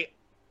that way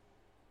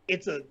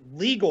it's a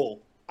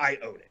legal, I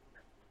own it.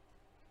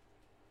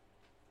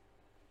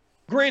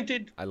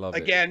 Granted, I love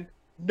again,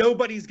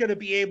 nobody's going to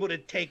be able to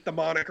take the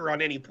moniker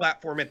on any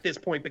platform at this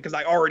point because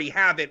I already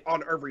have it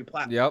on every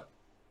platform. Yep.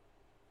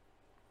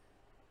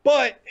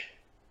 But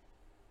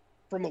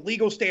from a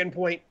legal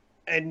standpoint,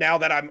 and now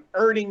that I'm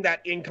earning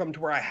that income to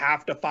where I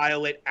have to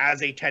file it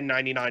as a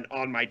 1099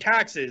 on my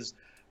taxes,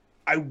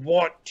 I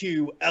want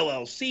to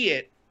LLC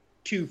it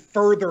to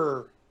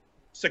further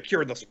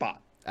secure the spot.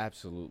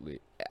 Absolutely.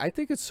 I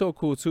think it's so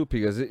cool too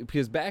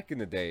because back in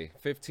the day,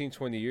 15,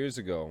 20 years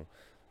ago,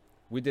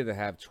 we didn't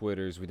have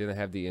Twitters, we didn't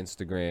have the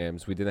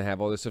Instagrams, we didn't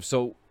have all this stuff.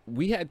 So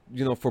we had,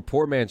 you know, for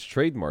Poor Man's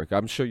Trademark,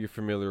 I'm sure you're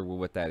familiar with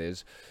what that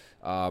is.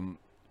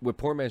 With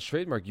Poor Man's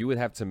Trademark, you would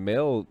have to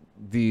mail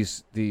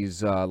these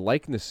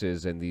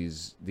likenesses and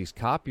these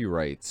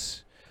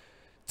copyrights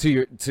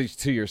to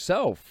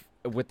yourself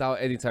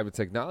without any type of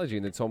technology,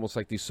 and it's almost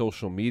like these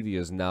social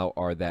medias now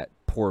are that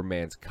poor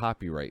man's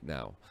copyright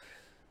now.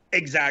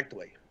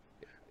 Exactly.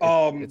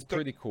 It's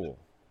pretty cool.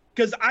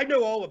 Because I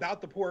know all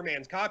about the poor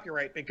man's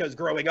copyright because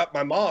growing up,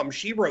 my mom,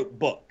 she wrote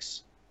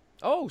books.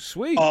 Oh,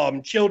 sweet.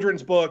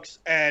 Children's books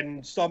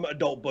and some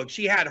adult books.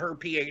 She had her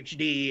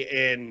PhD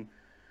in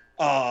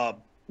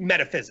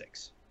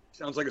metaphysics.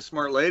 Sounds like a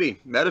smart lady.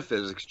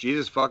 Metaphysics.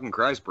 Jesus fucking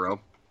Christ, bro.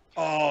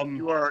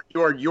 You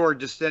are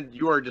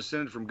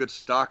descended from good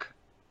stock.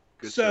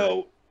 Good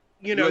so,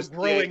 you know, USDA,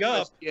 growing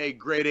up, USDA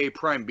grade A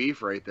prime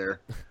beef right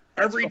there.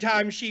 Every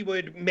time she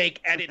would make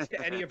edits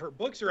to any of her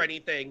books or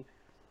anything,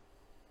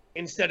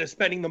 instead of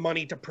spending the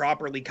money to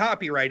properly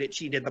copyright it,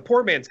 she did the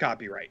poor man's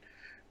copyright.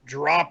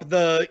 Drop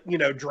the, you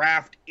know,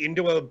 draft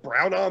into a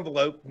brown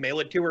envelope, mail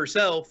it to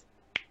herself.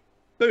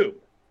 Boom.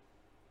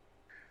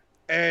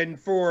 And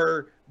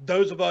for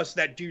those of us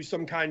that do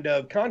some kind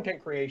of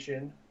content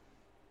creation,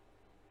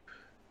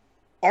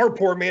 our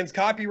poor man's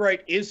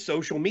copyright is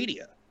social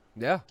media.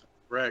 Yeah.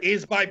 Right.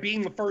 Is by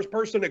being the first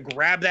person to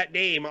grab that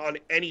name on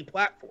any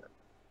platform.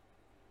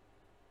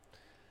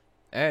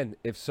 And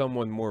if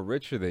someone more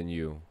richer than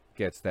you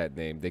gets that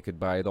name, they could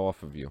buy it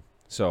off of you.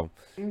 So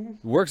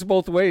works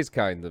both ways,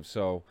 kind of.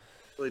 So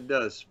it really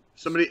does.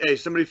 Somebody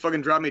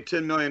fucking drop me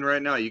 10 million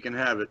right now. You can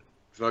have it.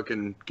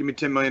 Fucking give me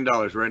 $10 million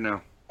right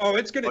now. Oh,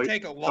 it's going to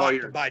take a lot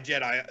to buy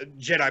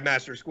Jedi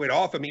Master Squid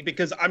off of me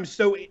because I'm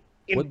so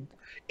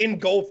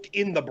engulfed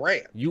in the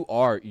brand. You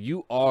are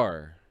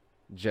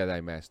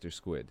Jedi Master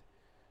Squid.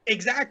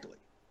 Exactly.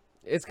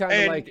 It's kind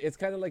of like if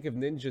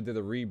Ninja did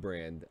a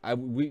rebrand.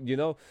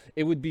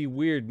 It would be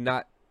weird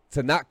not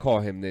to call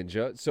him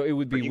Ninja. So it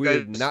would be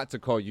weird not to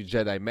call you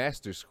Jedi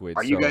Master Squid.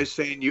 Are you guys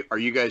saying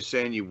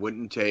you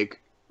wouldn't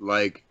take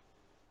like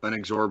an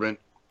exorbitant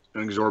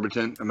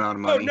amount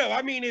of money? Oh no,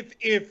 I mean if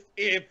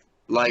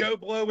Joe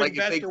Blow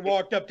investor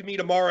walked up to me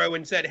tomorrow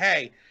and said,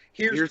 "Hey,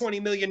 here's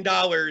 $20 million.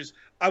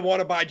 I want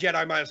to buy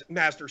Jedi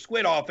Master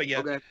Squid off of you."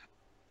 Okay.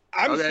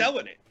 I'm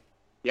selling it.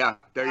 Yeah,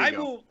 there you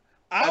go.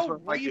 I'll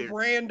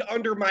rebrand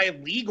under my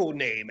legal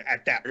name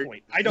at that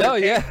point. I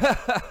don't care.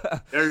 Yeah.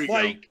 There you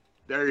go.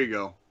 There you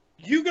go.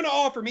 You gonna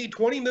offer me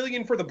 $20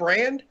 million for the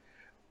brand?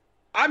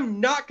 I'm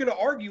not gonna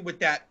argue with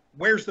that.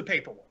 Where's the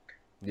paperwork?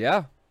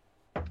 Yeah.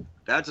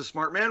 That's a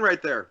smart man right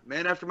there.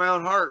 Man after my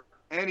own heart.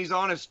 And he's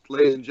honest,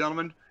 ladies and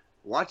gentlemen.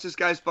 Watch this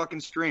guy's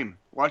fucking stream.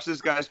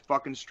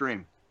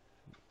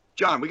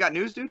 John, we got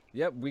news, dude?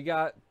 Yep, we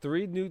got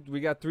three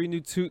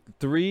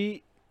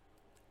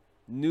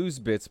news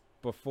bits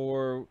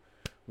before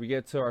we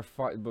get to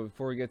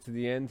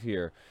the end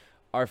here.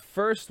 Our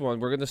first one,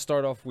 we're gonna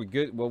start off with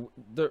good. Well,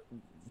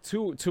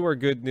 two are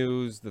good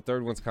news. The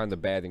third one's kind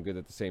of bad and good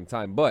at the same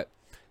time. But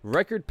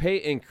record pay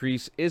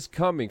increase is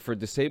coming for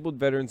disabled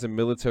veterans and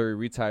military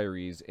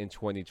retirees in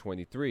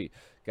 2023.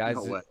 Guys,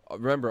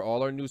 remember,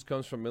 all our news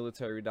comes from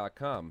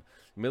military.com.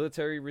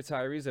 Military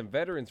retirees and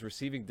veterans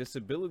receiving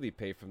disability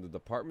pay from the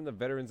Department of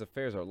Veterans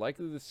Affairs are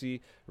likely to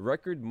see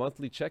record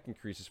monthly check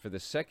increases for the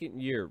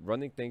second year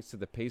running thanks to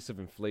the pace of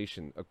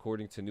inflation,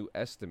 according to new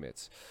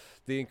estimates.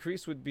 The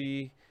increase would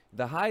be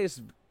the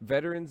highest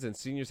veterans and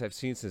seniors have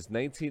seen since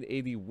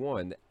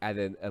 1981 at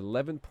an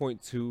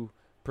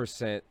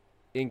 11.2%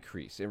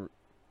 increase.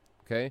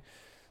 Okay,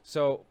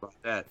 So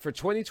for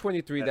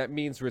 2023, that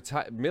means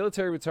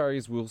military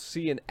retirees will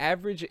see an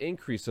average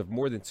increase of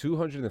more than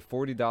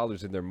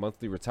 $240 in their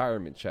monthly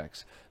retirement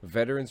checks.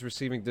 Veterans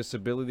receiving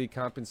disability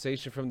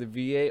compensation from the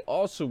VA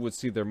also would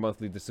see their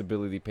monthly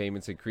disability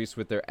payments increase,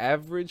 with their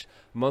average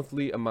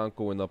monthly amount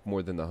going up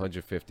more than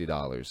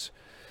 $150.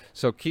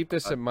 So keep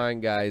this in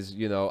mind, guys.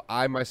 You know,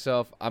 I'm a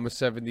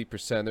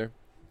 70%er,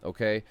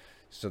 okay?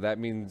 So that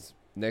means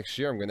next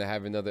year I'm going to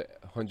have another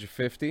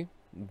 $150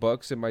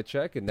 in my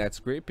check, and that's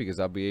great because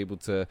I'll be able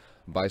to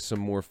buy some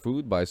more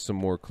food, buy some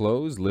more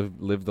clothes,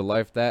 live the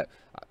life that,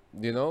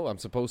 you know, I'm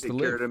supposed to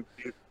live.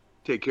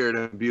 Take care of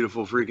them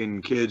beautiful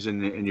freaking kids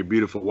and your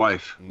beautiful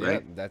wife,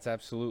 right? Yeah, that's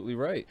absolutely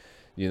right.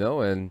 You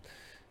know, and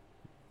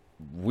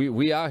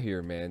we are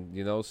here, man,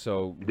 you know.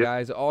 So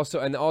guys, I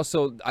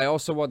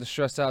also want to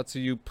stress out to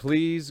you,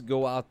 please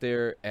go out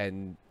there,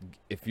 and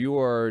if you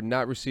are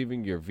not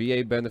receiving your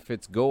VA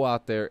benefits, go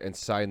out there and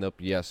sign up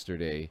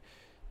yesterday.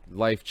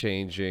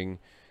 Life-changing,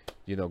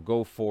 you know,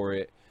 go for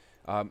it.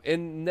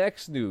 In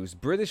next news,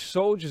 British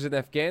soldiers in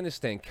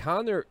Afghanistan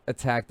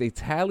counter-attacked a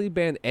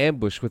Taliban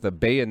ambush with a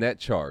bayonet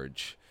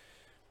charge.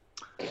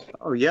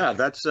 Oh yeah,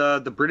 that's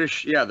the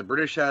British. Yeah, the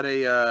British had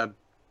a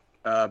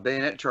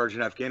bayonet charge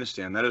in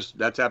Afghanistan.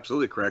 That's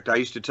absolutely correct. I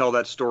used to tell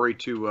that story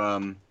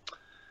to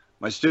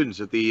my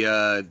students at the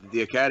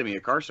academy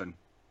at Carson.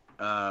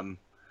 Why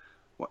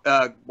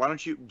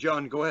don't you,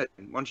 John, go ahead?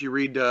 Why don't you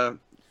read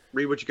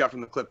what you got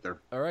from the clip there?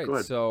 All right.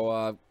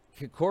 So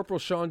Corporal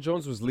Sean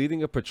Jones was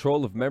leading a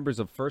patrol of members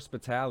of 1st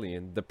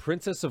Battalion, the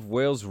Princess of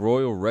Wales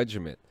Royal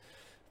Regiment,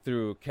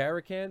 through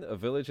Karakan, a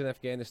village in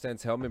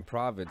Afghanistan's Helmand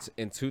province,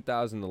 in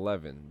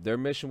 2011. Their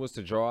mission was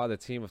to draw out a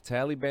team of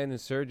Taliban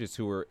insurgents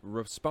who were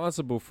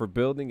responsible for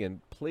building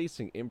and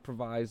placing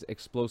improvised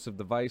explosive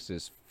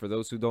devices. For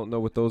those who don't know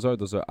what those are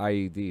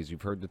IEDs.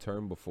 You've heard the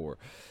term before.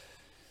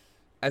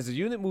 As the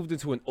unit moved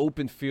into an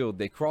open field,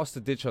 they crossed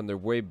the ditch on their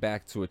way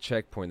back to a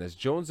checkpoint. As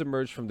Jones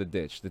emerged from the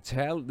ditch, the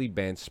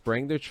Taliban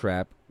sprang their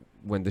trap.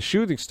 When the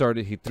shooting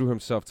started, he threw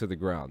himself to the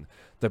ground.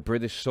 The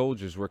British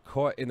soldiers were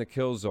caught in a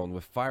kill zone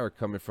with fire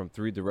coming from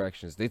 3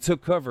 directions. They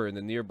took cover in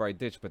the nearby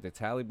ditch, but the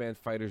Taliban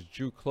fighters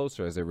drew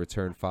closer as they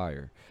returned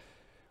fire.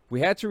 We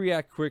had to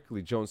react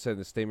quickly, Jones said in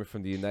a statement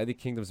from the United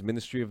Kingdom's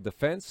Ministry of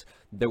Defense.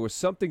 There was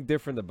something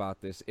different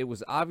about this. It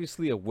was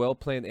obviously a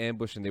well-planned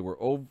ambush, and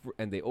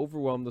they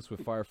overwhelmed us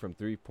with fire from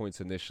 3 points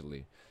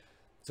initially.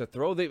 To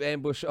throw the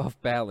ambush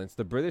off balance,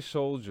 the British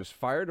soldiers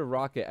fired a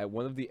rocket at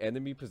one of the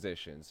enemy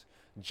positions.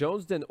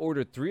 Jones then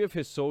ordered 3 of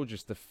his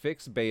soldiers to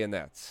fix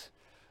bayonets.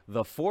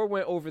 The 4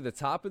 went over the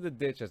top of the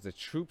ditch as the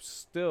troops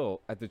still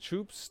in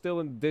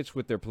the ditch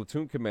with their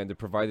platoon commander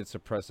provided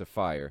suppressive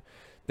fire.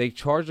 They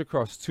charged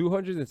across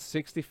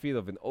 260 feet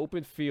of an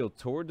open field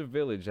toward the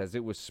village as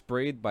it was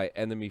sprayed by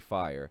enemy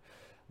fire.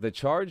 The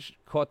charge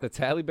caught the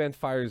Taliban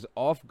fighters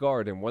off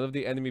guard, and one of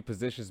the enemy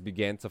positions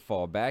began to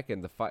fall back,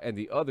 and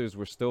the others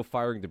were still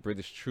firing the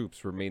British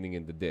troops remaining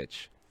in the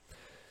ditch.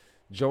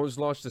 Jones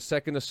launched a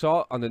second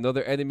assault on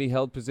another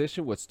enemy-held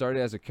position. What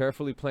started as a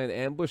carefully planned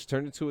ambush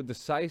turned into a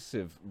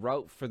decisive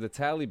rout for the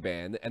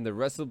Taliban, and the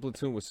rest of the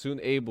platoon was soon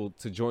able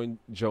to join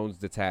Jones'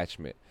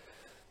 detachment.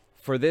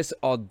 For this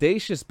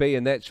audacious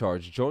bayonet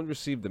charge, Jones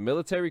received the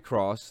Military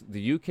Cross,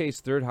 the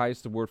UK's 3rd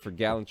highest award for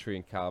gallantry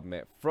in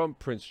combat, from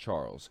Prince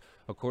Charles.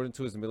 According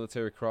to his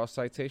Military Cross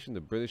citation,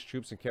 the British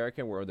troops in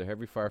Karakan were under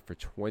heavy fire for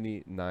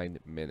 29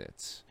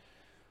 minutes.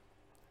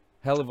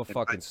 Hell of a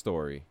fucking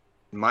story.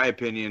 In my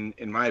opinion,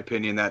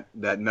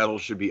 that medal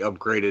should be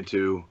upgraded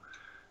to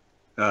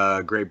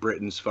Great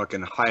Britain's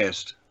fucking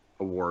highest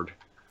award.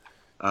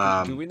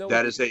 Do we know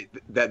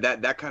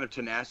that kind of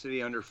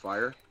tenacity under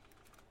fire?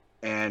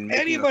 And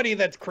anybody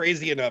that's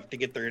crazy enough to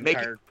get their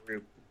entire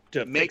group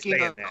to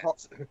making a call,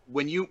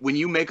 when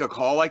you make a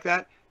call like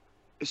that.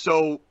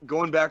 So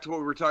going back to what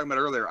we were talking about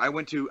earlier, I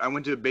went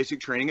to basic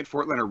training at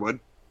Fort Leonard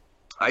Wood.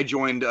 I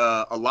joined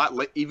a lot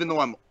late, even though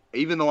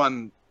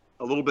I'm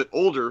a little bit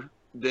older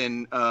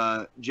than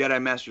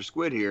Jedi Master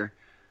Squid here.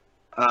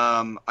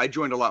 I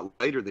joined a lot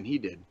later than he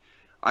did.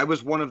 I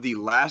was one of the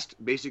last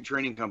basic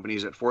training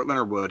companies at Fort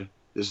Leonard Wood.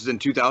 This is in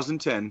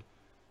 2010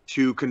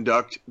 to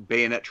conduct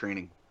bayonet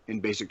training in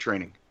basic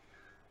training.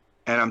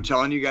 And I'm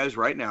telling you guys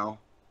right now,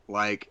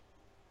 like,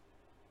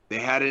 they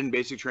had it in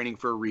basic training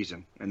for a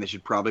reason, and they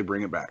should probably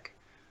bring it back.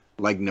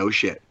 Like, no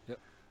shit. Yep.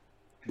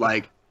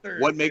 Like,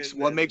 what makes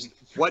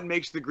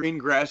the green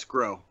grass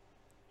grow?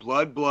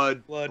 Blood,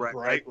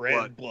 bright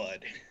red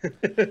blood.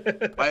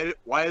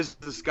 Why is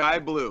the sky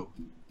blue?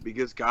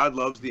 Because God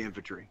loves the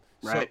infantry,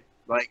 right?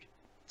 So, like,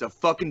 it's a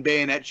fucking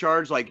bayonet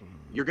charge. Like,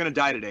 you're gonna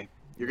die today.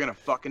 You're gonna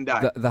fucking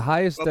die. The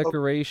highest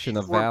decoration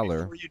of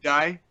valor. Before you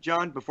die,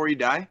 John,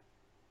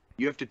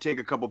 you have to take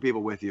a couple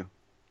people with you.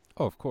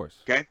 Oh, of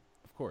course. Okay?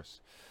 Of course.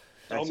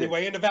 That's the only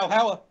way into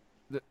Valhalla.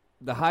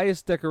 The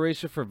highest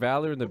decoration for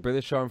valor in the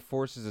British Armed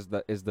Forces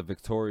is the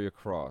Victoria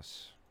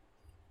Cross.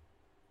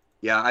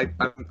 Yeah,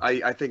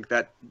 I think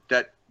that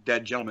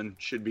gentleman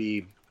should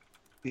be,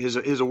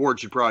 his award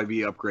should probably be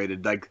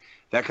upgraded. Like,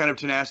 that kind of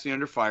tenacity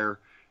under fire,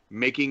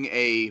 making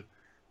a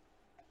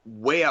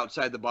way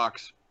outside the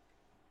box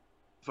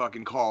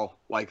fucking call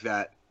like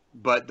that,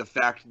 but the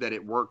fact that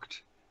it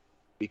worked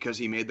because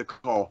he made the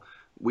call.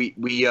 We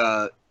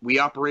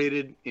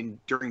operated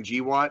during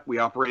GWAT. We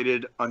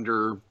operated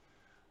under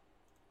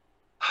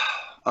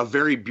a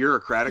very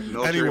bureaucratic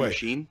military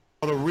machine,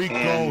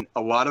 and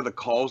a lot of the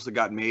calls that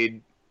got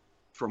made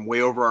from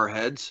way over our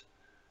heads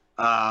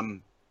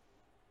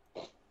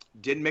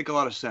didn't make a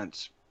lot of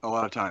sense a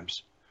lot of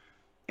times.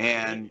 And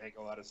they didn't make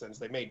a lot of sense.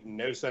 They made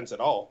no sense at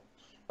all.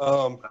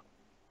 Well,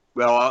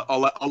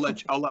 I'll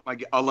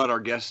let our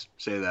guests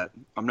say that.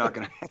 I'm not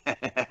gonna.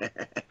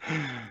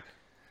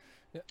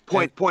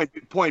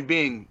 Point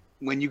being,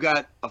 when you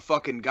got a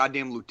fucking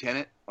goddamn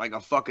lieutenant, like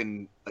a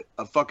fucking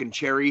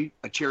cherry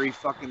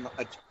fucking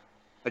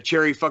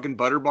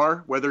butter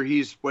bar, whether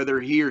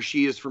he or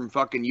she is from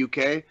fucking UK,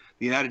 the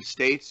United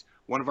States,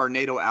 one of our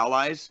NATO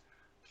allies,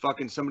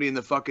 fucking somebody in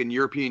the fucking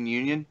European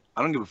Union,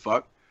 I don't give a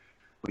fuck.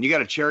 When you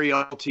got a cherry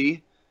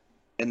LT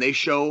and they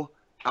show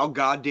how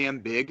goddamn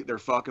big their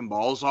fucking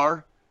balls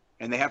are,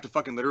 and they have to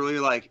fucking literally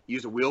like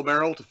use a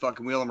wheelbarrow to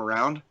fucking wheel them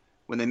around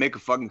when they make a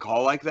fucking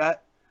call like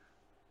that,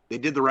 they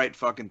did the right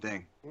fucking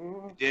thing.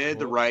 They did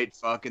the right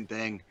fucking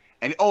thing.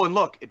 And and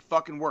look, it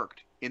fucking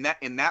worked. In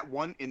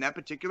that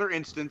particular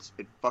instance,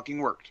 it fucking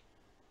worked.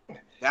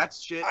 That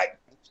shit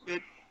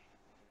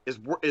is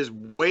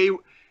way.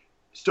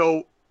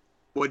 So,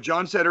 what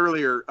John said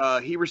earlier,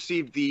 he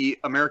received the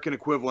American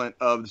equivalent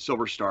of the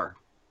Silver Star.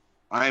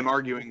 I am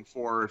arguing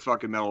for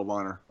fucking Medal of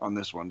Honor on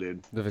this one,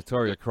 dude. The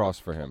Victoria Cross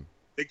for him.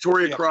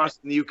 Victoria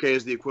Cross in the UK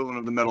is the equivalent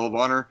of the Medal of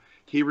Honor.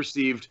 He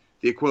received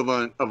the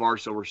equivalent of our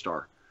Silver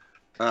Star.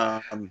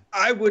 I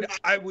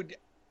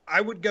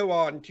would go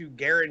on to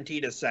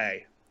guarantee to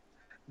say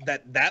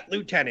that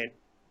lieutenant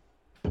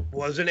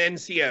was an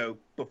NCO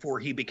before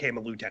he became a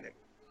lieutenant.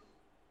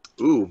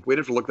 Ooh, we'd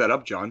have to look that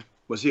up, John.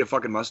 Was he a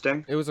fucking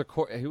Mustang? He was a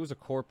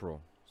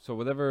corporal. So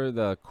whatever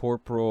the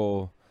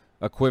corporal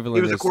equivalent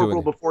he was a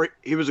corporal before.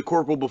 He was a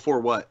corporal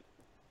before what?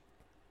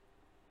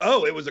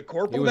 Oh, it was a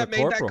corporal that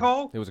made that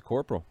call? He was a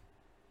corporal.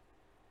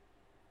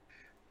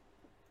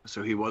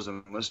 So he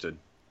wasn't enlisted.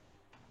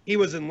 He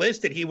was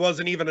enlisted. He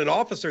wasn't even an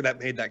officer that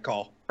made that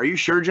call. Are you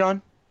sure,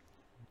 John?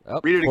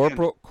 Oh, Read it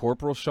again.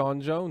 Corporal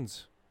Sean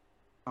Jones.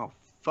 Oh,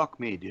 fuck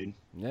me, dude.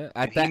 Yeah,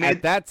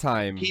 at that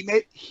time. He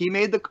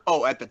made the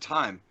at the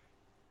time.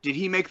 Did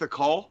he make the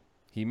call?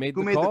 He made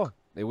the call.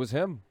 It was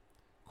him.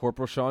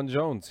 Corporal Sean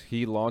Jones.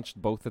 He launched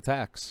both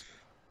attacks.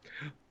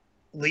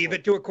 Leave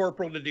it to a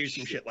corporal to do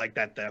some shit like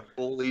that, though.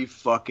 Holy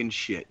fucking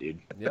shit, dude.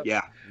 Yep.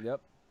 Yeah.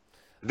 Yep.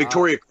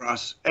 Victoria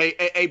Cross.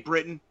 Hey,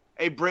 Britain.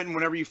 Hey, Britain,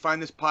 whenever you find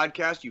this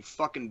podcast, you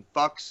fucking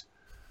fucks.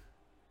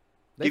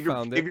 Give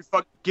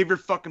your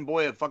fucking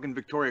boy a fucking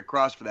Victoria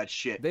Cross for that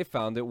shit. They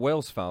found it.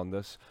 Wales found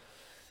us.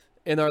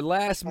 In our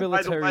last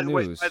military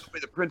news. By the way,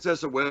 the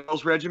Princess of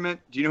Wales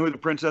Regiment. Do you know who the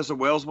Princess of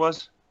Wales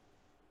was?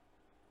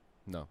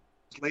 No.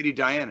 It's Lady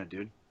Diana,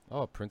 dude.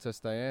 Oh, Princess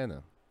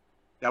Diana.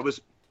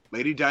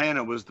 Lady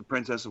Diana was the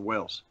Princess of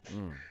Wales.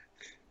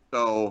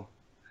 So,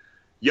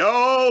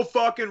 yo,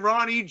 fucking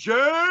Ronnie J.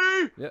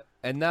 Yeah,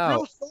 and now.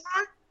 Drill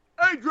Sergeant.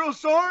 Hey, Drill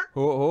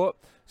Sergeant.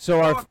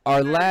 So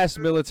our last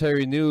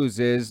military news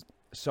is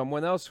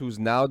someone else who's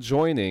now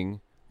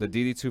joining the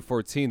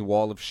DD-214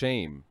 Wall of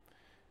Shame.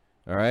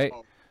 All right.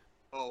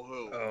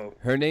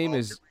 Her name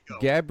is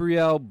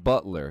Gabrielle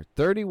Butler,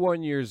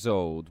 31 years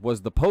old,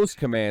 was the post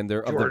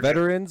commander of the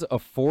veterans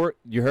of Fort.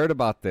 You heard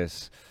about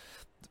this.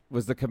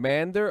 Was the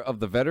commander of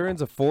the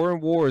Veterans of Foreign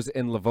Wars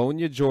in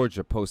Livonia,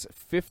 Georgia, post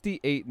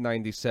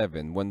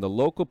 5897, when the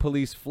local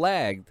police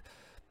flagged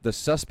the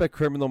suspect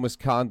criminal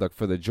misconduct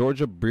for the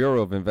Georgia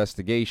Bureau of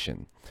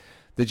Investigation.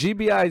 The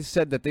GBI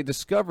said that they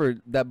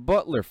discovered that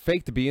Butler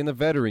faked being a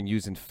veteran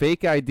using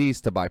fake IDs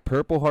to buy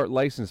Purple Heart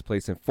license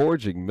plates and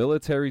forging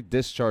military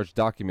discharge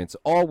documents,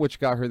 all which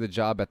got her the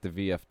job at the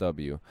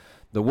VFW.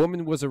 The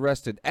woman was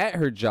arrested at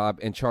her job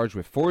and charged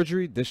with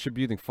forgery,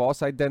 distributing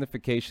false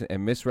identification,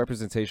 and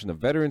misrepresentation of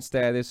veteran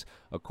status,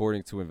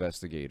 according to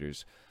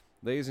investigators.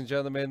 Ladies and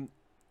gentlemen,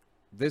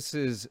 this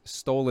is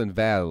stolen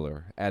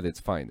valor at its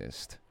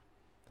finest.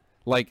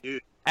 Like,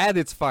 dude, at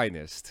its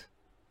finest.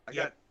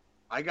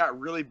 I got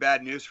really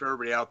bad news for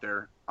everybody out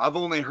there. I've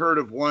only heard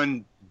of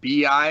one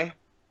BI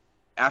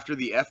after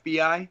the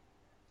FBI,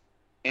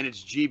 and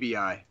it's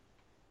GBI.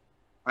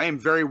 I am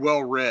very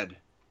well read.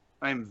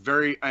 I'm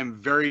very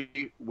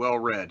well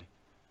read.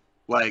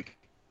 Like,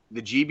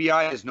 the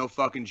GBI is no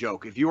fucking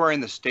joke. If you are in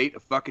the state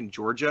of fucking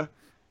Georgia,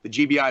 the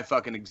GBI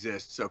fucking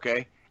exists,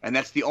 okay? And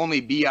that's the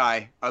only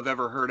BI I've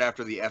ever heard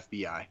after the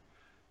FBI.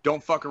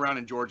 Don't fuck around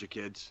in Georgia,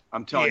 kids.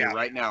 I'm telling you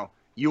right now.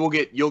 You will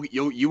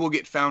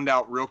get found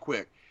out real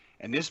quick.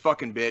 And this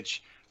fucking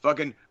bitch,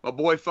 fucking my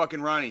boy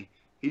fucking Ronnie,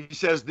 he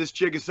says this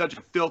chick is such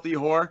a filthy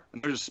whore,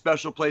 and there's a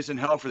special place in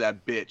hell for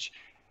that bitch.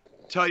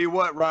 Tell you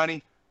what,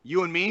 Ronnie,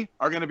 you and me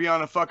are gonna be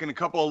on a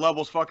couple of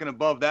levels fucking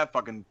above that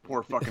fucking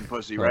poor fucking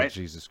pussy, right?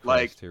 Jesus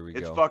Christ, like, here we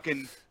it's go.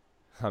 fucking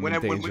I'm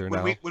in danger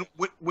now.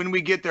 When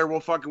we get there,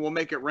 we'll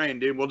make it rain,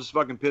 dude. We'll just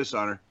fucking piss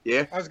on her.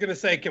 Yeah. I was gonna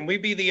say, can we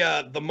be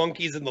the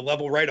monkeys in the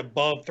level right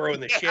above throwing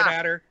the shit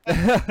at her?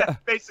 That's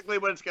basically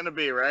what it's gonna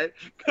be, right?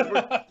 'Cause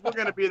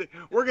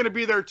we're gonna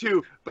be there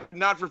too, but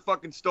not for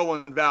fucking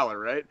stolen valor,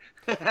 right?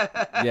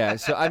 Yeah.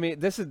 So I mean,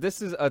 this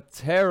is a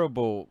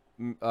terrible.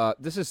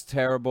 This is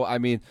terrible. I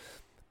mean,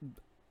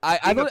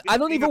 I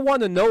don't even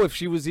want to know if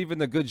she was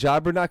even a good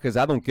job or not, because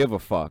I don't give a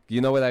fuck.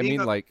 You know what I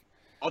mean? Like,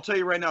 I'll tell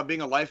you right now,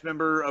 being a life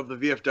member of the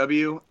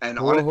VFW, and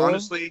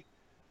honestly,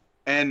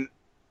 and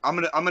I'm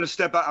gonna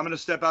step out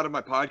of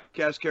my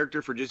podcast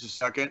character for just a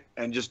second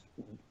and just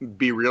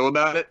be real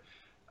about it.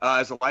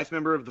 As a life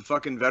member of the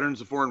fucking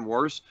Veterans of Foreign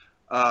Wars,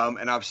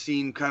 and I've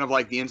seen kind of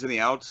like the ins and the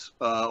outs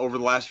over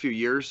the last few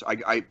years.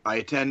 I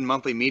attend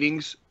monthly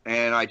meetings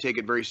and I take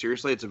it very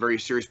seriously. It's a very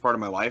serious part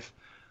of my life.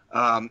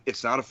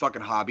 It's not a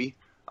fucking hobby.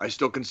 I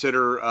still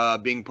consider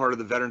being part of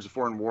the Veterans of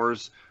Foreign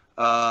Wars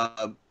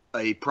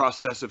a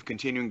process of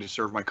continuing to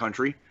serve my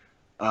country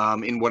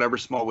in whatever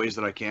small ways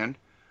that I can.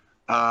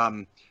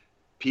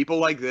 People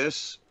like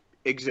this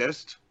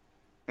exist,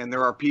 and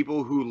there are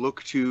people who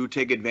look to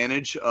take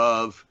advantage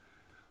of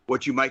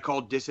what you might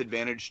call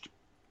disadvantaged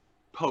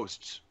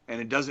posts.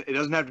 And it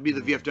doesn't have to be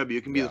the VFW.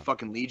 It can be the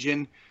fucking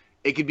Legion.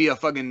 It could be a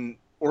fucking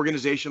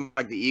organization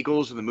like the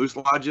Eagles or the Moose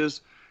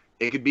Lodges.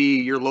 It could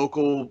be your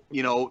local,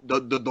 you know,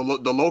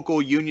 the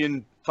local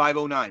Union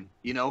 509,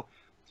 you know.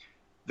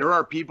 There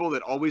are people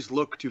that always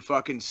look to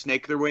fucking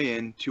snake their way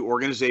in to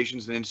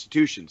organizations and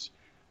institutions.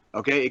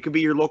 Okay? It could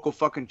be your local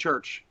fucking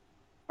church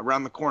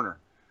around the corner.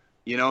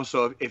 You know,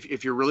 so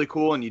if you're really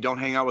cool and you don't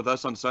hang out with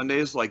us on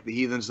Sundays like the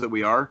heathens that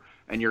we are,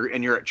 and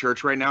you're at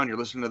church right now and you're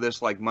listening to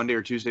this like Monday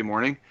or Tuesday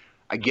morning,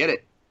 I get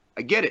it.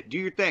 Do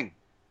your thing.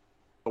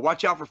 But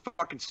watch out for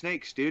fucking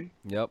snakes, dude.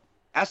 Yep.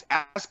 Ask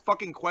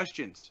fucking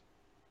questions.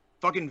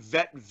 Fucking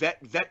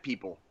vet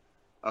people.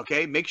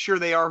 Okay? Make sure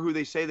they are who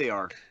they say they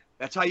are.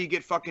 That's how you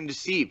get fucking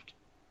deceived.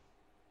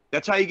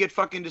 That's how you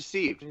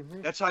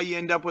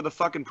end up with a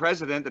fucking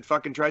president that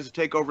fucking tries to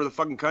take over the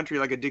fucking country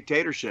like a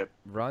dictatorship.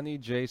 Ronnie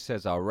J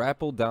says, I'll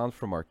rappel down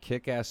from our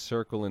kick-ass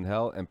circle in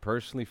hell and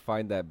personally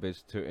find that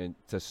bitch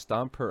to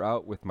stomp her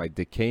out with my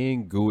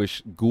decaying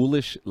ghoulish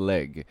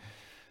leg.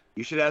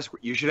 You should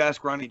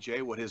ask Ronnie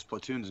J what his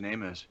platoon's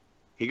name is.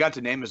 He got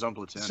to name his own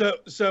platoon.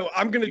 So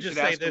I'm going to just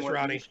say this,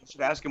 Ronnie. You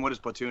should ask him what his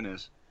platoon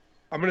is.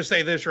 I'm going to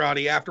say this,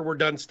 Ronnie. After we're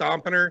done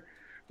stomping her,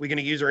 we're going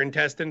to use her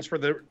intestines for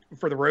the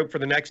rope for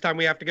the next time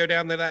we have to go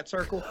down to that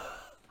circle.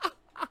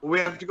 We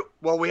have to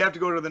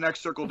go to the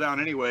next circle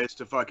down anyways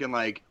to fucking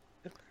like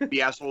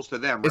be assholes to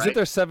them, right? Isn't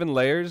there 7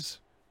 layers?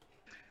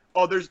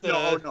 Oh, there's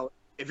no.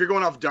 If you're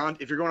going off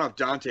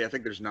Dante, I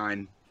think there's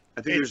 9.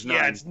 I think there's 9.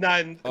 Yeah, it's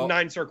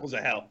 9 circles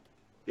of hell.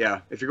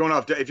 Yeah, if you're going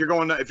off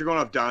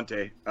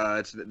Dante,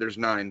 there's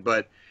 9.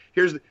 But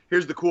here's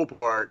the cool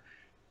part.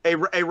 Hey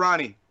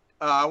Ronnie,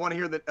 I want to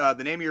hear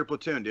the name of your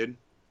platoon, dude.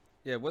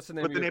 Yeah, what's the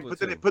name of your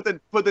platoon?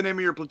 Put the name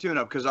of your platoon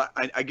up, because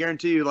I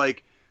guarantee you,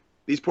 like,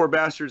 these poor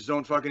bastards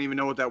don't fucking even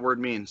know what that word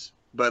means.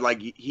 But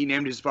like he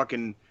named his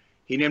basic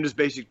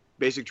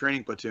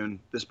training platoon.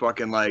 This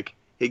fucking like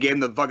he gave him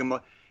the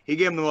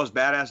most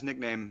badass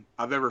nickname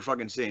I've ever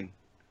fucking seen.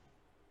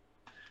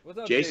 What's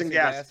up, Jason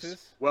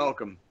Gassis?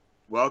 Welcome.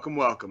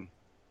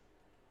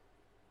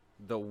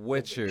 The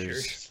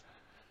Witchers.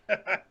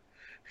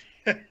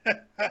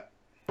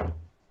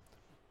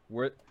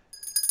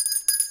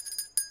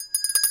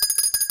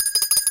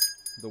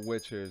 The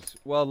Witchers.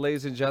 Well,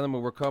 ladies and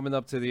gentlemen, we're coming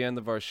up to the end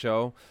of our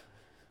show.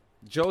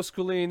 Joe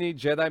Scolini,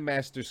 Jedi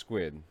Master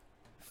Squid.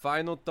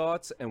 Final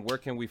thoughts, and where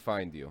can we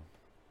find you?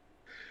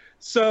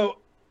 So,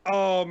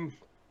 I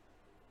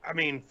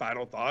mean,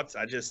 final thoughts.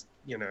 I just,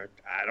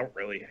 I don't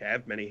really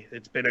have many.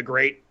 It's been a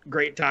great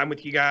time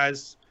with you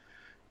guys,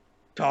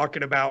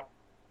 talking about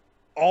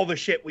all the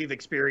shit we've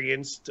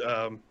experienced,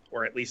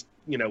 or at least,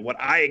 what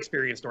I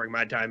experienced during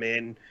my time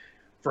in,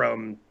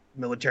 from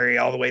military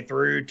all the way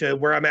through to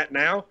where I'm at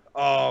now.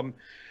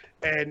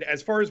 And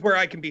as far as where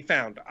I can be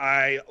found,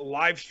 I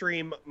live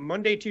stream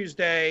Monday,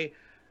 Tuesday,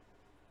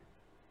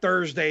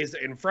 Thursdays,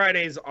 and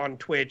Fridays on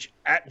Twitch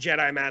at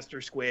Jedi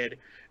Master Squid.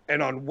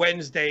 And on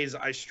Wednesdays,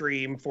 I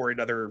stream for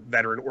another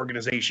veteran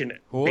organization,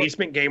 cool.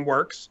 Basement Game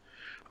Works.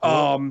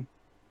 Cool.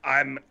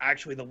 I'm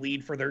actually the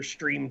lead for their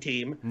stream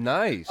team.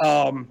 Nice.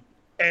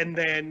 And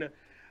then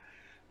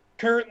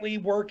currently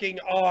working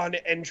on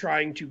and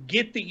trying to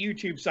get the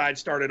YouTube side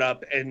started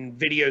up and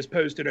videos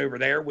posted over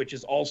there, which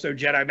is also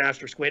Jedi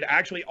Master Squid.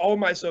 Actually, all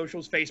my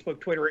socials, Facebook,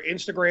 Twitter,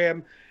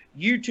 Instagram,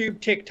 YouTube,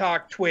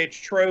 TikTok,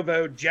 Twitch,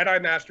 Trovo,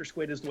 Jedi Master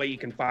Squid is the way you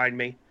can find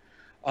me.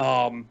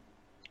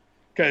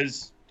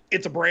 Because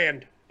it's a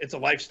brand. It's a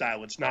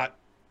lifestyle. It's not...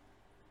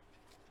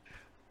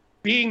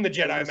 Being the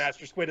Jedi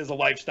Master Squid is a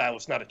lifestyle.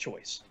 It's not a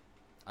choice.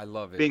 I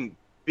love it.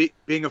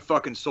 Being a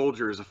fucking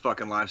soldier is a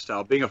fucking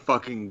lifestyle. Being a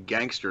fucking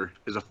gangster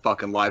is a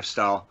fucking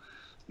lifestyle.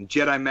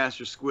 Jedi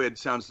Master Squid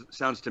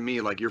sounds to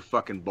me like you're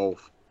fucking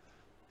both.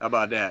 How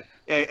about that?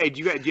 Hey,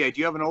 do you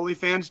have an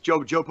OnlyFans?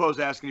 Joe Poe's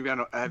asking if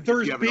you have.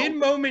 There's been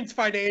moments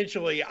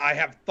financially I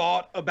have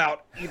thought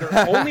about either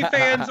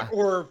OnlyFans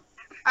or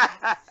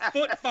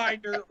Foot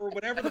Finder or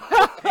whatever the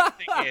fuck that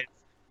thing is.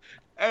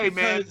 Hey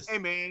man,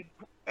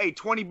 hey,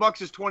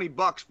 $20 is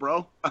 $20,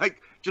 bro.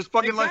 Like, just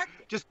fucking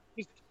just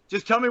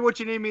tell me what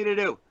you need me to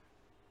do.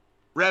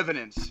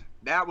 Revenants.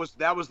 That was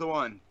the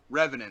one.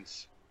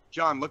 Revenants.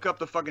 John, look up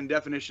the fucking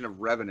definition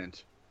of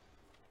revenant.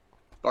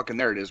 Fucking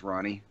there it is,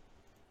 Ronnie.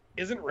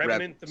 Isn't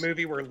Revenant the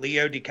movie where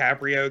Leo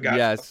DiCaprio got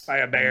mauled by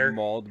a bear?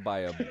 Mauled by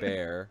a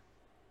bear.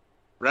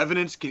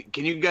 Revenants.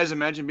 Can you guys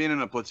imagine being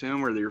in a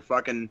platoon where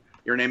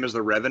your name is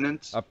the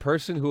Revenants? A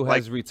person who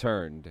has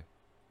returned.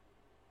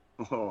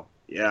 Oh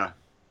yeah.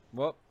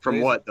 Well,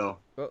 from what though?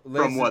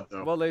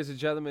 Well, ladies and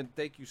gentlemen,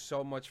 thank you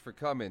so much for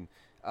coming.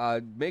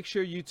 Make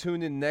sure you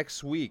tune in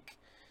next week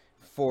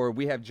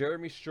we have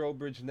Jeremy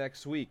Strobridge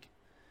next week.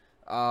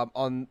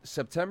 On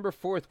September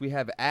 4th, we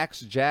have Axe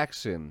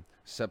Jackson.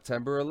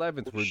 September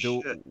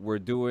 11th, we're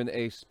doing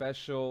a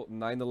special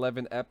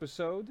 9/11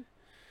 episode.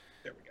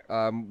 There we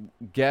go.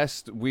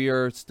 Guest, we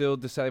are still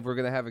deciding if we're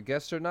going to have a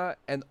guest or not.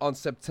 And on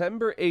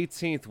September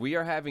 18th, we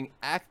are having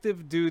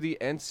active duty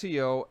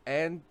NCO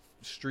and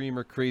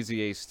streamer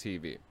Crazy Ace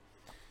TV.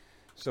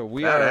 So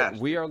we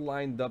are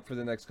lined up for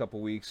the next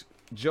couple weeks.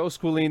 Joe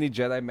Squilini,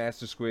 Jedi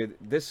Master Squid.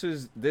 This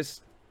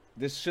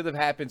should have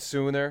happened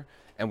sooner,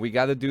 and we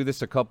got to do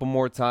this a couple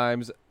more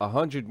times,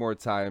 100 more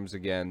times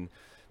again.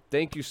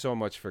 Thank you so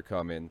much for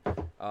coming.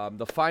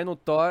 The final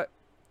thought,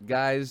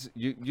 guys,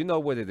 you know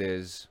what it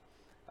is.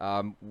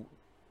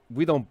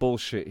 We don't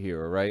bullshit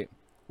here, all right?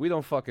 We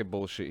don't fucking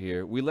bullshit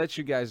here. We let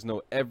you guys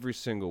know every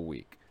single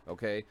week,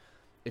 okay?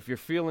 If you're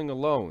feeling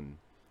alone,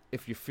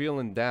 if you're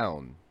feeling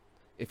down,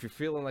 if you're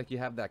feeling like you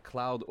have that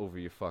cloud over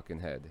your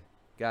fucking head,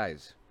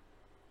 guys,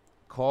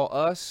 call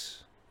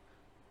us,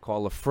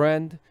 call a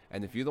friend,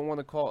 and if you don't want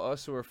to call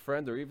us or a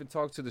friend or even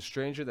talk to the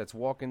stranger that's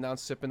walking down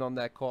sipping on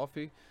that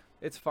coffee,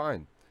 it's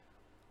fine.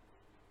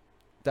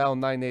 Dial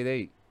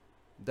 988.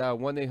 Dial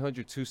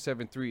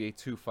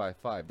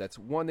 1-800-273-8255. That's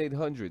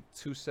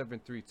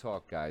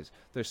 1-800-273-TALK, guys.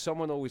 There's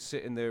someone always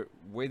sitting there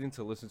waiting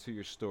to listen to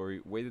your story,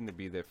 waiting to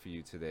be there for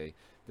you today.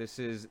 This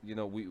is,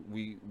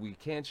 we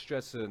can't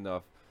stress it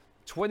enough.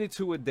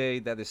 22 a day,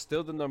 that is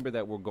still the number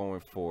that we're going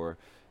for.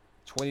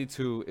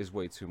 22 is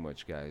way too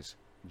much, guys.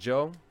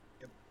 Joe,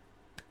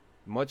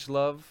 much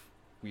love.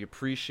 We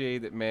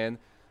appreciate it, man.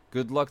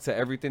 Good luck to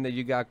everything that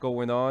you got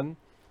going on.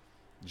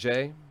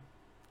 Jay,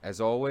 as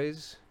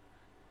always,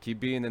 keep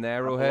being an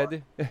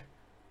arrowhead.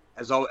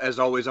 As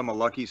always, I'm a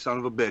lucky son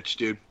of a bitch,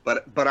 dude.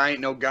 But I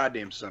ain't no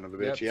goddamn son of a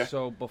bitch, yeah.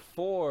 So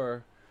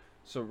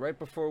right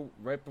before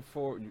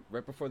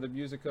the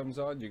music comes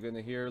on, you're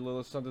gonna hear a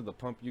little something to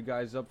pump you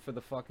guys up for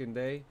the fucking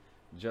day.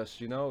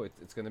 Just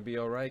it's gonna be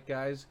all right,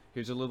 guys.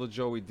 Here's a little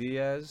Joey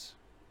Diaz,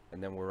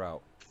 and then we're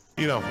out.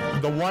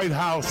 The White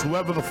House,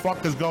 whoever the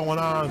fuck is going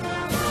on,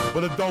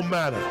 but it don't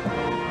matter.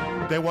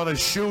 They want to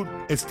shoot,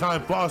 it's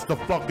time for us to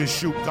fucking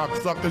shoot,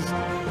 cocksuckers.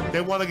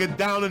 They want to get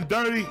down and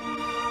dirty,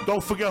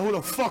 don't forget who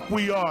the fuck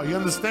we are, you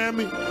understand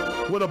me?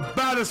 We're the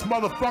baddest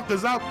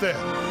motherfuckers out there.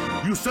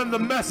 You send a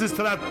message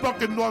to that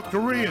fucking North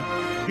Korean,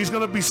 he's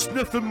gonna be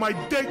sniffing my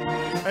dick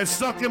and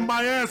sucking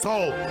my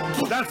asshole.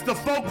 That's the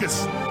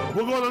focus.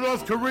 We're going to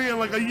North Korea in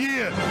like a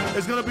year.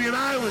 It's gonna be an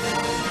island.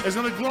 It's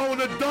gonna glow in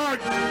the dark.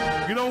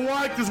 You know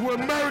why? Because we're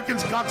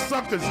Americans,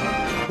 cocksuckers.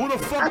 Who the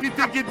fuck do you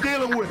think you're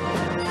dealing with?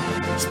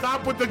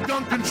 Stop with the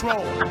gun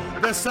control.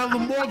 They're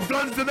selling more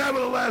guns than ever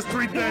the last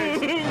 3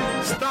 days.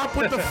 Stop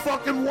with the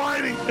fucking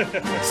whining.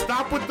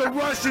 Stop with the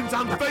Russians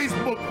on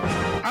Facebook.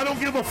 I don't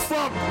give a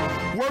fuck.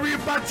 Worry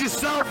about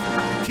yourself.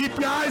 Keep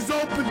your eyes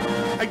open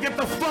and get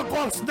the fuck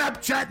off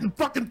Snapchat and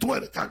fucking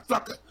Twitter,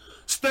 cocksucker.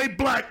 Stay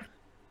black.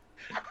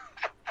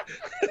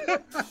 Yeah,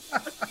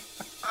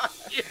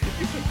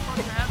 you can fuck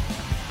that.